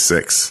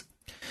 1986.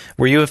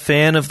 Were you a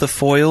fan of the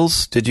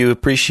foils? Did you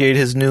appreciate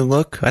his new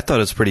look? I thought it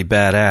was pretty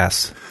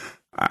badass.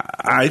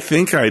 I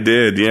think I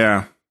did,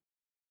 yeah.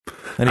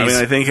 And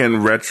I think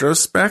in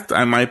retrospect,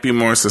 I might be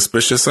more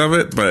suspicious of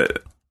it,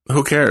 but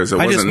who cares? It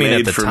I just wasn't mean at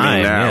made the for time,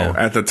 me now. yeah.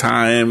 At the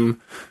time,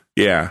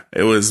 yeah,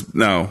 it was,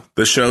 no.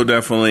 The show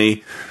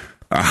definitely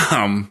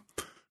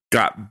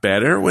got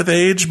better with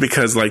age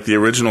because, like, the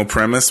original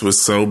premise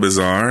was so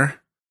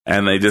bizarre,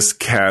 and they just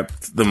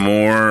kept the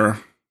more,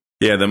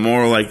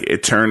 like,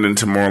 it turned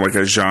into more like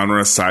a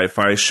genre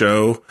sci-fi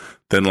show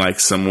than, like,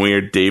 some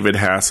weird David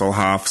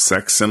Hasselhoff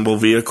sex symbol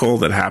vehicle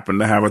that happened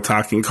to have a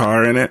talking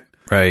car in it.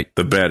 Right.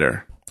 The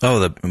better.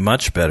 Oh,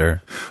 much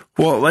better.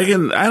 Well, like,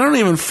 I don't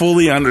even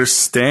fully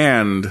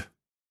understand.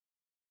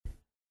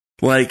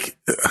 Like,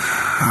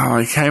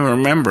 I can't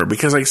remember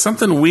because, like,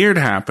 something weird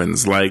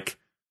happens. Like,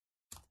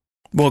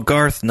 well,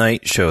 Garth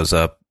Knight shows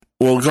up.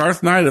 Well,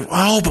 Garth Knight.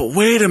 But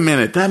wait a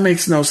minute, that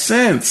makes no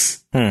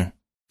sense.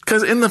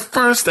 Because in the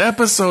first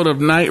episode of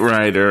Knight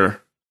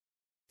Rider,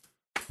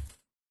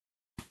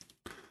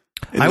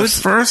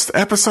 first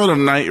episode of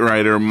Knight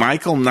Rider,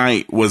 Michael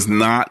Knight was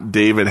not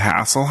David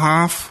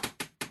Hasselhoff.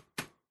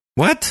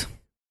 What?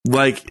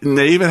 Like,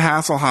 David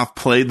Hasselhoff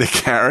played the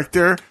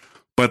character,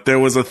 but there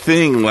was a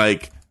thing,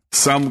 like,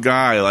 some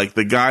guy, like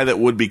the guy that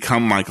would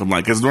become Michael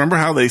Knight. Because remember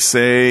how they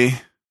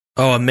say...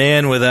 Oh, a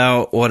man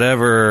without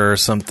whatever or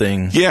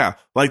something. Yeah,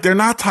 like, they're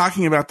not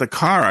talking about the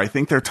car. I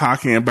think they're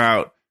talking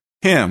about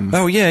him.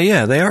 Oh,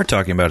 yeah, they are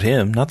talking about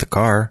him, not the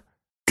car.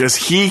 Because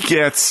he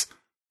gets,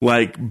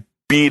 like,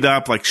 beat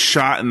up, like,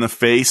 shot in the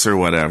face or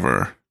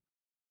whatever.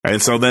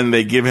 And so then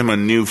they give him a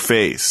new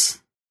face.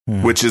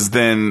 Which is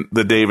then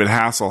the David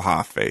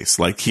Hasselhoff face.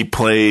 Like, he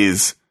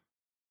plays...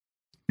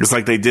 It's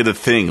like they did a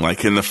thing.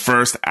 Like, in the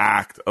first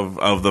act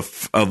of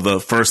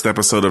the first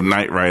episode of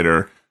Knight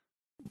Rider,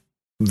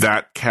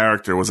 that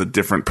character was a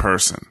different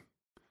person.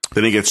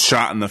 Then he gets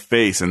shot in the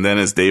face, and then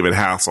is David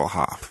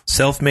Hasselhoff.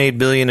 Self-made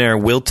billionaire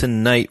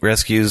Wilton Knight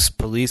rescues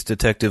police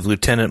detective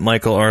Lieutenant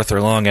Michael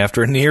Arthur Long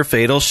after a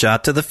near-fatal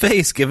shot to the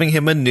face, giving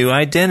him a new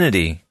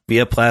identity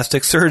via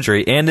plastic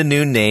surgery and a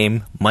new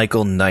name,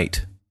 Michael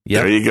Knight.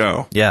 Yep. There you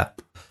go. Yeah.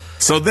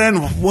 So then,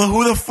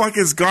 who the fuck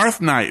is Garth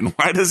Knight, and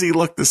why does he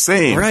look the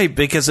same? Right,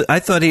 because I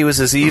thought he was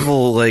his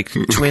evil, like,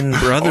 twin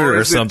brother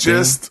or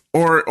something.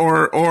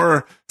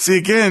 Or see,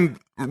 again,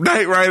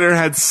 Knight Rider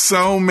had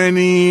so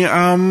many, it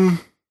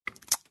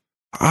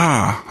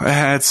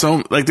had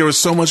so, like, there was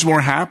so much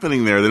more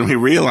happening there than we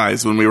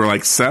realized when we were,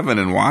 like, 7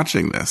 and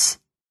watching this.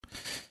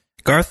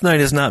 Garth Knight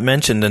is not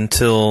mentioned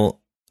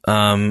until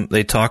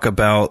they talk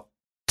about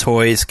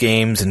toys,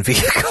 games, and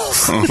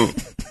vehicles.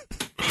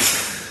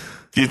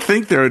 You'd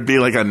think there would be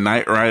like a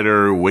Knight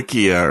Rider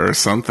Wikia or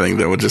something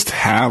that would just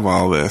have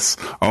all this.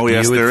 Oh,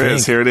 yes, there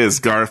is. Here it is.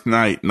 Garth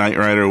Knight, Knight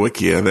Rider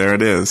Wikia. There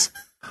it is.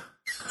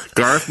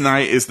 Garth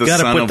Knight is the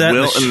son of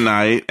Wilton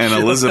Knight and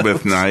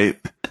Elizabeth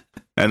Knight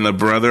and the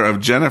brother of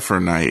Jennifer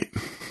Knight.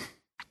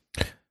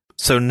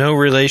 So no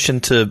relation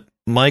to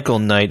Michael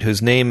Knight,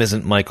 whose name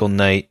isn't Michael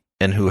Knight,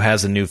 and who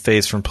has a new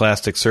face from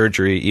plastic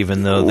surgery,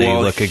 even though they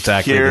look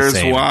exactly the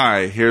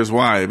same. Here's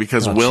why.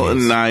 Because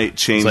Wilton Knight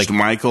changed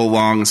Michael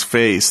Long's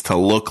face to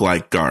look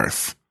like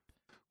Garth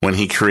when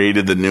he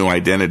created the new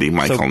identity,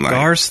 Michael Knight.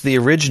 Garth's the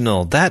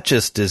original. That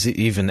just is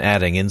even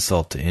adding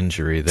insult to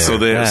injury there.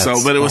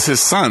 But it was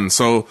his son.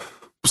 So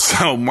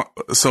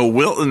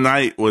Wilton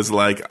Knight was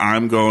like,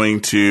 I'm going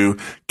to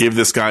give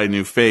this guy a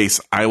new face.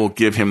 I will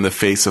give him the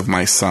face of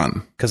my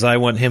son. Because I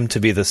want him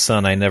to be the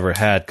son I never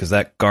had, because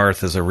that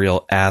Garth is a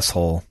real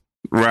asshole.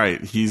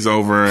 Right. He's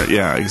over.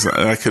 Yeah,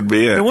 exactly. That could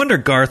be it. No wonder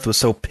Garth was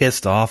so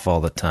pissed off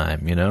all the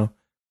time, you know?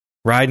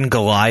 Riding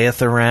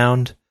Goliath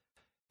around.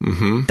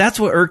 Mm-hmm. That's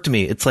what irked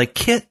me. It's like,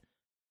 Kit,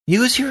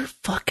 use your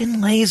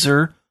fucking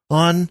laser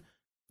on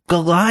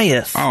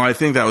Goliath. Oh, I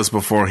think that was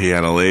before he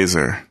had a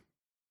laser.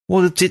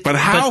 Well, but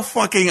how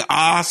fucking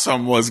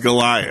awesome was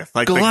Goliath?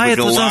 Like Goliath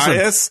the was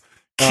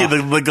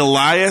awesome.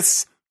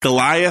 The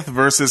Goliath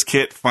versus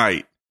Kit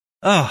fight.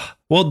 Oh,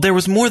 well, there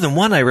was more than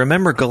one. I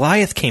remember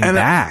Goliath came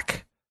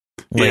back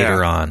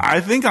later on. I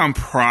think I'm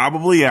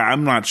probably,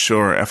 I'm not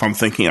sure if I'm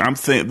thinking,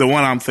 the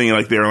one I'm thinking,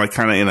 like, they were like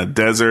kind of in a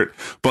desert,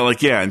 but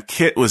like, yeah, and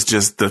Kit was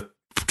just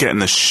getting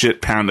the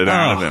shit pounded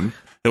out of him.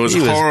 It was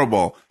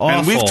horrible.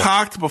 And we've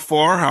talked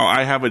before how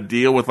I have a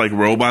deal with like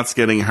robots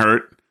getting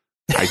hurt.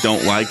 I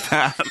don't like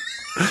that.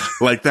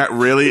 Like, that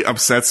really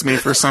upsets me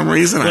for some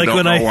reason. Like, I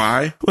don't know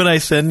why. When I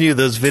send you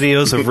those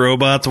videos of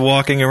robots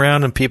walking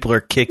around and people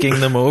are kicking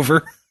them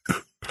over.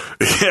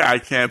 Yeah, I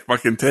can't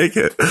fucking take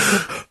it.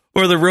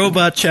 Or the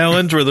robot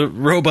challenge where the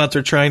robots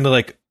are trying to,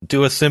 like,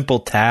 do a simple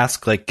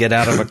task, like get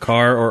out of a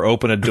car or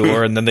open a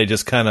door, and then they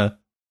just kind of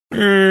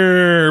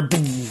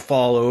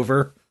fall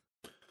over.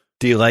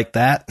 Do you like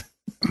that?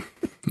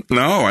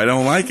 No, I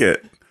don't like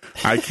it.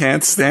 I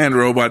can't stand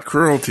robot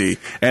cruelty.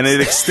 And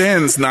it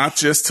extends not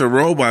just to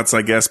robots,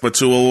 I guess, but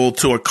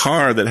to a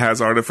car that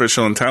has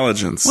artificial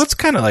intelligence. Well, it's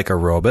kind of like a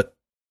robot.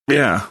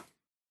 Yeah.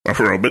 A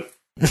robot.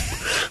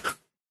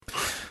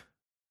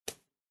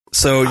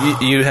 So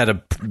you had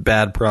a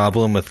bad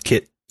problem with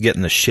Kit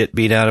getting the shit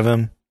beat out of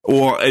him?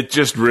 Well, it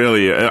just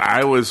really,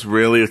 I was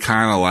really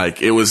kind of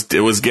like, it was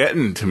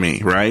getting to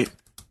me, right?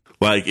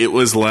 Like, it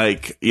was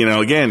like,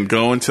 again,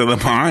 going to the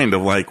mind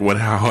of like,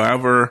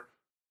 however,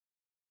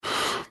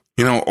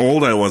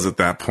 old I was at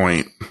that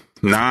point.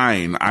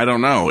 9, I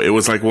don't know. It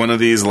was like one of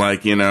these,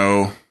 like,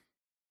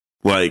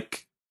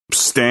 like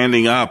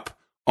standing up,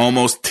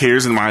 almost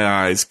tears in my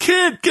eyes.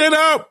 Kid, get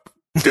up!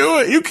 Do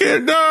it! You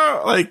can't,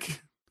 no!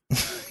 Like,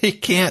 he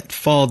can't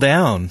fall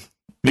down.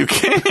 You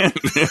can't.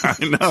 Yeah,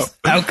 I know.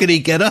 How could he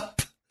get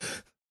up?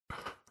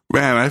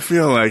 Man, I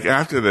feel like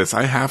after this,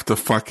 I have to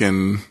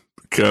fucking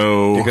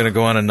go. You're going to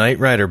go on a Knight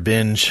Rider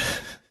binge.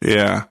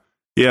 Yeah.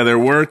 Yeah, there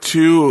were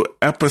 2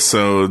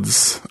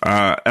 episodes.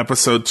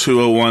 Episode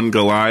 201,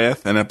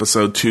 Goliath, and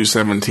episode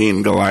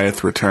 217,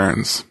 Goliath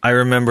Returns. I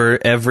remember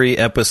every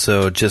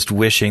episode just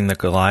wishing that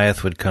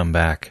Goliath would come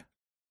back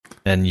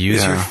and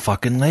use your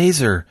fucking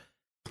laser.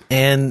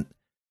 And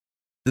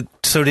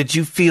so did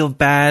you feel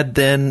bad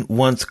then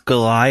once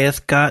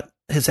Goliath got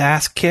his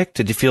ass kicked?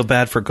 Did you feel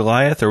bad for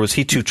Goliath, or was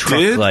he too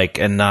truck-like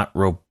and not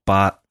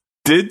robot?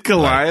 Did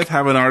Goliath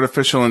have an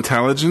artificial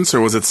intelligence, or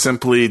was it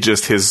simply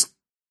just his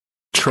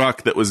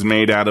truck that was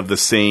made out of the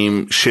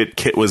same shit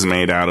Kit was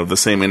made out of, the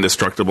same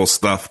indestructible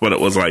stuff, but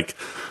it was like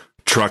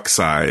truck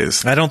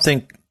size? I don't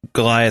think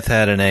Goliath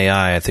had an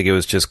AI. I think it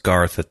was just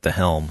Garth at the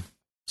helm.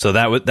 So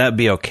that'd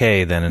be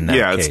okay then in that case.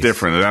 Yeah, it's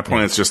different. At that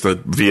point, it's just a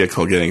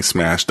vehicle getting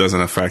smashed.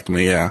 Doesn't affect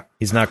me, yeah.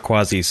 He's not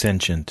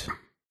quasi-sentient,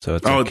 so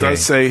it's okay. It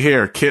does say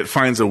here, Kit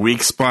finds a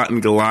weak spot in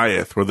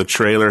Goliath where the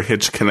trailer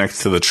hitch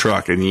connects to the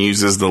truck and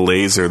uses the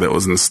laser that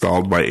was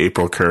installed by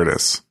April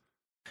Curtis.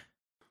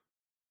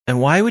 And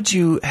why would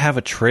you have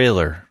a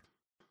trailer?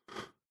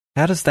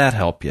 How does that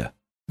help you?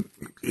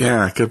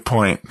 Yeah, good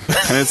point.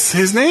 And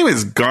his name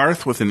is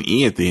Garth with an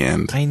E at the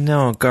end. I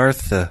know,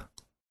 Gartha.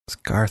 It's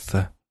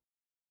Gartha.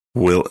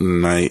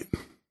 Wilton Knight.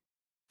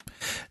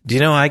 Do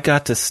you know I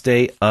got to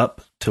stay up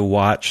to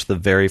watch the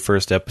very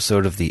first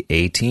episode of the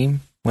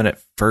A-Team when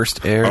it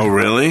first aired? Oh,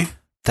 really?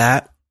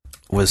 That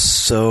was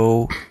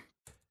so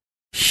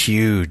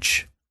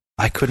huge.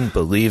 I couldn't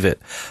believe it.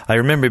 I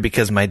remember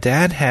because my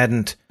dad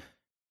hadn't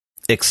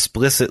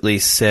explicitly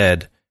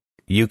said,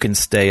 you can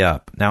stay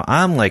up. Now,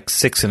 I'm like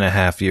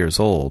 6.5 years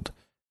old,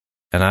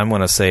 and I'm going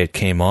to say it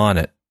came on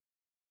at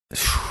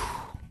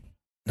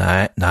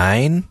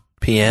 9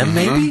 p.m.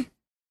 maybe?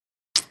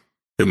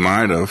 It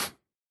might have.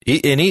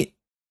 In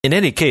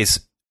any case,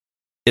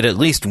 it at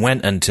least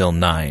went until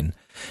 9.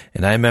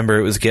 And I remember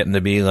it was getting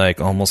to be like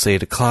almost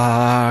 8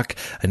 o'clock.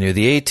 I knew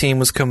the A-Team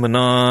was coming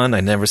on.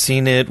 I'd never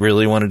seen it,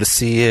 really wanted to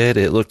see it.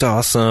 It looked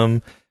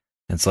awesome.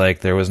 It's like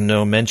there was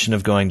no mention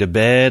of going to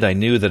bed. I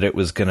knew that it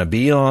was going to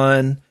be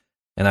on.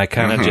 And I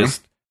kind of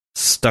just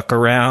stuck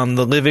around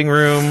the living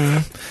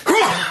room.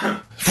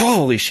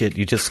 Holy shit,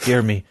 you just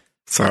scared me.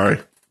 Sorry.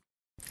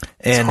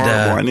 And it's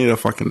horrible. I need a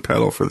fucking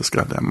pedal for this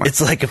goddamn mic.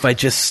 It's like if I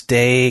just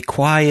stay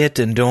quiet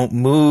and don't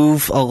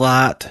move a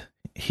lot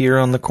here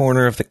on the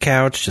corner of the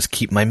couch, just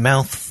keep my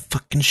mouth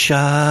fucking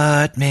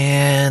shut,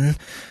 man.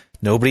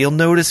 Nobody will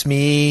notice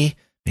me.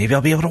 Maybe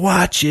I'll be able to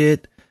watch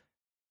it.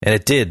 And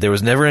it did. There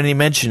was never any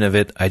mention of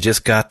it. I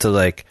just got to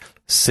like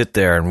sit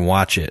there and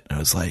watch it. I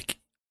was like,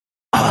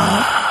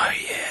 oh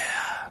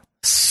yeah,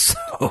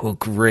 so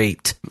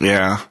great.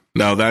 Yeah.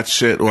 No, that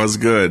shit was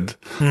good.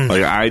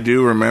 Like, I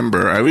do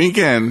remember. I mean,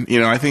 again,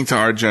 I think to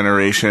our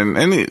generation,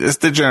 and it's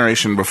the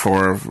generation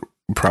before,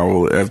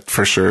 probably,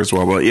 for sure as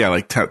well. But yeah,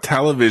 like,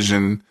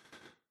 television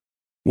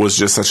was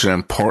just such an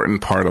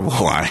important part of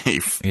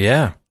life.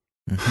 Yeah.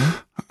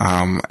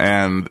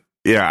 And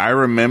yeah, I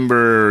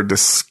remember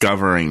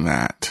discovering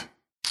that.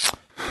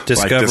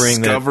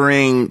 Discovering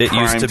that it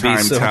used to be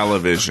primetime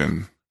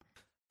television.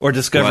 Or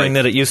discovering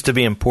that it used to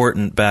be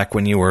important back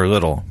when you were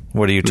little.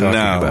 What are you talking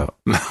about?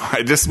 No,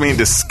 I just mean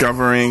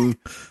discovering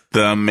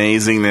the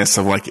amazingness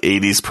of like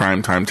 80s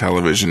primetime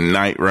television.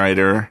 Knight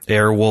Rider.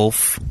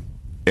 Airwolf.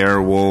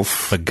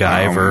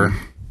 MacGyver.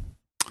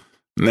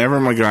 Never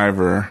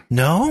MacGyver.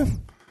 No?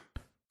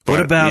 But,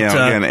 what about...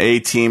 again,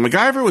 A-Team.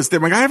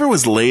 MacGyver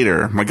was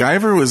later.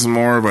 MacGyver was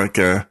more of like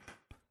a...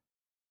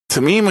 To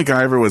me,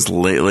 MacGyver was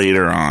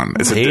later on.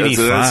 It's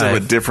a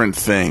different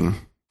thing.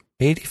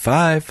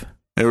 85.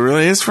 It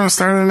really is from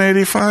starting in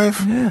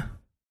 85? Yeah.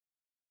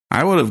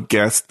 I would have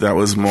guessed that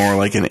was more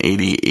like an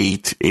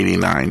 88,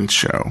 89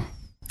 show.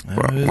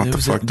 But what the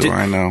fuck do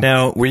I know?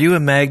 Now, were you a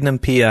Magnum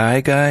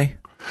PI guy?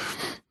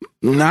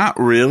 Not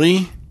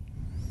really.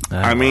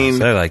 I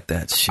mean, I like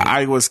that shit.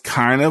 I was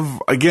kind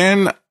of,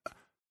 again,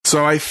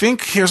 so I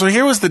think,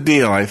 here was the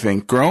deal, I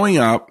think. Growing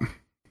up,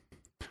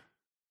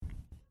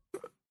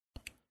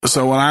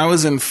 so when I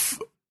was in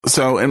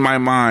my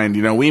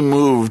mind, we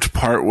moved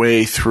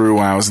partway through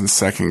when I was in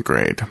second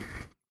grade.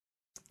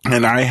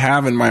 And I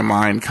have in my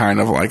mind kind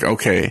of like,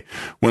 okay,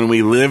 when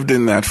we lived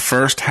in that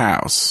first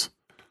house,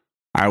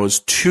 I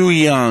was too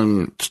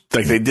young.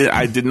 Like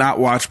I did not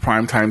watch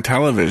primetime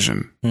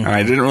television. And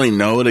I didn't really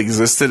know it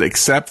existed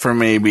except for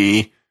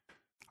maybe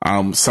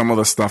some of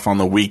the stuff on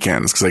the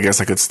weekends. Cause I guess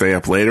I could stay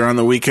up later on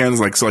the weekends.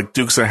 Like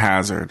Dukes of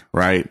Hazzard,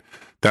 right?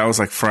 That was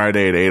like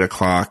Friday at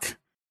 8:00.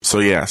 So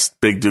yes,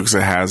 big Dukes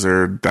of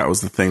Hazzard. That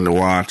was the thing to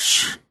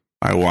watch.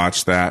 I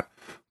watched that.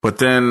 But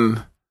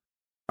then,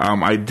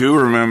 I do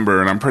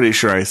remember, and I'm pretty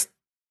sure I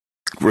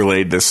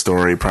relayed this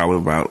story probably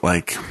about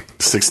like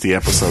 60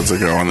 episodes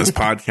ago on this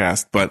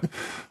podcast, but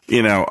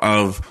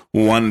of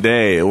one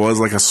day, it was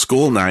like a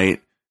school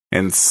night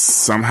and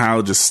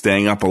somehow just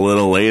staying up a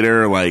little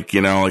later, like,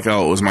 oh,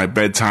 it was my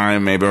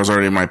bedtime. Maybe I was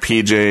already in my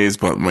PJs,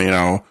 but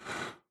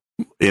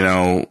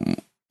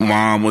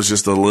mom was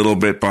just a little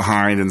bit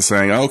behind and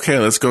saying, okay,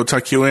 let's go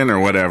tuck you in or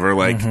whatever.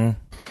 Like,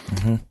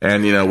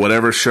 and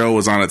whatever show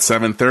was on at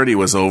 7:30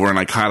 was over, and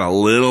I caught a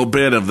little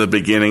bit of the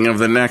beginning of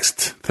the next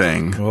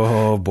thing.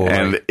 Oh boy!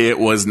 And it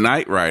was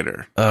Knight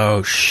Rider.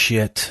 Oh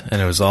shit!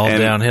 And it was all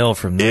downhill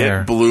from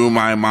there. It blew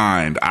my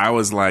mind. I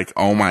was like,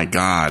 "Oh my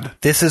god,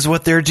 this is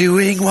what they're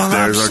doing while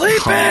I'm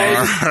sleeping." Car,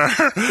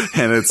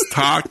 and it's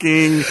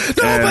talking.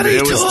 And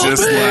it was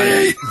just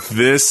like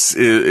this.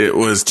 It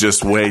was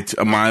just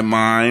my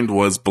mind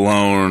was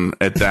blown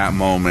at that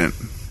moment.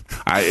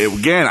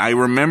 I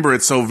remember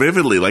it so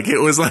vividly. Like it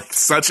was like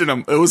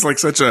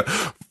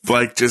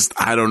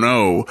I don't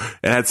know.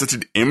 It had such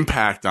an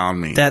impact on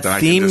me. That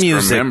theme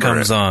music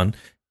comes on.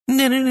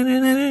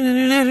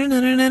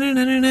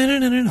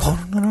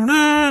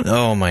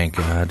 Oh my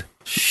god.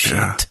 Shit.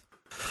 Yeah.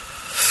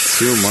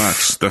 Too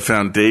much. The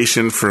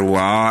Foundation for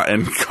Law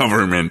and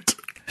Government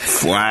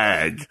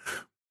flag.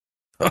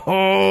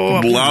 Oh,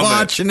 I'm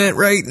watching it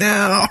right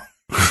now.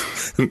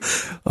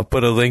 I'll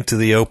put a link to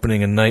the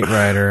opening of Knight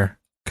Rider.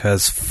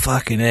 Cause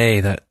fucking A,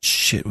 that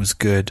shit was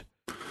good.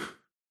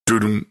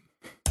 Doo-dum,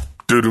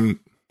 doo-dum,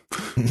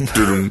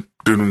 doo-dum,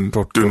 doo-dum,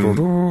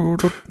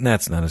 doo-dum.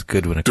 That's not as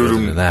good when it goes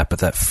into that, but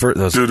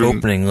those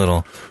opening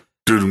little,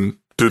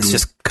 it's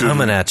just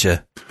coming at you.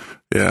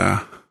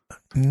 Yeah.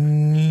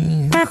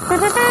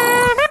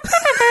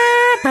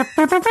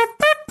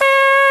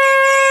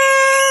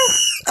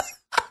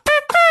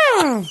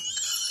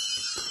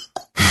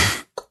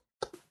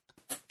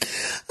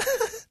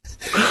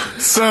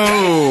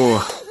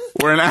 So,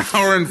 we're an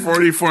hour and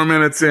 44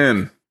 minutes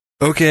in.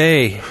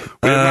 Okay.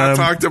 We have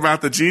not talked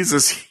about the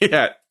Jesus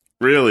yet,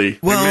 really.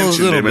 Well, a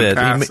little bit.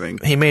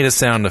 He made a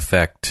sound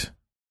effect.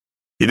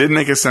 He did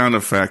make a sound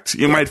effect.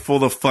 You might fool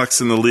the fucks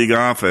in the league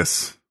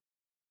office.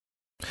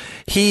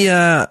 He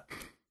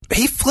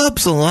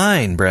flubs a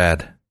line,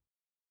 Brad.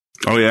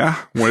 Oh,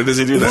 yeah? Where does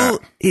he do that?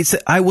 He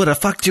said, I would have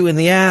fucked you in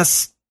the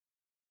ass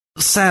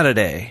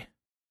Saturday.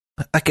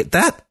 I get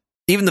that.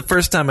 Even the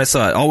first time I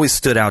saw it, always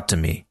stood out to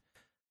me.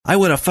 I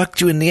would have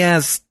fucked you in the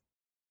ass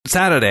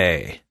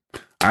Saturday.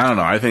 I don't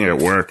know. I think it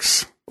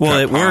works. Well,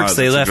 it works.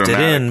 They left it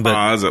in, but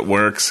pause. It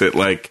works. It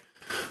like.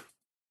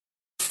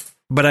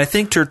 But I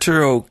think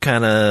Turturro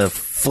kind of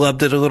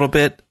flubbed it a little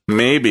bit.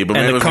 Maybe, but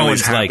maybe it was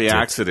always happy liked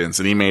accidents,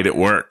 and he made it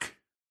work.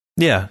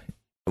 Yeah.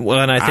 Well,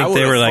 and I think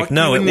they were like,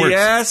 "No, it works."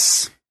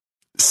 Yes.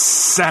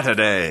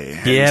 Saturday.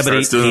 And yeah, but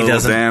he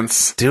doesn't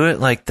dance. Do it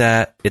like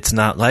that. It's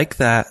not like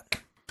that.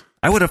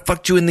 I would have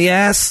fucked you in the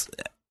ass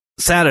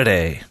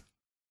Saturday.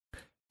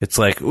 It's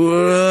like,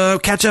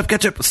 catch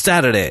up,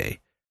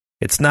 Saturday.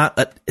 It's not,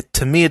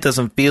 to me, it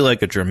doesn't feel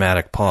like a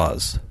dramatic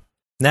pause.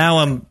 Now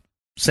I'm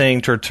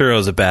saying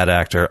Turturro's a bad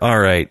actor. All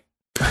right.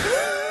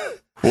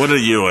 What are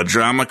you, a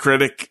drama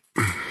critic?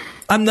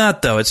 I'm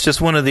not, though. It's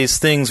just one of these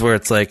things where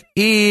it's like,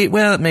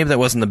 well, maybe that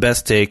wasn't the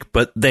best take,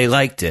 but they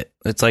liked it.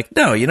 It's like,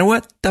 no, you know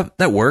what?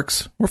 That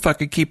works. We're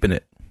fucking keeping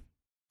it.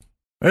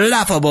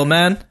 Laughable,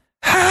 man.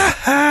 Ha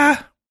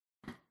ha.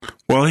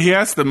 Well, he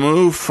has to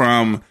move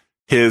from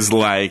his,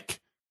 like,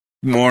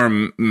 more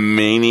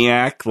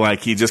maniac,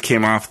 like he just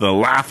came off the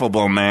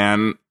laughable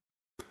man,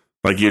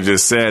 like you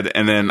just said,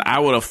 and then I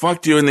would have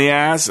fucked you in the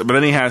ass, but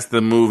then he has to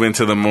move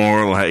into the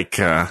more, like,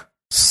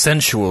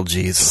 sensual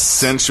Jesus.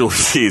 Sensual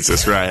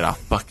Jesus, right. I'll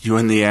fuck you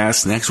in the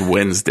ass next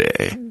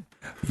Wednesday.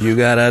 You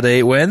got a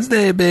date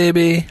Wednesday,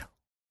 baby.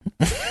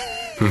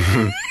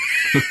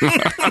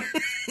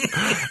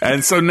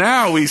 And so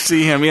now we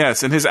see him,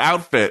 yes, in his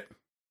outfit.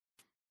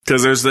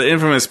 Because there's the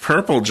infamous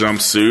purple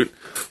jumpsuit,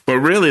 but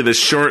really the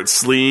short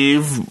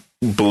sleeve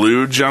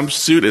blue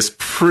jumpsuit is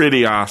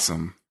pretty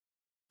awesome.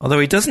 Although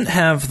he doesn't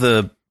have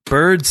the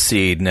bird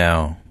seed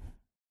now.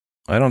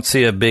 I don't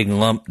see a big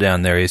lump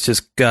down there. He's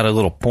just got a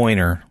little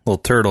pointer, little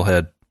turtle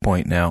head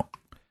pointing out.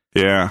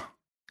 Yeah.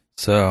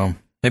 So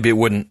maybe it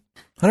wouldn't.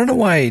 I don't know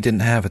why he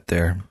didn't have it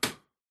there.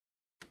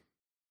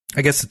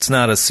 I guess it's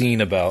not a scene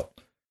about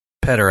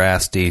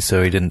pederasty,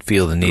 so he didn't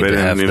feel the need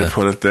to have to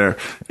put it there.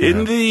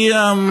 In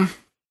the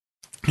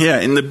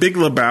in the Big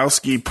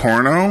Lebowski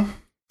porno,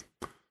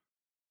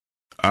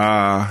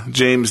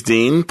 James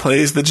Dean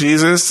plays the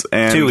Jesus,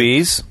 and Two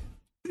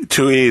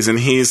E's, and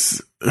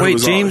he's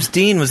James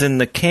Dean was in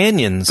the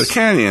Canyons. The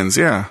Canyons,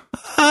 yeah.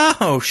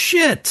 Oh,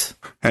 shit.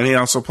 And he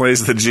also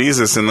plays the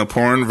Jesus in the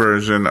porn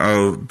version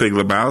of Big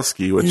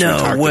Lebowski, which No we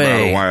talked way.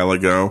 about a while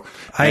ago.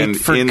 I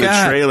forgot. In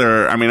the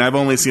trailer, I mean, I've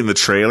only seen the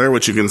trailer,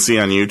 which you can see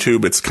on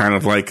YouTube. It's kind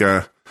of like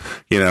a,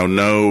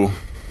 no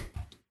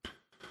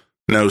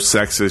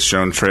sex is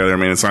shown trailer. I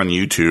mean, it's on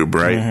YouTube,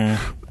 right?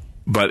 Mm-hmm.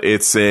 But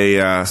it's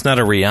a... It's not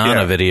a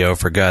Rihanna video,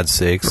 for God's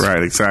sakes.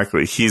 Right,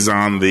 exactly. He's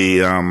on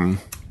the...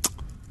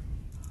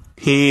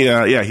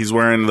 he's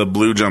wearing the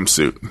blue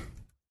jumpsuit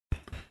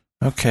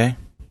Okay.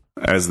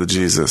 as the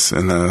Jesus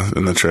in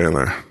the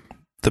trailer.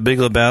 The Big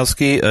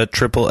Lebowski, a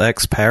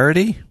XXX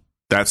parody?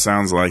 That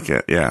sounds like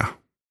it, yeah.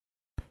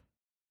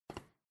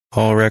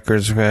 All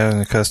records in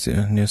the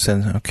custody. New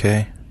sentence.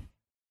 Okay.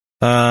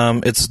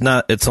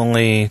 It's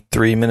only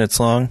 3 minutes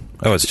long.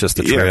 Oh, it's just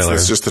the trailer. Yes,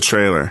 it's just the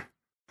trailer.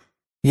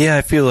 Yeah,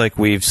 I feel like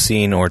we've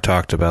seen or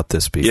talked about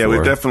this before. Yeah,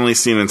 we've definitely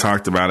seen and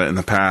talked about it in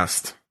the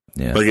past.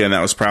 Yeah. But again,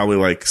 that was probably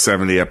like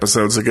 70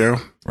 episodes ago.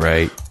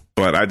 Right.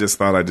 But I just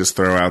thought I'd just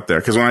throw out there.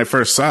 Because when I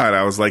first saw it,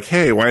 I was like,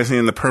 hey, why is he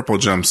in the purple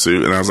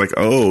jumpsuit? And I was like,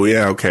 oh,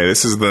 yeah, okay.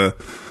 This is the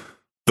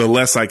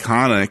less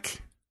iconic,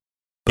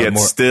 But yet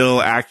more-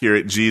 still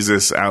accurate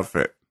Jesus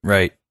outfit.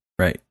 Right.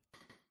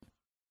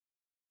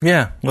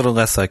 Yeah, a little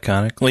less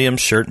iconic. Liam's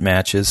shirt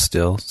matches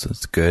still, so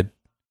it's good.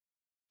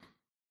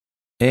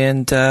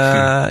 And,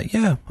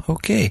 yeah,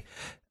 okay.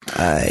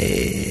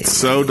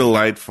 So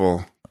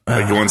delightful.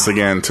 Like, once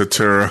again,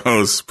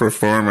 Turturro's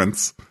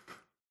performance.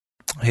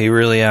 He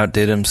really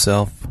outdid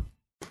himself.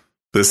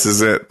 This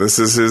is it. This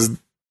is his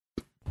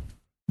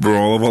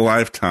role of a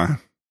lifetime.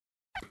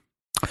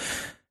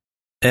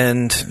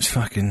 And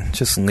fucking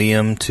just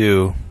Liam,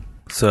 too.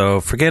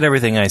 So forget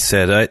everything I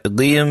said.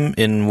 Liam,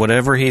 in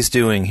whatever he's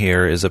doing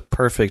here, is a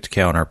perfect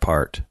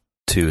counterpart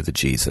to the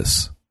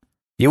Jesus.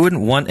 You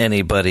wouldn't want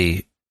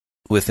anybody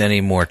with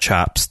any more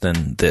chops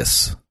than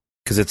this,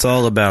 because it's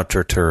all about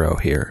Turturro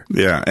here.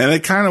 Yeah, and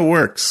it kind of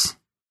works.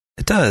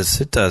 It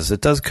does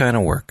kind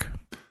of work.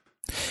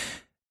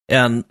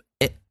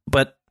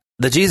 But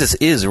the Jesus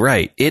is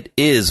right. It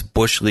is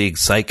Bush League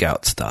psych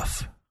out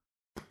stuff.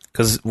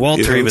 Because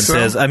Walter even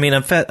says, I mean,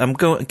 I'm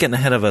getting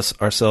ahead of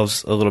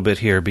ourselves a little bit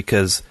here,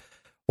 because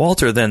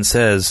Walter then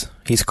says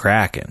he's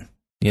cracking,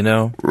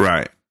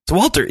 Right. So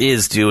Walter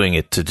is doing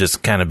it to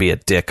just kind of be a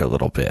dick a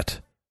little bit.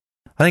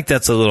 I think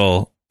that's a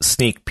little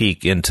sneak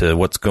peek into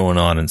what's going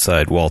on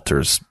inside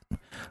Walter's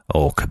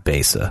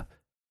cabeza.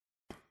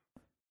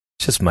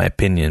 It's just my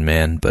opinion,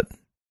 man.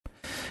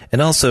 And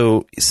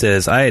also he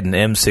says, I had an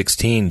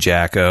M16,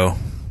 Jacko,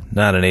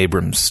 not an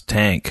Abrams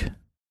tank.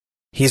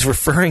 He's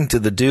referring to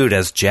the dude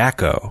as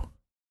Jacko.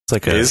 It's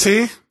like Is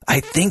he?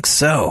 I think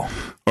so.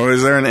 Or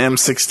is there an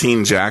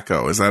M16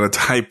 Jacko? Is that a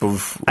type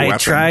of weapon? I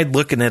tried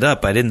looking it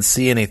up. I didn't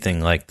see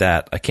anything like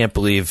that. I can't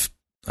believe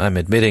I'm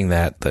admitting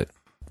that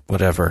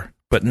whatever.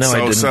 But no,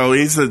 I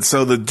didn't.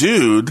 So the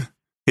dude,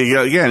 he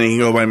can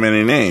go by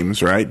many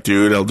names, right?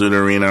 Dude, El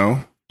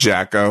Duderino,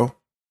 Jacko.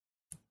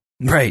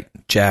 Right,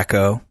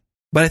 Jacko.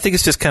 But I think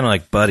it's just kind of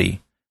like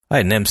Buddy. I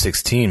had an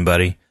M16,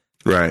 buddy.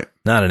 Right.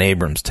 Not an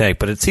Abrams tank,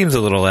 but it seems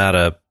a little out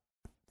of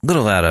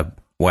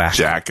whack.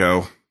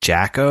 Jacko.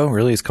 Jacko?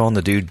 Really? He's calling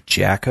the dude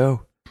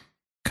Jacko?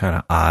 Kind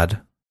of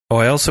odd. Oh,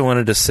 I also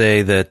wanted to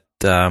say that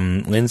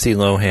Lindsay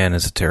Lohan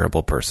is a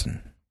terrible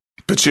person.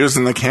 But she was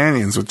in the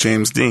Canyons with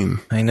James Dean.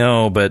 I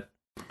know, but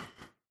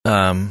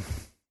a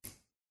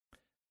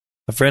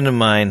friend of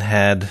mine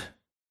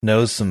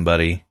knows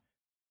somebody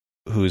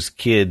whose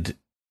kid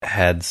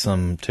had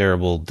some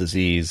terrible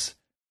disease,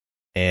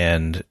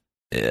 and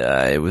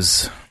they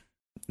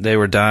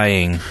were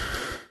dying.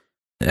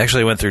 They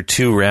actually went through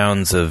 2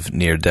 rounds of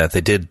near death.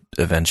 They did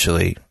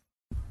eventually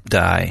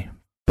die,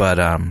 but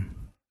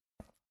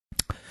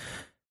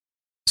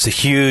it's a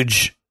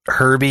huge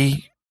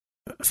Herbie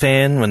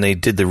fan when they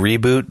did the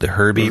reboot, the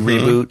Herbie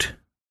reboot.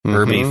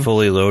 Herbie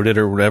Fully Loaded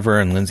or whatever,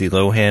 and Lindsay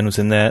Lohan was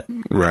in that.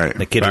 Right.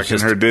 The kid Back was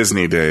just, in her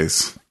Disney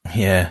days.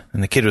 Yeah,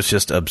 and the kid was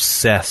just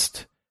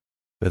obsessed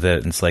with it.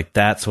 And it's like,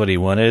 that's what he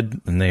wanted.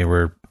 And they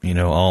were,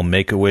 all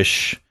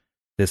Make-A-Wish,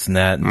 this and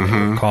that, and they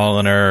were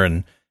calling her,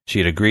 and she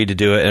had agreed to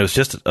do it. And it was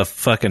just a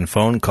fucking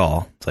phone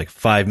call. It's like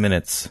 5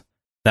 minutes.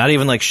 Not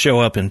even like show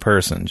up in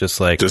person, just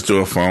do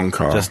a phone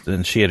call.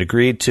 And she had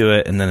agreed to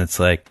it, and then it's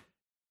like,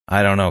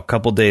 I don't know, a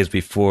couple days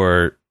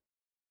before,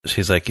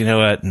 she's like, you know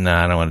what? No,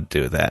 I don't want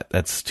to do that.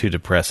 That's too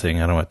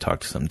depressing. I don't want to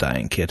talk to some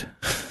dying kid.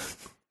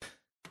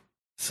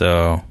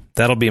 So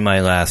that'll be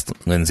my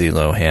last Lindsay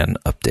Lohan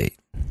update.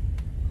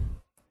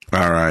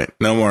 All right.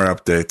 No more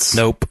updates.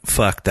 Nope.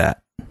 Fuck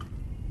that.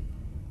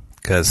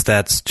 Because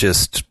that's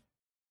just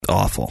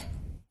awful.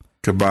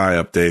 Goodbye,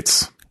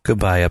 updates.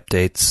 Goodbye,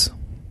 updates.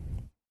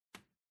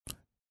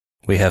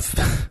 We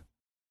have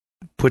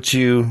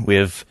we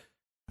have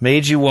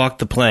made you walk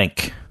the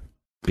plank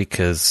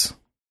because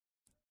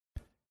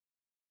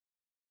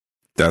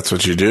that's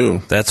what you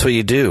do. That's what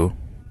you do.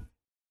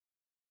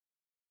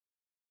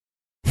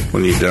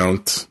 When you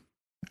don't.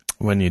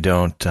 When you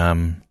don't,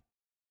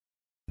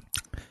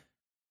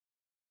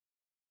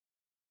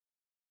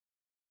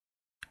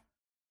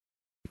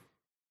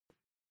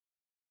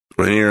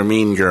 When you're a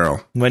mean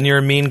girl. When you're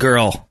a mean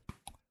girl.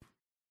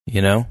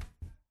 You know?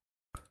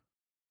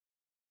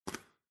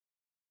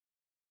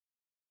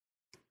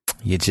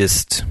 You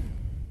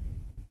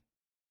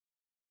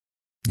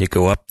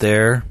go up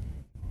there.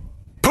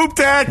 Poop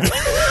that!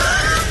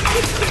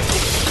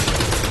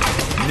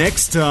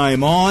 Next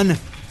time on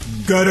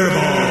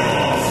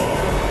Gutterball.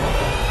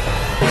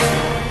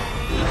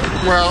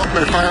 Well,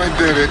 they finally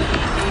did it.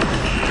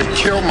 They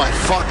killed my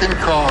fucking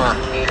car.